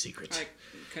deadly secret. I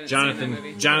couldn't see that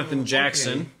movie. Jonathan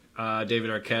Jackson, David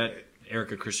Arquette,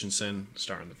 Erica Christensen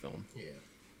star in the film. Yeah.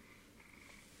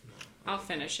 I'll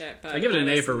finish it, but I give it an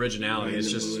A was for originality.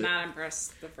 It's just Bullet. not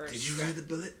impressed the first. Did you ride the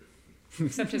bullet?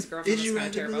 Except his girlfriend Did was you kind ride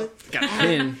of the terrible. bullet? Got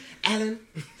pinned. Alan.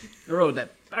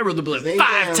 I rode the bullet Name 5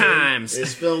 Alan. times. It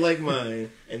spelled like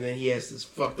mine. And then he has this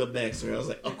fucked up backstory. I was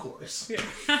like, of course.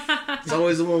 It's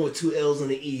always the one with 2 L's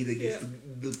and an E that gets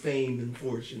the fame and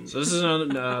fortune. So this is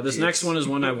this next one is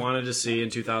one I wanted to see in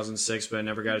 2006, but I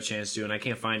never got a chance to, and I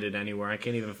can't find it anywhere. I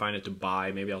can't even find it to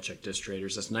buy. Maybe I'll check Disc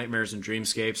Traders. That's Nightmares and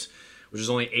Dreamscapes, which is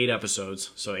only 8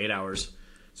 episodes, so 8 hours.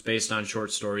 It's based on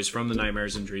short stories from the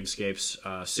Nightmares and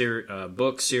Dreamscapes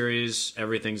book series,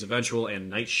 Everything's Eventual, and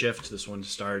Night Shift. This one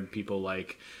starred people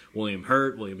like William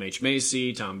Hurt, William H.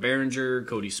 Macy, Tom Berenger,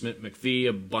 Cody Smith McPhee,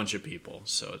 a bunch of people.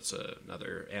 So it's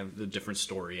another and a different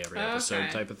story every episode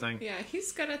type of thing. Yeah,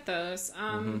 he's good at those.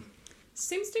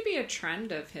 Seems to be a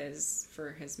trend of his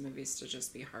for his movies to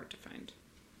just be hard to find.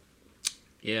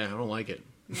 Yeah, I don't like it.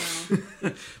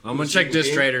 No. I'm gonna check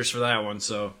Disc Traders for that one,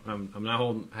 so I'm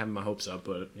not having my hopes up,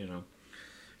 but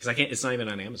because I can't. It's not even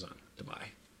on Amazon to buy.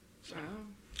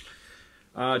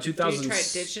 Oh. 2000. Do you try it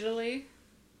digitally?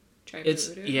 It's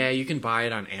Vudu? yeah, you can buy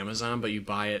it on Amazon, but you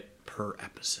buy it per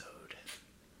episode.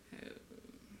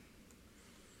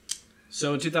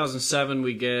 So in 2007,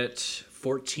 we get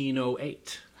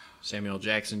 1408. Samuel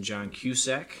Jackson, John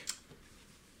Cusack.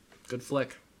 Good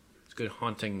flick. It's a good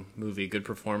haunting movie. Good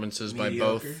performances by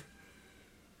both.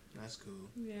 That's cool.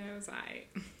 Yeah, it was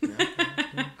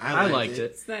alright. I liked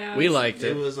it. So- We liked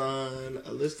It it. was on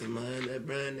a list of mine that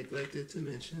Brian neglected to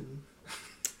mention.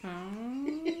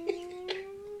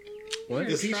 What?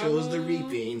 Because he shows the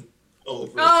reaping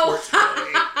over. Oh.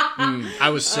 I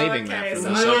was saving that Okay, for so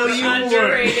this No, episode. you weren't.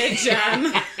 underrated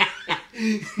gem.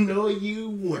 No, you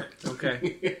weren't.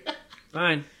 Okay.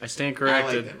 Fine. I stand I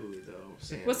corrected. like that movie though.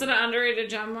 Sam. Was it an underrated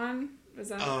gem one? Was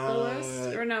that the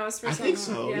list? Or no, it's for I think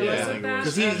someone- so. Yeah, Yeah, was it that?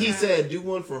 because he Okay. said do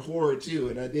one for horror too,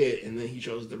 and I did, and then he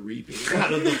chose the reaping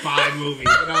out of the 5 movies,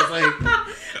 and I was like,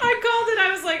 I called it.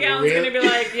 I was like, Alan's Really? gonna be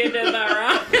like, you did that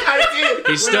wrong. I did.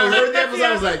 He's When still I heard that,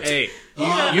 I was like, Hey,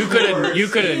 "Oh, you of could have course." you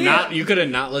could have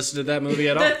not listened to that movie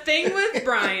at all. The thing with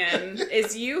Brian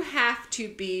is you have to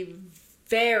be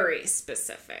very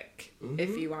specific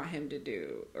if you want him to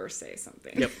do or say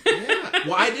something. Yep. Yeah.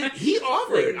 Well, I did. He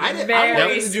offered. I Very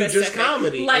wanted to do just specific.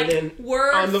 comedy, Like, and then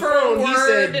word on the for phone he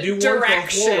word said do one for horror,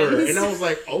 directions. and I was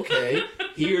like, okay,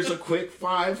 here's a quick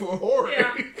 5 for horror.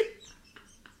 Yeah.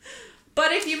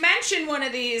 But if you mention one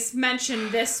of these,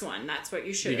 mention this one. That's what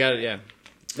you should. You got it. Yeah,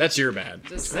 that's your bad. Just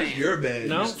That's saying. your bad.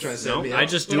 No, You're just trying to set no, me I up.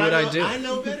 just But do what I know- do. I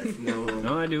know better. No,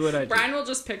 No, I do what I do. Brian will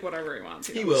just pick whatever he wants.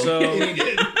 he will. So- And he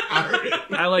did. I heard it.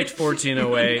 I liked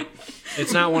 1408.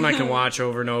 It's not one I can watch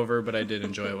over and over, but I did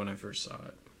enjoy it when I first saw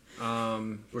it.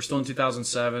 We're still in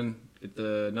 2007.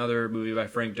 Another movie by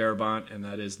Frank Darabont, and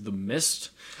that is The Mist.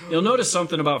 You'll notice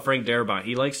something about Frank Darabont.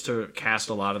 He likes to cast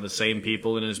a lot of the same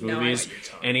people in his No, I know movies, what you're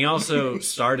talking and he also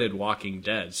started Walking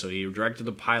Dead, so he directed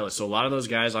the pilot. So a lot of those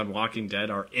guys on Walking Dead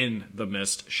are in The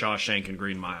Mist, Shawshank, and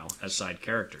Green Mile as side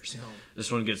characters.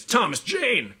 This one gets Thomas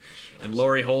Jane and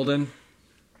Laurie Holden.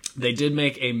 They did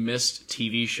make a Mist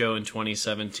TV show in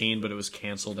 2017, but it was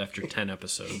canceled after 10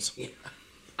 episodes.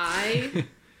 I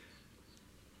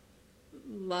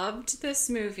loved this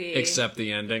movie. Except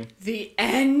the ending. the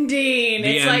ending.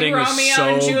 The It's ending like was Romeo so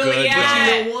and good, Juliet.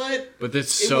 though. You know what? But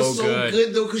it's It so was so good.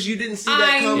 good though because you didn't see that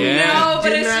I coming. know, I but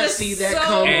did it's not just see that so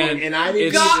coming, And and I didn't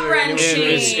it's- either. gut-wrenching.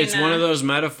 And It's one of those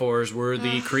metaphors where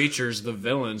the creatures the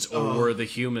villains or were the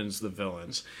humans the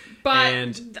villains. But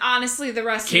And honestly, the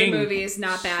rest King- of the movie is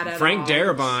not bad at Frank all.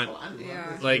 Darabont, Oh, I love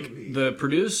Yeah. this like movie. the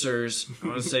producers, I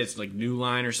want to say it's like New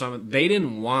Line or something, they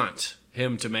didn't want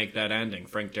him to make that ending,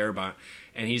 Frank Darabont.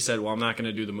 And he said, well, I'm not going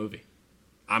to do the movie.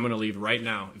 I'm going to leave right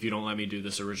now if you don't let me do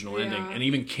this original ending. Yeah. And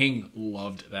even King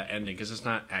loved that ending because it's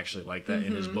not actually like that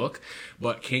in his Mm-hmm. book.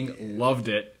 But King loved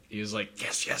it. He was like,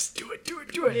 yes, do it.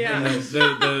 Yeah.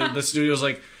 And the studio's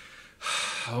like,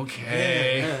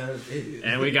 okay.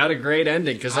 Yeah, And we got a great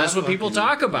ending because that's what people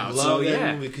talk about. Love So that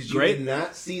yeah, movie because you great. did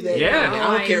not see that. Yeah. coming. I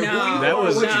Oh, don't care I who you know. are, That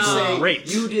was what you say.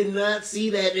 great. You did not see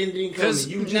that ending coming. 'Cause-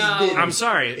 You just No. didn't. I'm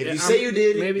sorry. If you I'm- say you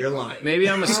did, maybe, you're lying. Maybe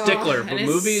I'm a stickler, and but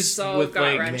it's movies so with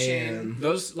like gut-wrenching. Man.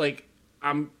 those like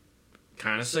I'm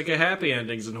kind of sick of happy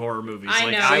endings in horror movies. I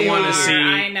like know I you want are. to see,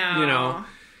 I know. you know,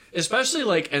 especially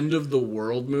like end of the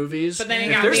world movies. But then you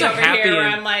if got there's me a over happy here where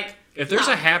end- I'm like, if there's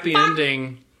 "Oh, a happy fuck."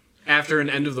 ending after an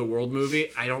end of the world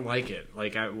movie, I don't like it.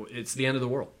 Like it's the end of the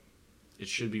world. It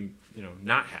should be,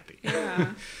 not happy.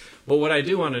 Yeah. But what I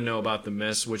do want to know about The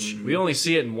Mist, which we only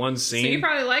see it in one So you scene.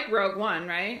 probably like Rogue One,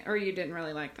 right? Or you didn't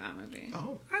really like that movie?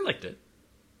 Oh, I liked it.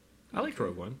 I liked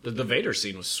Rogue One. The Vader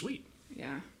scene was sweet.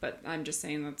 Yeah, but I'm just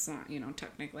saying that's not,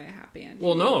 technically a happy ending.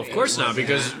 Well, no, of movie. course not,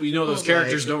 because those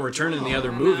characters don't return in the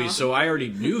other movies, so I already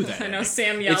knew that. I know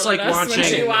Sam yelled It's like at us when watching-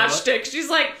 she watched it. She's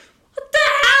like, "What the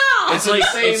hell?"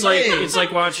 It's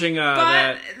like watching but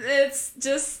that. it's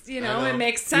just, know. it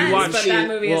makes You sense. watch, But that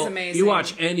movie is amazing. You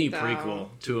watch any though. prequel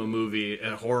to a movie,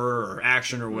 a horror or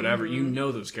action or whatever, you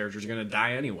know those characters are going to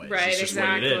die anyway. Right, It's just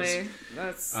exactly. what it is.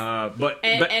 That's But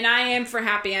and I am for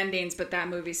happy endings, but that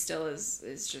movie still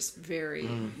is just very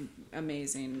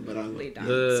amazingly done.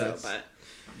 But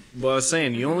well, I was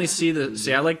saying you only see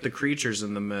I like the creatures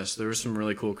in The Mist. There were some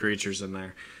really cool creatures in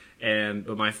there.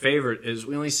 But my favorite is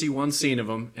we only see one scene of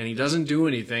him, and he doesn't do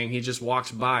anything. He just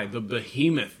walks by. The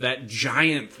behemoth, that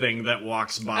giant thing that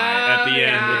walks by at the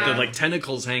end with the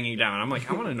tentacles hanging down. I'm like,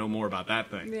 I want to know more about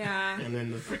that thing. yeah. And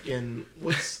then the freaking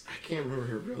I can't remember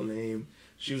her real name.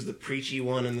 She was the preachy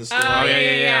one in the story. Oh,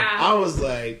 yeah. I was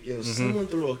like, someone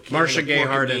throw a can Marcia of Gay pork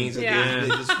and Harden. beans at Yeah.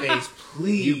 the his face,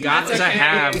 please. You got That's to okay.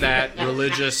 have that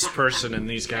religious person in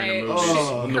these kind of Right. movies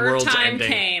Oh. when the Her world's time ending.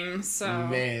 came, so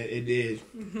Man, it did.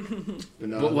 But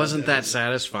no, But wasn't that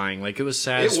satisfying? Like, it was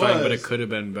satisfying, but it was. could have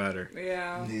been better.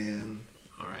 yeah. Yeah.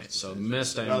 All right, so The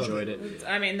Mist, I enjoyed it.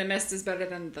 I mean, The Mist is better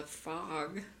than The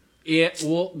Fog. Yeah,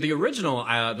 well, the original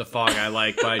The Fog I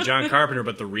like by John Carpenter,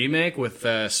 but the remake with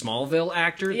the Smallville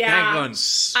actor, Yeah. that one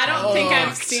I don't think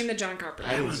I've Sucked. seen the John Carpenter.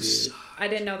 I didn't see it. I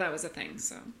didn't know that was a thing.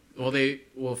 So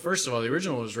Well, first of all, the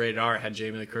original was rated R. It had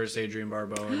Jamie Lee Curtis, Adrienne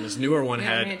Barbeau, and this newer one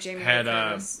Yeah, it had had Jamie Lee had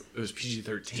Curtis. it was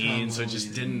PG-13, so it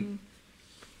just didn't.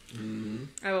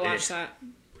 I will watch that.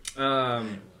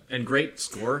 And great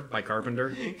score by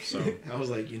Carpenter. So, I was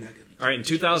like, you're not gonna. all right, in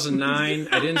 2009,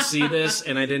 I didn't see this,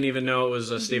 and I didn't even know it was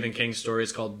a Stephen King story.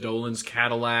 It's called Dolan's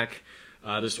Cadillac.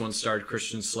 This one starred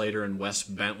Christian Slater and Wes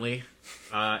Bentley,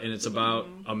 and it's about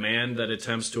a man that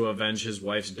attempts to avenge his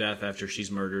wife's death after she's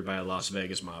murdered by a Las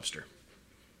Vegas mobster.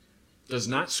 Does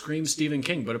not scream Stephen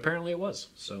King, but apparently it was.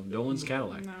 So Dolan's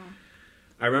Cadillac. No.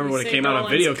 I remember You when it say came out on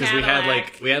Dolan's video because we had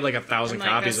Cadillac. like 1,000 Like,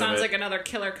 copies that of sounds it. like another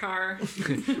killer car.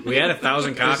 We had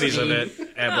 1,000 copies of it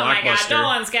at Oh my god, Blockbuster.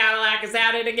 Dolan's Cadillac is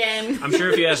at it again. I'm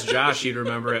sure if you asked Josh, he'd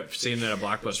remember it seeing it at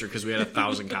Blockbuster because we had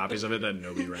 1,000 copies of it that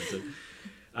nobody rented.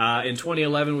 In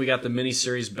 2011, we got the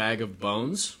miniseries Bag of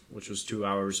Bones, which was 2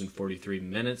 hours and 43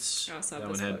 minutes. I saw That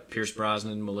one this had book. Pierce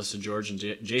Brosnan, Melissa George, and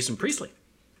Jason Priestley.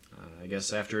 I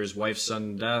guess after his wife's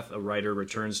sudden death, a writer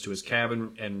returns to his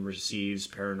cabin and receives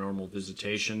paranormal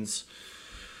visitations.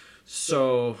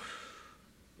 So,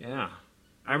 yeah.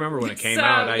 I remember when it came So,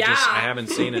 out. I yeah. haven't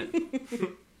seen it.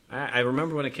 I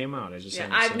remember when it came out. I just Yeah,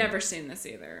 haven't I've seen never it. seen this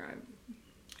either.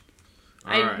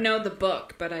 All I right. know the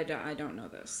book, but I don't know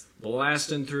this.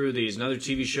 Blasting through these. Another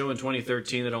TV show in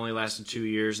 2013 that only lasted 2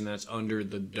 years, and that's Under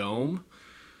the Dome.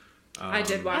 I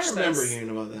did watch I remember this. hearing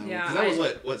about that one. Yeah, 'Cause that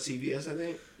was what CBS, I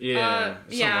think. Yeah.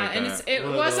 something yeah, like and that. it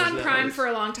One of was those on Prime networks. for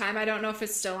a long time. I don't know if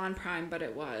it's still on Prime, but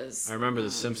it was. I remember The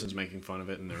Simpsons making fun of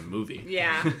it in their movie.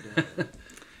 Yeah.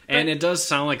 And it does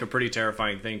sound like a pretty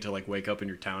terrifying thing to like wake up in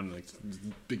your town and like this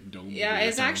big dome. Yeah, over your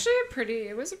it's town. actually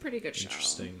it was a pretty good show.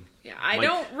 Interesting. Yeah, I Like-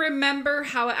 don't remember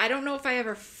I don't know if I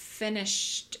ever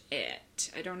finished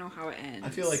it. I don't know how it ends. I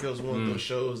feel like it was one of those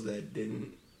shows that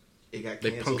didn't. It got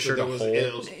They canceled. punctured so a it was, hole.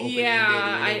 It was open-ended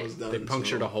Yeah, and it was done, They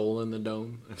punctured so. a hole in the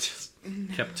dome and just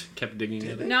kept digging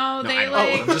it. No, they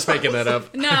I'm just making that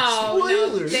up. no,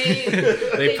 Spoilers.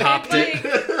 they popped did,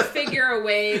 it. like, figure a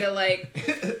way to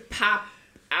like pop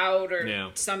out or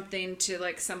Yeah. something to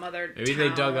like some other Maybe they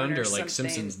dug town or under like something.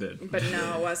 Simpsons did. But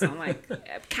no, it wasn't like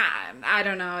I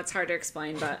don't know. It's hard to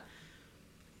explain, but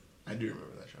I do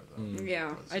remember that show though. Mm.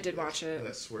 yeah, I did watch it.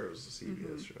 I swear it was a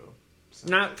CBS show.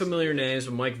 Not familiar names,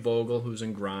 but Mike Vogel, who's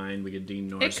in Grind. We get Dean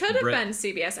Norris. It could have Britt- been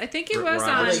CBS. I think it Britt was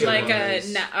Roberts. on I think like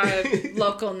it was. a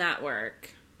local network.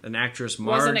 an actress, It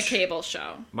wasn't a Marge. cable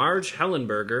show. Marge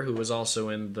Hellenberger, who was also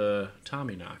in the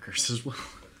Tommy Knockers as well,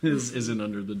 is in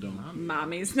Under the Dome.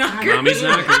 Mommy's Knockers. Mommy's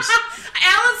Knockers.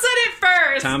 Alan said it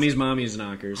first. Tommy's Mommy's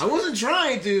Knockers. I wasn't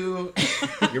trying to.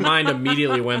 Your mind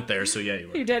immediately went there, so yeah, you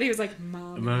were. He did. He was like,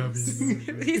 Mom. Mommy's.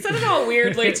 He said it all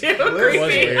weirdly too. That was Creepy.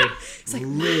 weird.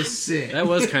 Listen. That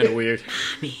was kind of weird.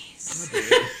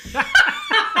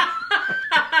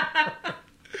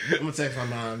 I'm gonna text my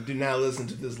mom. Do not listen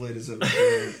to this latest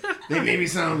episode. They made me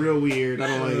sound real weird. I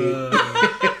don't like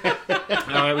it.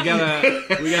 All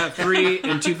right, we got 3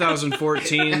 in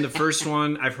 2014. The first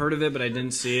one, I've heard of it, but I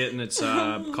didn't see it, and it's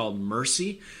called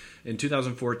Mercy. In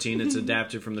 2014, it's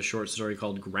adapted from the short story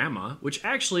called Grandma, which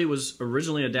actually was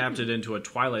originally adapted into a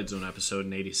Twilight Zone episode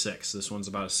in '86. This one's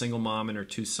about a single mom and her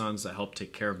 2 sons that help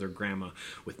take care of their grandma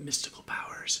with mystical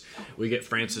powers. We get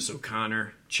Frances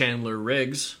O'Connor, Chandler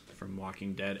Riggs from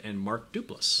Walking Dead, and Mark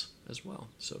Duplass as well.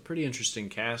 So pretty interesting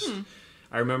cast.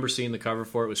 I remember seeing the cover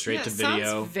for it. Was straight to video.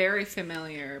 Sounds very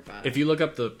familiar, but If you look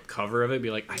up the cover of it, be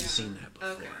like, I've seen that before.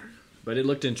 okay. But it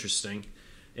looked interesting.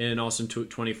 And also in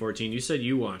 2014, you said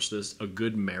you watched this, A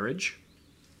Good Marriage.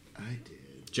 I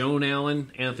did. Joan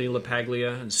Allen, Anthony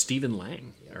LaPaglia, and Stephen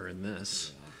Lang are in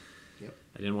this. Yep.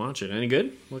 I didn't watch it. Any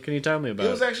good? What can you tell me about It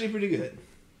it? was actually pretty good.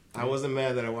 I wasn't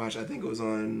mad that I watched. I think it was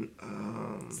on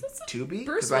Tubi.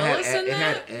 Bruce 'Cause I had Willis in it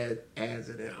that? had ads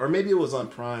in it, or maybe it was on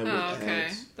Prime. Oh, with okay.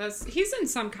 ads. He's in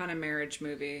some kind of marriage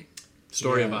movie.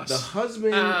 Story of Yeah, Us. The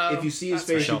husband, Oh, if you see his that's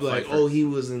face, Michelle you'd be like, Pfeiffer. "Oh,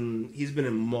 he's been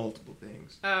in multiple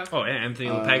things." Oh, Oh, yeah, Anthony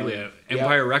LaPaglia, yeah.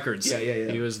 Empire Records. Yeah.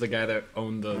 He was the guy that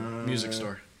owned the music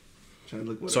store. Trying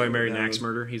to look. So I whatever Married an that Axe was.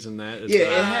 Murder. He's in that. Yeah, It's, it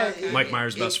had okay. Mike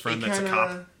Myers' best friend that's a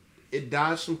cop. It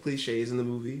dodged some cliches in the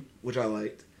movie, which I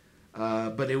liked,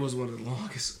 but it was one of the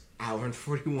longest hour and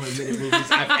 41-minute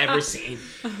movies I've ever seen.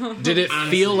 Did it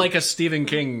Honestly. feel like a Stephen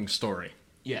King story?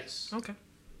 Yes, Okay.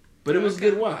 but it was a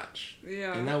good watch.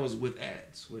 Yeah. And that was with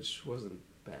ads, which wasn't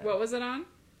bad. what was it on?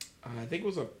 I think it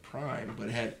was a Prime, but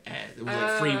it had ads. It was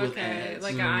like free with okay. ads.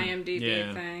 Like an IMDb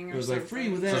Yeah. thing. Or It was like free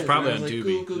something. with So ads. it's probably and on I was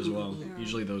Tubi like, cool, as well. cool.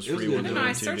 Usually those It was free good. ones I are don't know. I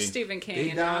on searched TV. Stephen King They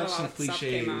and not a dodged lot some of stuff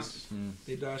came up. cliches.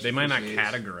 They dodged They some might not cliches.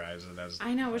 categorize it as.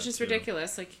 I know, which that is too.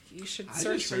 ridiculous. Like you should I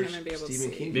search just for him searched and be able to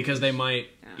Stephen see. King. Because they might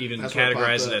even That's what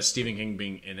categorize popped it up. as Stephen King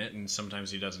being in it, and sometimes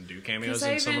he doesn't do cameos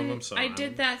Because in some of them. So I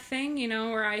did that thing,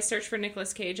 where I searched for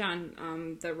Nicolas Cage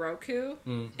on the Roku,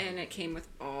 and it came with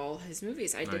all his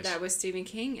movies. I did Nice. that with Stephen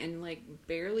King, and like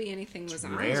barely anything was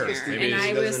on rare. there. Maybe And he I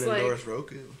He was doesn't like, endorse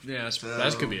Roku. Yeah, So,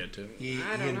 that could be it too. He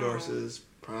I don't endorses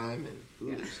Prime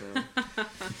and Hulu.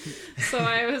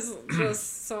 So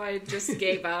so I just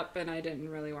gave up, and I didn't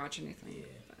really watch anything.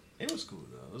 it was cool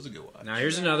though. It was a good watch. Now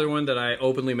here's another one that I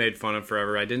openly made fun of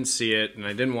forever. I didn't see it, and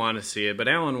I didn't want to see it, but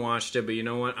Alan watched it. But you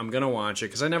know what? I'm gonna watch it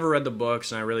because I never read the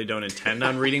books, and I really don't intend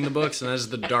on reading the books. And that is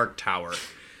The Dark Tower.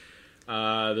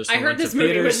 This I one heard went to this movie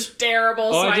theaters. was terrible,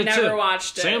 Oh, so I I did never too.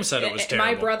 watched it. Sam said it was My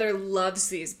terrible. brother loves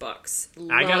these books.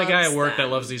 I got a guy at work that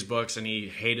them. loves these books, and he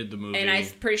hated the movie. And I'm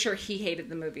pretty sure he hated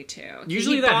the movie too.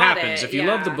 Usually He that bought happens. it, If you yeah.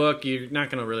 love the book, you're not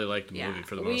going to really like the Yeah. movie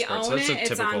for the We most part. own So that's it. a It's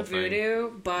typical on thing.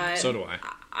 Voodoo, but So do I.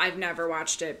 I've never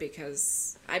watched it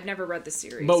because I've never read the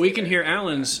series. But we can either. hear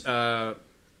Alan's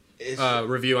It's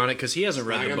review on it because he hasn't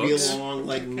not read the gonna books. be a long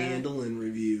like mandolin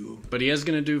review. But he is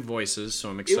going to do voices, so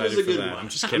I'm It excited was a for good that. watch. I'm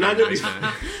just I'm kidding. not gonna He's be-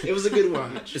 not. It was a good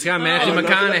watch. It's got Matthew I know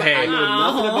nothing McConaughey. I know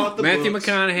nothing about the Matthew books.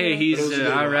 McConaughey, he's But it was a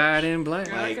good all watch. right in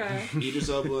black. Like Okay. Idris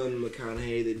Elba and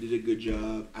McConaughey, they did a good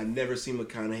job. I've never seen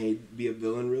McConaughey be a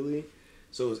villain really,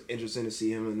 so it was interesting to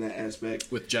see him in that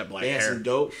aspect. With jet black They had hair. some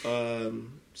dope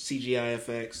CGI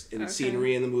effects and Okay.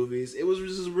 scenery in the movies. It was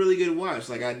just a really good watch.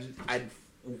 Like I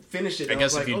finished it. I And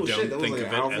guess I was if you like, oh don't shit, that was think like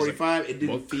of an it hour as a 45. It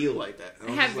didn't book. feel like that. I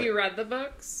was Have just like, you read the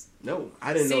books? No,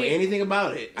 I didn't know See, anything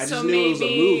about it. I so just knew it was a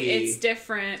maybe movie. it's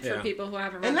different Yeah. for people who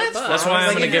haven't read And the that's book. That's why I'm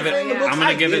Like, gonna if give you're it- in the books, I'm gonna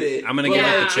I give get it- I'm gonna But give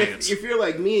it the like, chance. If you're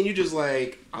like me and you just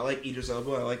like, I like Idris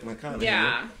Elba, I like McConaughey.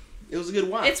 Yeah. It was a good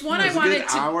watch. It's one It I was a wanted good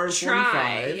to hour and try.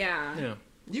 45. Yeah. Yeah.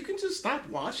 You can just stop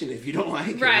watching if you don't like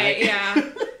it. Right, like- yeah.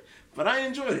 But I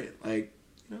enjoyed it. Like,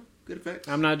 good effects.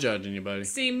 I'm not judging you, buddy.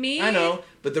 See, me... I know,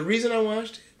 but the reason I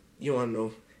watched it, you want to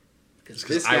know? Because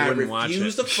 'cause this I guy wouldn't watch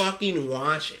refused it. to fucking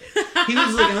watch it. He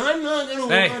was like, I'm not going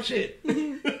to Hey. watch it.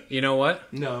 You know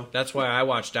what? No. That's why I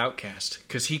watched Outcast,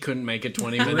 because he couldn't make it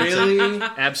 20 minutes. Really?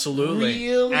 Absolutely.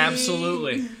 Really?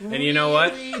 Absolutely. And you know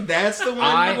what? Really? That's the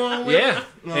one you're going with? Yeah.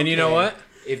 And you know Okay. what?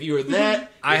 If you were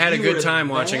that... I if had a you good were time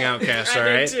that- watching Outcast, I all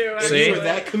did right? too. I If See? you were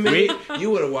that committed, you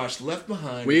would have watched Left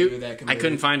Behind. if you were that I committed.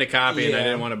 couldn't find a copy and I Yeah,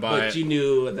 didn't want to buy but it. you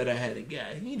knew that I had a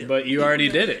guy. But you already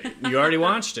did it. You already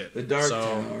watched it. The Dark So,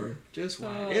 Tower. Just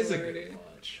watch. Oh, It's a Lordy. good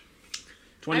watch.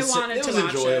 I 26 wanted it to was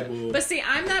watch enjoyable. it. But see,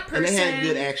 I'm that And person they had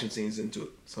good action scenes into it.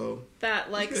 So,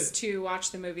 that likes good. to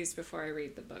watch the movies before I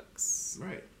read the books.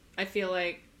 right. I feel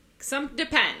like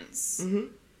depends. Mm-hmm.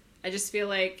 I just feel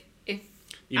like if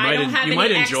you I might, don't have you any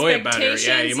might enjoy it better. Yeah, you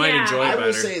expectations, might yeah. enjoy it I better.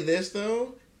 will say this,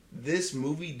 though. This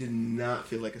movie did not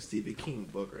feel like a Stephen King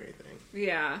book or anything.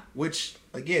 yeah, Which,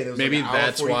 again, it was Maybe like an hour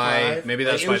that's why- 45. maybe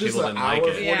that's Like, it why was just people an didn't like hour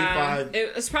it. 45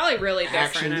 it was probably really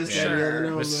action, different. I'm this, that, and the other. And I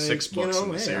sure. It was was 6 like, books in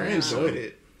the man, series, I enjoyed so-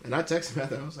 it. And I texted him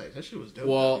after. I was like, that shit was dope.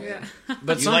 Well, Yeah.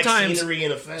 but You like sometimes scenery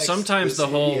and effects. sometimes the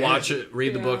This- whole yeah. watch it,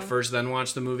 read the book Yeah. first, then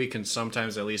watch the movie can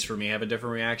sometimes, at least for me, have a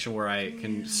different reaction where I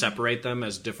can separate them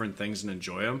as different things and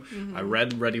enjoy them. I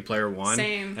read Ready Player One,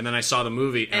 Same. and then I saw the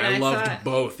movie, and, And I I loved thought-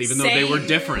 both, even though they were Same.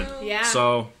 different. Yeah.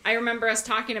 So I remember us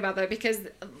talking about that because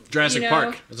Jurassic you know,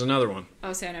 Park is another one.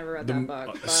 Oh, see, I never read that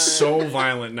book. But, So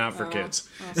violent, not for kids.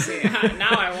 I'll see. Now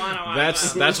I want to watch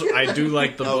That's that. I do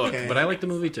like the book, Okay. but I like the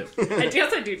movie too. I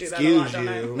guess I do do that a lot,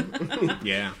 Excuse don't I? you.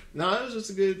 Yeah. No, it was just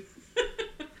a good Do I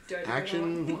do that a lot?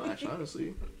 action watch,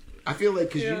 honestly. I feel like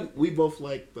because Yeah. we both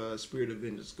like the Spirit of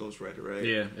Vengeance Ghost Rider, right?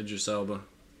 Yeah, Idris Elba.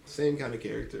 Same kind of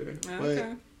character.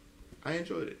 Okay. But I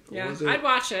enjoyed it. It Yeah, wasn't- I'd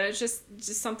watch it. It's just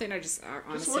something I just just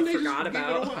honestly one day forgot just give it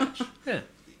a about. watch. Yeah.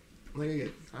 Like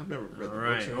again, I've never read All the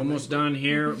right, books or almost anything, done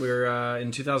here. We're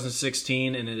in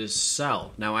 2016, and it is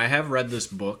Cell. Now, I have read this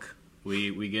book.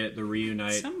 We get the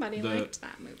reunite. Somebody liked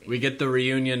that movie. We get the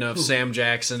reunion of Sam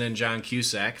Jackson and John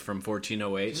Cusack from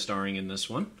 1408, starring in this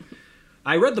one.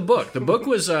 I read the book. The book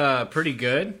was pretty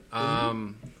good.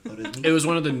 It was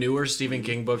one of the newer Stephen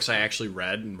King books I actually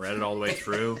read and read it all the way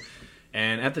through.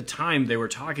 And at the time, they were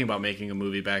talking about making a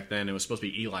movie back then. It was supposed to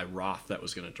be Eli Roth that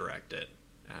was going to direct it.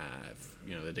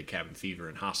 They did Cabin Fever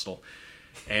and Hostel.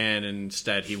 And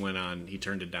instead, he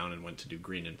turned it down and went to do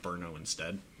Green Inferno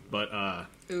instead. But,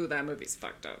 Ooh, that movie's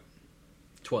fucked up.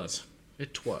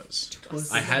 It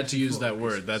was. I had to use that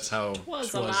word. That's how.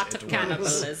 Was a lot of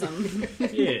cannibalism.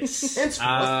 Yes.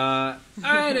 I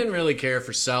didn't really care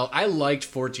for Cell. I liked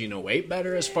 1408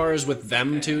 better as far as with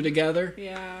them two together.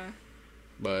 Yeah.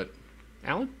 But,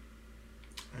 Alan?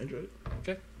 I enjoyed it.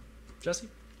 Okay. Jesse?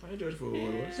 I enjoyed it for what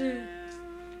it was.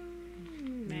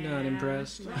 Not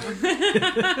impressed. But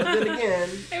then again,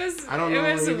 It was. I don't it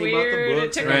know was anything weird. about the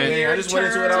books It or took a anything. weird I just went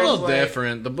into it, turn. It's a I was little like,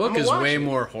 different. The book I'ma is watch way it.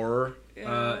 more horror.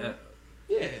 Yeah.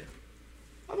 yeah,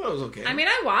 I thought it was okay. I mean,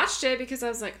 I watched it because I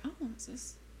was like, oh,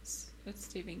 that's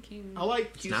Stephen King. I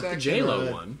like It's not Cusack the J-Lo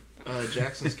and, one.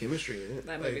 Jackson's chemistry in it.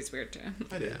 That Like, movie's weird too.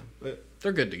 I did, but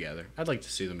They're good together. I'd like to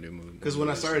see them do movies. because when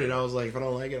I started, I was like, if I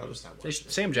don't like it, I'll just stop They watching.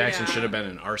 Sam Jackson Yeah. should have been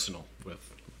in Arsenal with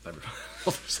everybody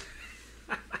else.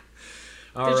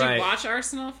 All Did right. you watch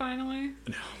Arsenal finally?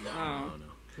 No.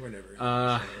 We're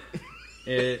never.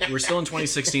 We're still in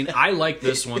 2016. I like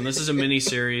this one. This is a mini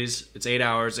series. It's 8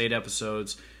 hours, 8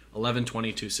 episodes,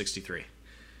 11/22/63,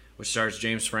 which stars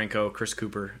James Franco, Chris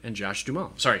Cooper, and Josh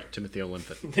Duhamel. Sorry, Timothy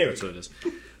Olyphant. There we That's go. what it is.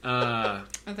 I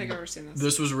don't think I've ever seen this.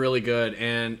 This was really good,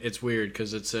 and it's weird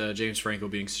because it's James Franco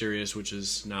being serious, which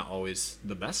is not always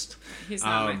the best. He's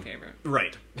not my favorite.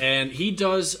 Right. And he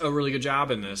does a really good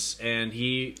job in this, and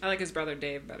he I like his brother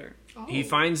Dave better.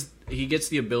 he gets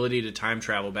the ability to time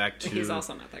travel back to, He's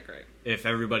also not that great. if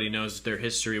everybody knows their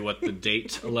history, what the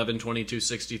date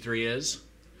 11/22/63 is.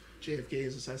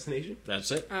 JFK's assassination.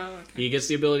 That's it. Oh, okay. He gets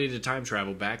the ability to time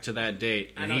travel back to that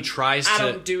date, and he don't- tries I to.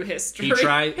 don't do history.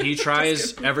 He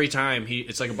tries every time.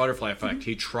 It's like a butterfly effect.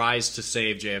 He tries to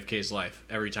save JFK's life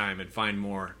every time and find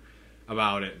more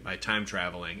about it by time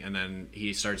traveling, and then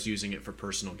he starts using it for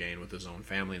personal gain with his own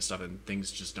family and stuff, and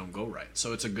things just don't go right.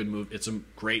 So it's a good move. It's a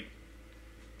great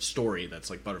story that's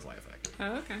like butterfly effect.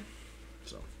 Oh, okay.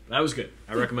 So that was good.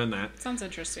 I recommend that. Sounds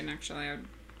interesting, actually.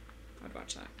 I'd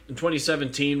watch that. In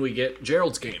 2017, we get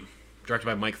Gerald's Game, directed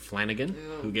by Mike Flanagan,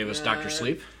 who gave us Dr. God.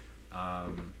 Sleep.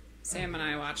 Sam and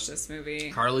I watched this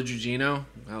movie. Carla Gugino,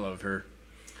 I love her.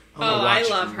 Oh, I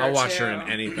love her I'll watch too. her in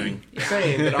anything.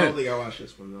 Same, but I don't think I watched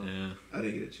this one though. Yeah. I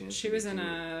didn't get a chance. She to was get in to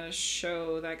it. a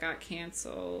show that got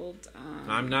canceled.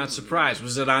 I'm not surprised.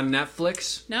 Was it on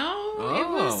Netflix? No, Oh, it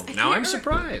was. now I'm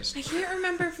surprised. I can't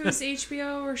remember if it was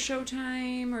HBO or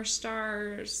Showtime or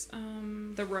Stars.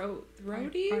 The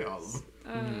Roadies. Probably all of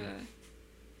them.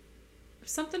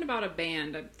 Something about a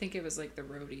band. I think it was like the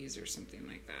Roadies or something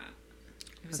like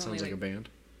that. It was That only sounds like a band.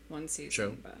 one season. Show.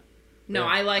 But no, Yeah,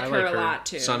 I like her a lot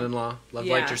too. Son-in-law. Love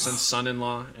Yes. liked her since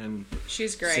Son-in-law, and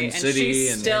She's great, Sin and City she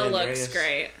and still San looks Andreas.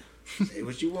 great. Say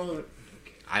what you want.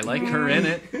 I like her in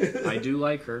it. I do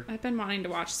like her. I've been wanting to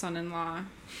watch Son-in-Law.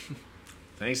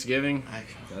 Thanksgiving.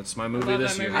 That's my movie love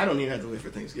this that year. movie. I don't even have to wait for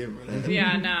Thanksgiving for that.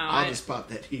 Yeah, no, I'll just pop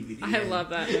that DVD. I in. love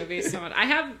that movie so much.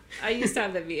 I used to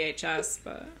have the VHS,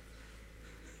 but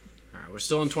All right, we're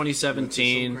still in So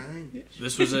 2017. grind.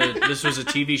 This was a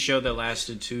TV show that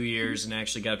lasted 2 years and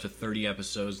actually got up to 30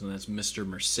 episodes, and that's Mr.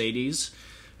 Mercedes.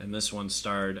 And this one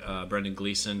starred Brendan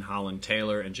Gleeson, Holland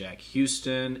Taylor, and Jack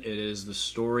Houston. It is the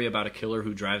story about a killer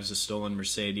who drives a stolen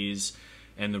Mercedes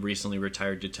and the recently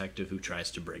retired detective who tries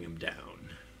to bring him down.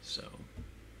 So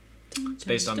it's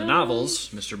based on the novels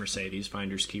Mr. Mercedes,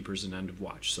 Finders, Keepers, and End of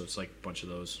Watch. So it's like a bunch of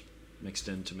those mixed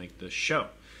in to make this show.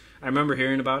 I remember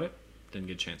hearing about it. Didn't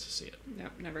get a chance to see it.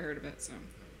 yep, never heard of it. So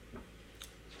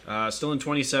Still in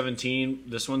 2017,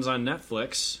 this one's on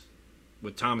Netflix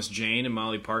with Thomas Jane and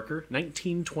Molly Parker.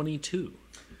 1922.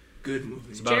 Good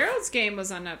movie. about- Gerald's Game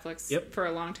was on Netflix Yep. for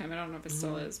a long time. I don't know if it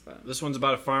still is, but This one's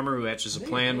about a farmer who hatches a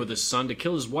plan with his son to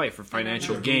kill his wife for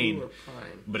financial gain,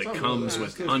 but it comes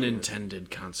with unintended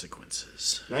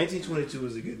consequences. 1922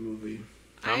 was a good movie.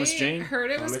 Thomas I Jane?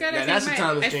 heard it was good. Yeah, that's a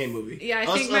Thomas Jane movie. Yeah, I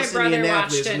Us- think my Us in brother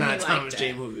Indianapolis watched it is and not he a Thomas liked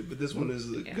Jane it. movie, but this one is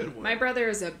a Yeah. good one. My brother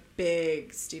is a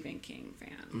big Stephen King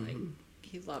fan. Like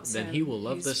he loves Then him. he will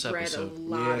love He's this episode. read a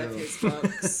lot of Yeah. his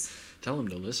books. Tell him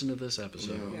to listen to this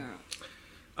episode. Yeah.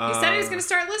 Yeah. He said he was going to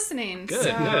start listening. Good,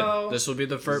 so good. This will be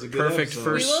the This is a good perfect episode.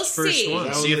 first We will first see. one.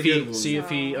 That See was if a he good one. see if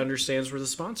he So- understands where the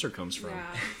sponsor comes from.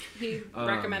 yeah, he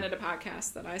recommended a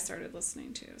podcast that I started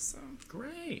listening to.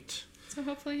 Great. So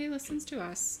hopefully he listens to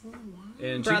us,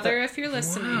 And brother. If you're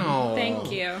listening, Wow.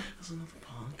 thank you. That's another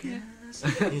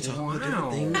podcast. You talk about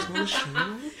different things on the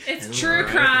show. It's true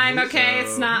crime, okay?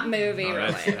 It's not movie Oh,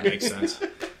 that related. makes sense.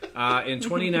 In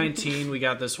 2019, we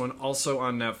got this one also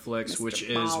on Netflix, which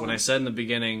is when I said in the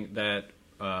beginning that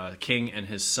King and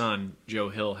his son Joe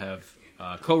Hill have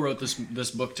co-wrote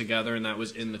this book together, and that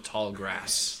was In the Tall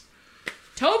Grass.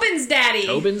 Tobin's daddy.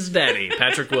 Tobin's daddy,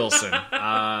 Patrick Wilson.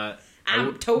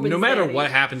 Tobin's no matter daddy.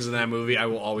 what happens in that movie, I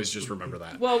will always just remember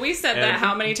that. Well, we said that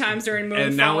how many times during Moonfall?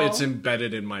 And now it's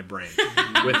embedded in my brain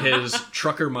with his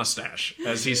trucker mustache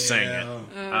as he's saying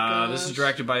it. This is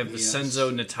directed by Vincenzo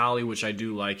Natali, which I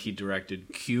do like. He directed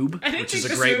Cube, I didn't which think is a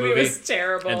this great movie, was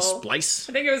terrible. and Splice.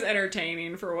 I think it was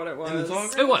entertaining for what it was. the Tall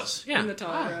Grass? It was, yeah. In the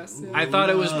tall grass. Yeah. I thought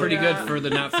it was pretty good Yeah. for the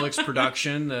Netflix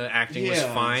production. The acting was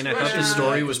Yeah, fine. I thought the especially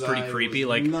story that, was 'cause pretty I creepy. was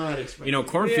Like, not expecting you know,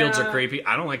 cornfields Yeah. are creepy.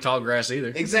 I don't like tall grass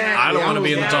either. Exactly. I don't want to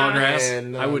be in the was tall like, grass.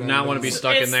 man, no, I would no, not no. want to be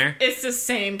stuck in there. It's the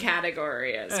same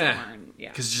category as Yeah. corn. Yeah.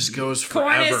 Because it just goes Corn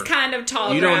forever. is kind of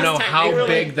tall You grass. don't know how technically.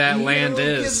 big that land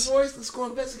His is. voice, the score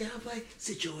investigator, I'm like,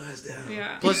 sit your ass down.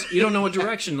 Yeah. Plus, you don't know what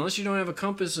direction unless you don't have a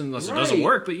compass, unless it Right. doesn't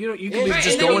work. But you could be Right,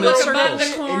 just and then going you in look above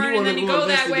circles. the corn, And and you then you wanna go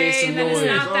that investigate way, some and then it's noise.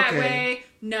 not that Okay. way.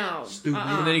 No. Stupid.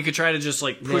 And then you could try to just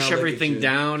like Now push look at everything you.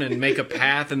 down and make a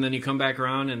path, and then you come back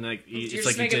around and like You're it's just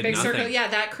like you making a did big nothing. circle. Yeah,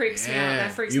 that creeps me out. Yeah,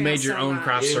 That freaks you me made out your so own much.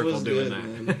 crop It circle was doing good,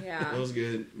 that. man. Yeah. It was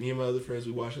good. Me and my other friends,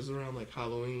 we watched this around like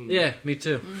Halloween. Yeah, me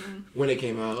too. When it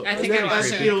came out. I think And I then,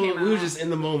 watched like, it you when it know, came we were out. just in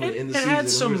the moment, in the It season. had and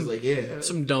we some- were just like, yeah.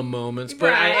 Some dumb moments,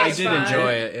 but Right, I it's did fine.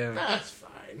 enjoy it. Yeah. That's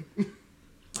fine.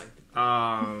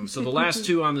 So the last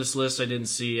two on this list I didn't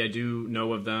see. I do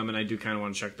know of them, and I do kind of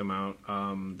want to check them out.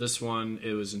 This one,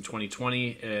 it was in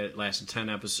 2020. It lasted 10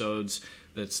 episodes.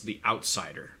 That's The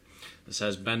Outsider. This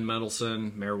has Ben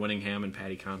Mendelsohn, Mare Winningham, and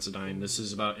Patty Considine. This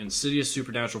is about insidious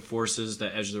supernatural forces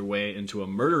that edge their way into a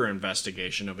murder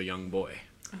investigation of a young boy.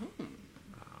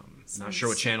 Not sure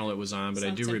what channel it was on, but I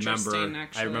sounds do remember. interesting, I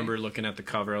actually. remember looking at the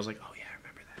cover. I was like, "Oh yeah, I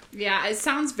remember that." Yeah, it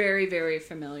sounds very, very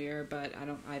familiar, but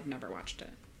I've never watched it.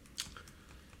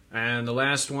 And the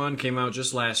last one came out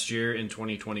just last year in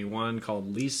 2021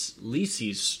 called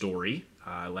Lisi's Story.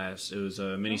 It was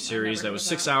a miniseries never that was heard of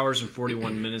 6 that. hours and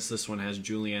 41 minutes. This one has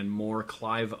Julianne Moore,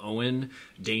 Clive Owen,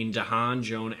 Dane DeHaan,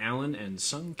 Joan Allen, and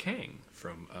Sung Kang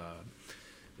from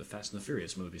the Fast and the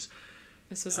Furious movies.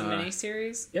 This was a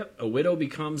miniseries. Yep. A widow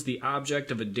becomes the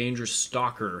object of a dangerous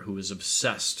stalker who is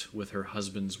obsessed with her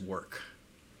husband's work.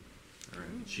 All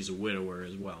right. She's a widower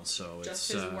as well, so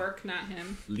Just it's his work, not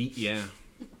him. yeah.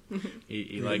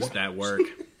 He likes that work.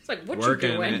 It's like, what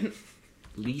Working you doing? it.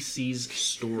 Lisi's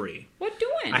Story. What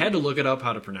doing? I had to look it up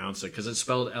how to pronounce it because it's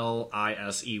spelled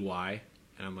Lisey,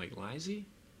 and I'm like, Lizzie?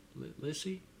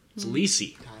 Lissy? It's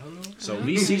Lisi. I don't know. So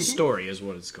Lisi's Story is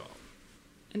what it's called.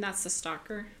 And that's the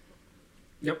stalker.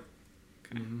 Yep.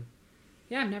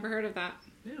 Yeah, I've never heard of that.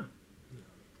 Yeah.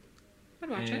 I'd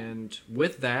watch it. And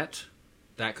with that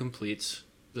completes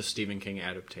the Stephen King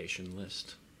adaptation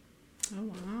list.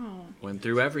 Oh wow. Went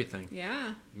through everything.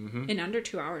 Yeah. In under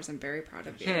 2 hours. I'm very proud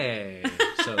of you. Hey.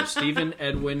 So Stephen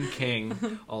Edwin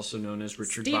King, also known as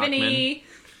Richard Bachman. Stephanie.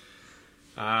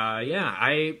 Yeah,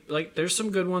 I like. There's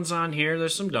some good ones on here.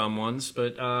 There's some dumb ones,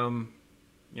 but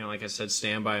like I said,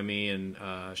 Stand By Me and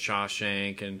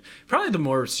Shawshank, and probably the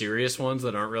more serious ones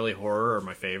that aren't really horror are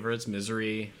my favorites.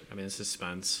 Misery. I mean,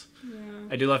 suspense. Yeah.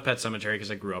 I do love Pet Sematary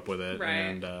because I grew up with it, Right.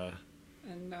 and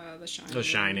And The Shining. The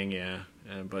Shining, yeah.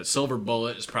 But Silver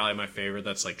Bullet is probably my favorite.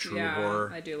 That's like true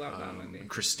horror. I do love that movie.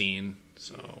 Christine.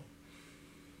 So.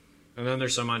 And then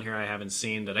there's some on here I haven't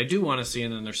seen that I do want to see,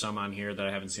 and then there's some on here that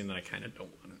I haven't seen that I kind of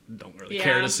don't really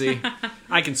care Yeah. to see.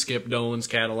 I can skip Dolan's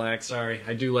Cadillac. Sorry,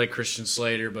 I do like Christian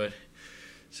Slater, but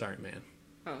sorry, man,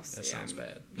 Oh, that sounds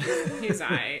bad. He's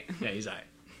alright. Yeah, he's alright.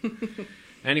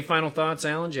 Any final thoughts,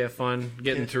 Alan? Did you have fun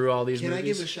getting through all these Can movies? I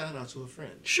give a shout out to a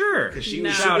friend? Sure. Because she No.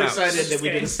 was Shout super out. excited that we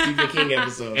did a Stephen King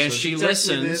episode. And So she texted me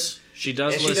listens. this, She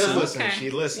does and she listen. does listen. Okay. She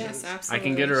listens. Yes, I absolutely.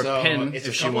 can get her a So, pin it's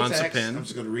if she couple wants texts. a pin. I'm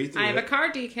just going to read through I have a it.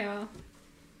 car decal.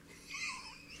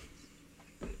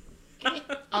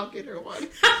 I'll get her one.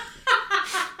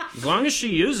 As long as she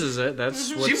uses it,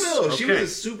 that's what's She will. Okay. She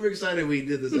was super excited we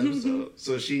did this episode.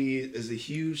 So she is a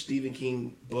huge Stephen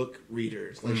King book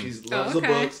reader. Like she loves the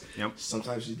books. Yep.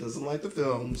 Sometimes she doesn't like the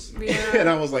films. Yeah. And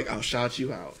I was like, I'll shout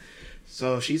you out.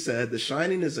 So she said, The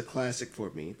Shining is a classic for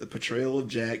me. The portrayal of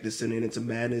Jack descending into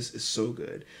madness is so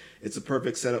good. It's a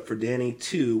perfect setup for Danny,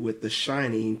 too, with The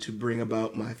Shining to bring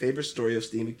about my favorite story of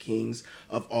Stephen King's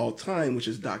of all time, which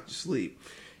is Dr. Sleep.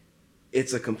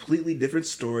 It's a completely different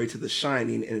story to The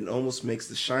Shining, and it almost makes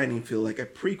The Shining feel like a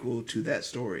prequel to that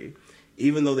story.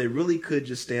 Even though they really could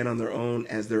just stand on their own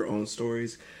as their own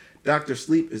stories, Dr.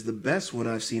 Sleep is the best one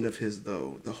I've seen of his,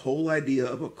 though. The whole idea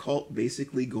of a cult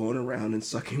basically going around and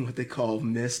sucking what they call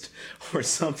mist or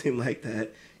something like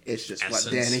that, it's just Essence,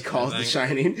 what Danny calls I The think.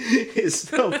 Shining. It's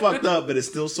so fucked up, but it's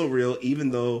still so real,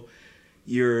 even though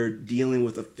you're dealing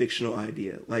with a fictional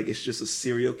idea. Like, it's just a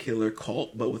serial killer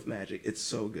cult, but with magic. It's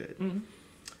so good.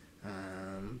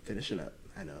 Finishing up.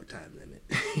 I know, time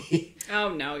limit.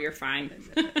 Oh no, you're fine.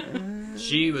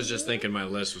 She was just thinking my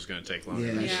list was going to take longer.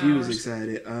 Yeah, than Yeah. she was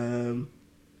excited.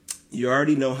 You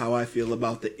already know how I feel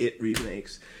about the It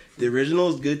remakes. The original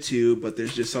is good too, but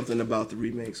there's just something about the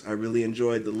remakes. I really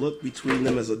enjoyed the look between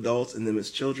them as adults and them as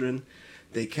children.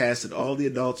 They casted all the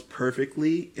adults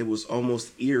perfectly. It was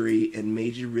almost eerie and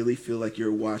made you really feel like you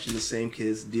were watching the same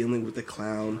kids dealing with the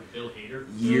clown Bill Hader.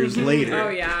 years later. Oh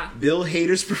yeah. Bill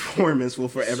Hader's performance will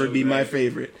forever So be my great.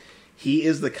 favorite. He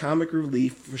is the comic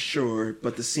relief for sure,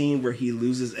 but the scene where he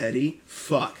loses Eddie,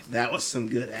 fuck, that was some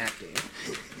good acting.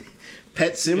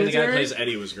 Pet And the guy who Cemetery? plays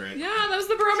Eddie was great. Yeah, that was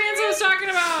the bromance I was talking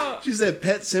about. She said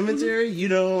Pet Cemetery? You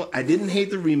know, I didn't hate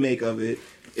the remake of it.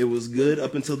 It was good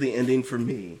up until the ending for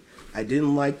me. I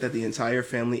didn't like that the entire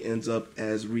family ends up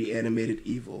as reanimated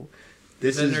evil.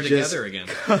 This Then is they're just together again.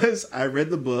 because I read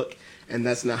the book, and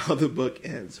that's not how the book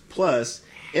ends. Plus,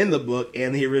 in the book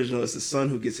and the original, it's the son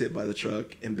who gets hit by the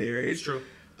truck and buried. It's true.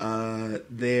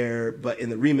 But in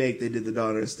the remake, they did the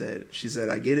daughter instead. She said,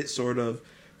 I get it, sort of,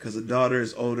 because the daughter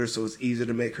is older, so it's easier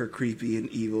to make her creepy and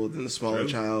evil than the smaller True.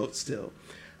 child still.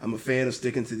 I'm a fan of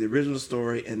sticking to the original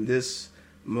story, and this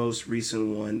most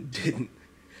recent one didn't.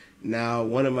 Now,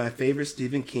 one of my favorite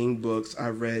Stephen King books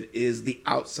I've read is The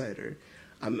Outsider.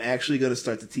 I'm actually going to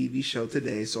start the TV show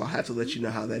today, so I'll have to let you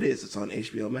know how that is. It's on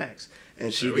HBO Max.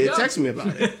 And she There we did go. text me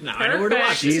about it. Now I know where to Perfect.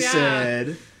 watch She it. Yeah.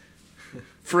 said,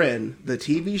 Friend, the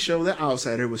TV show The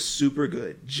Outsider was super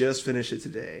good. Just finished it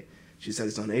today. She said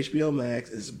it's on HBO Max.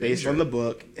 It's based on the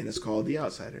book, and it's called The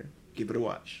Outsider. Give it a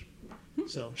watch.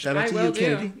 So, shout out I to will you, do.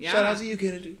 Kennedy. Yeah. Shout out to you,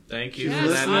 Kennedy. Thank you Yeah, for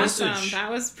that's that awesome. message. That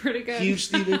was pretty good. Huge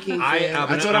Stephen King I- fan. I'm I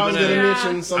gonna- thought I was I'm going to gonna-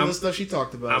 mention some of I'm- the stuff she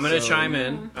talked about. I'm going to so- chime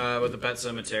in with the Pet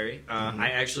Cemetery. I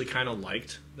actually kind of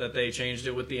liked that they changed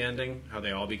it with the ending, how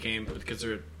they all became, because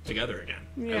they're together again.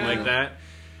 Yeah. I like that.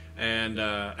 And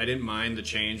I didn't mind the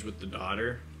change with the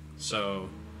daughter. So,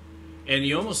 and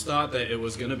you almost thought that it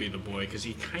was going to be the boy, because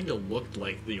he kind of looked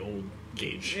like the old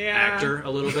Gage Yeah. actor a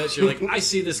little bit. So you're like, I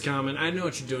see this coming. I know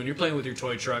what you're doing. You're playing with your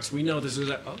toy trucks. We know this is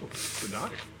the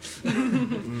daughter.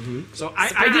 So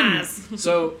I didn't. Surprise.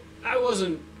 So I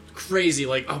wasn't crazy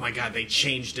like, oh my god, they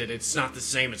changed it. It's not the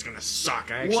same. It's gonna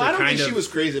suck. I actually Well, I don't kind think of. she was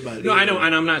crazy about it. No, I either. don't,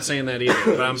 and I'm not saying that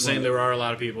either. But I'm saying there are a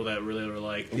lot of people that really were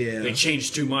like, Yeah. they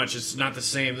changed too much. It's not the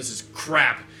same. This is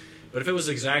crap. But if it was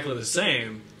exactly the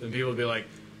same, then people would be like,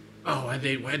 oh, why'd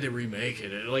they remake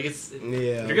it? Like it's Yeah.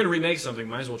 if you're gonna remake something,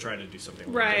 might as well try to do something. a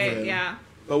little Right, different. yeah.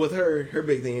 But with her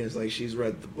big thing is like she's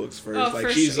read the books first. Oh, like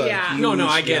for she's sure, a yeah. huge No,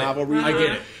 I get it. novel reader. I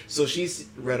get it. So she's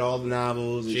read all the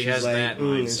novels. And She she's has like, that and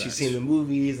mindset. she's seen the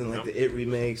movies and like Yep. the It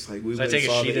remakes. Like we So I went take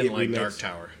and it saw she the didn't It like remakes.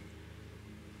 Dark Tower.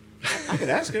 I could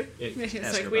ask her. It's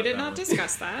Ask her like we about did that not one.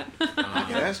 discuss that. I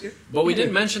could ask her. But we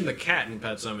didn't mention the cat in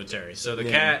Pet Cemetery. So the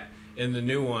Yeah. cat in the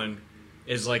new one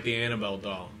is like the Annabelle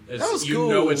doll. It's, That was you cool.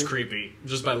 know it's creepy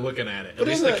just by looking at it. But At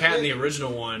least in the cat in the the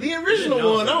original one. the you original didn't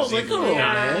know one, if it I was like, evil come or on,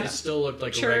 not. man. It still looked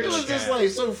like a Sure. It regular was just cat. like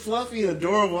so fluffy and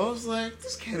adorable. I was like,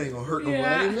 this cat ain't gonna hurt Yeah.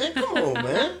 nobody, man. Come on,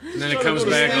 man. And then it comes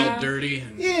back all dirty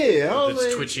and Yeah, I with was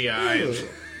its like, twitchy eye. yeah.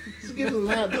 Just give them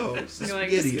hot dogs. You're like,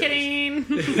 just SpaghettiOs. kidding.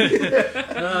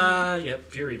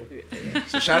 Yep, pure evil.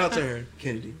 So shout out to her,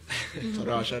 Kennedy. Told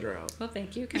her I'll shut her out. Well,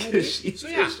 thank you, Kennedy. she, So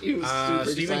yeah, she was super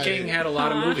Stephen excited. King had a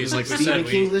lot of movies, like we Stephen said.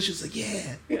 King list. She was like,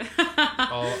 yeah.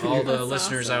 All the That's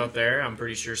listeners awesome. out there, I'm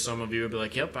pretty sure some of you would be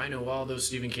like, yep, I know all those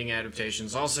Stephen King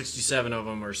adaptations, all 67 of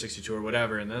them or 62 or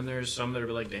whatever. And then there's some that would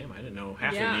be like, damn, I didn't know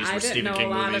half Yeah, of these I were didn't Stephen know King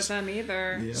a lot movies. of them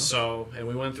either. Yeah. So, and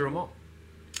we went through them all.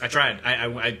 I tried.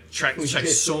 I checked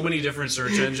so many different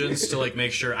search engines to like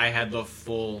make sure I had the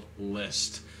full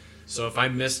list. So if I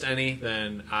missed any,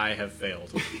 then I have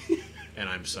failed, and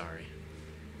I'm sorry.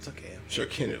 It's okay. I'm sure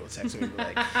Kennedy will text me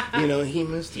like, you know, he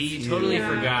missed. He totally Yeah.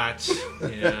 forgot.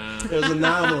 Yeah. There was a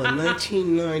novel in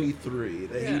 1993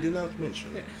 that he did not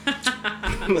mention.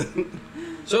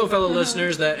 So, fellow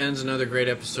listeners, that ends another great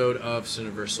episode of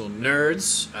Cineversal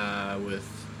Nerds with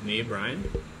me, Brian,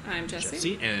 I'm Jesse.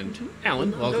 Jesse, and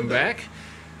Alan. Welcome back.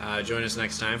 Join us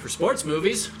next time for sports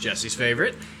movies, Jesse's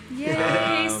favorite.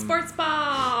 Yay, sports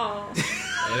ball!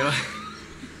 Anyway,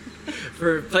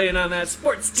 for playing on that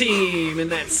sports team in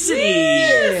that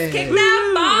city. Kick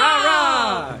that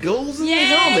ball! Rah, rah. Goals in the Yay,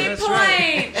 helmet. That's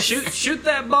right. points! Shoot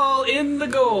that ball in the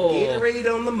goal.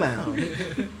 Gatorade on the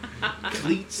mound.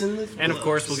 Cleats in the And of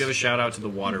course, we'll gloves. give a shout out to the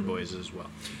Water Boys as well.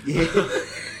 Yeah.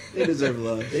 They deserve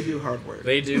love. They do hard work.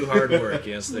 They do hard work.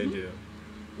 Yes, they do.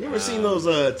 You ever seen those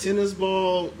tennis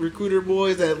ball recruiter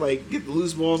boys that like get the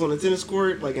loose balls on the tennis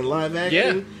court, like in live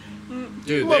action?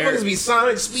 Dude, Motherfuckers they're be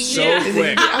sonic speed. so and then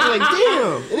quick. I was like,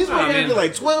 damn. And these Oh, motherfuckers man. be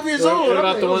like 12 years old. What I'm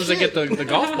about like, the oh, ones that shit. get the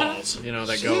golf balls? You know,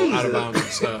 that go out of bounds and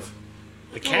stuff.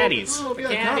 The caddies. Oh, be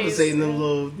like caddies. compensating them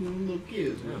little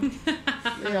kids.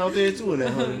 They out there too in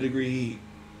that 100-degree heat.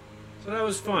 So that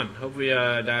was fun. Hope we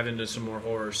dive into some more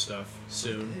horror stuff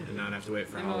soon and not have to wait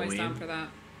for I'm always Halloween. down for that.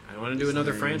 I want to do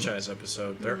another franchise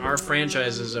episode. There are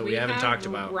franchises that we haven't have talked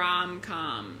about.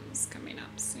 Rom-coms coming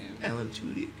up soon. Alan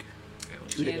Tudyk.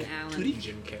 And Alan. Tudyk?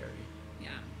 Jim Carrey. Yeah.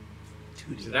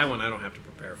 See, that one I don't have to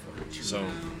prepare for. So, No,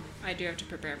 I do have to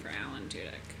prepare for Alan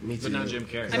Tudyk. Me too. but not Jim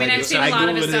Carrey. I mean, I've seen a I lot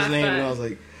of his Googled stuff, name but- and I was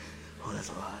like, oh, that's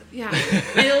a lot. Yeah.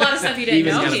 And a lot of stuff you didn't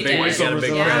Even know got a he big did. voice over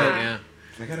big Yeah. credit, yeah.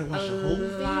 I gotta watch the whole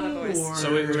A lot of voice. or-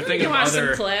 So we were You thinking can of watch other.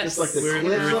 some clips. Just like the We were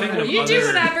clips. thinking of You do other-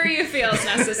 whatever you feel is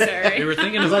necessary. We were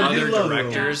thinking of Because I do other love him.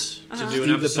 directors to do an Steve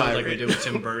the episode like we Pirate. did with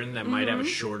Tim Burton that might have a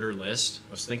shorter list.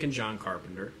 I was thinking John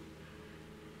Carpenter.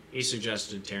 He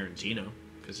suggested Tarantino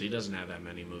because he doesn't have that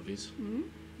many movies.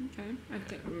 Okay.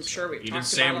 I'm sure we've Even talked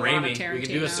Sam about a lot of Raimi. Tarantino. We could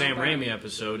do a Sam but- Raimi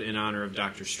episode in honor of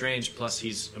Doctor Strange. Plus,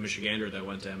 he's a Michigander that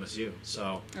went to MSU.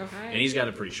 So, Okay. and he's got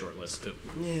a pretty short list too.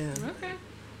 Yeah. Okay.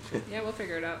 Yeah, we'll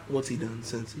figure it out. What's he done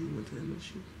since he went to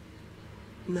MSU?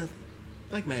 Nothing.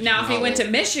 Like Magic. Now, if he went to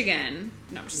Hour. Michigan,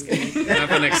 no, I'm just kidding.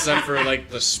 Nothing except for like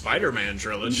the Spider-Man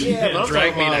trilogy. Yeah, and but I'm Drag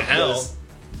talking Me to about Hell.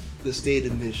 The state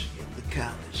of Michigan, the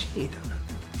college. He ain't done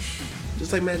nothing.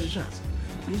 Just like Magic Johnson.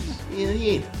 Yeah, he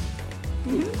ain't.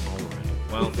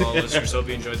 Well, fellow listeners, hope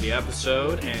you enjoyed the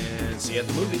episode and see you at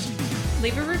the movies.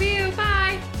 Leave a review.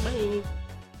 Bye. Bye.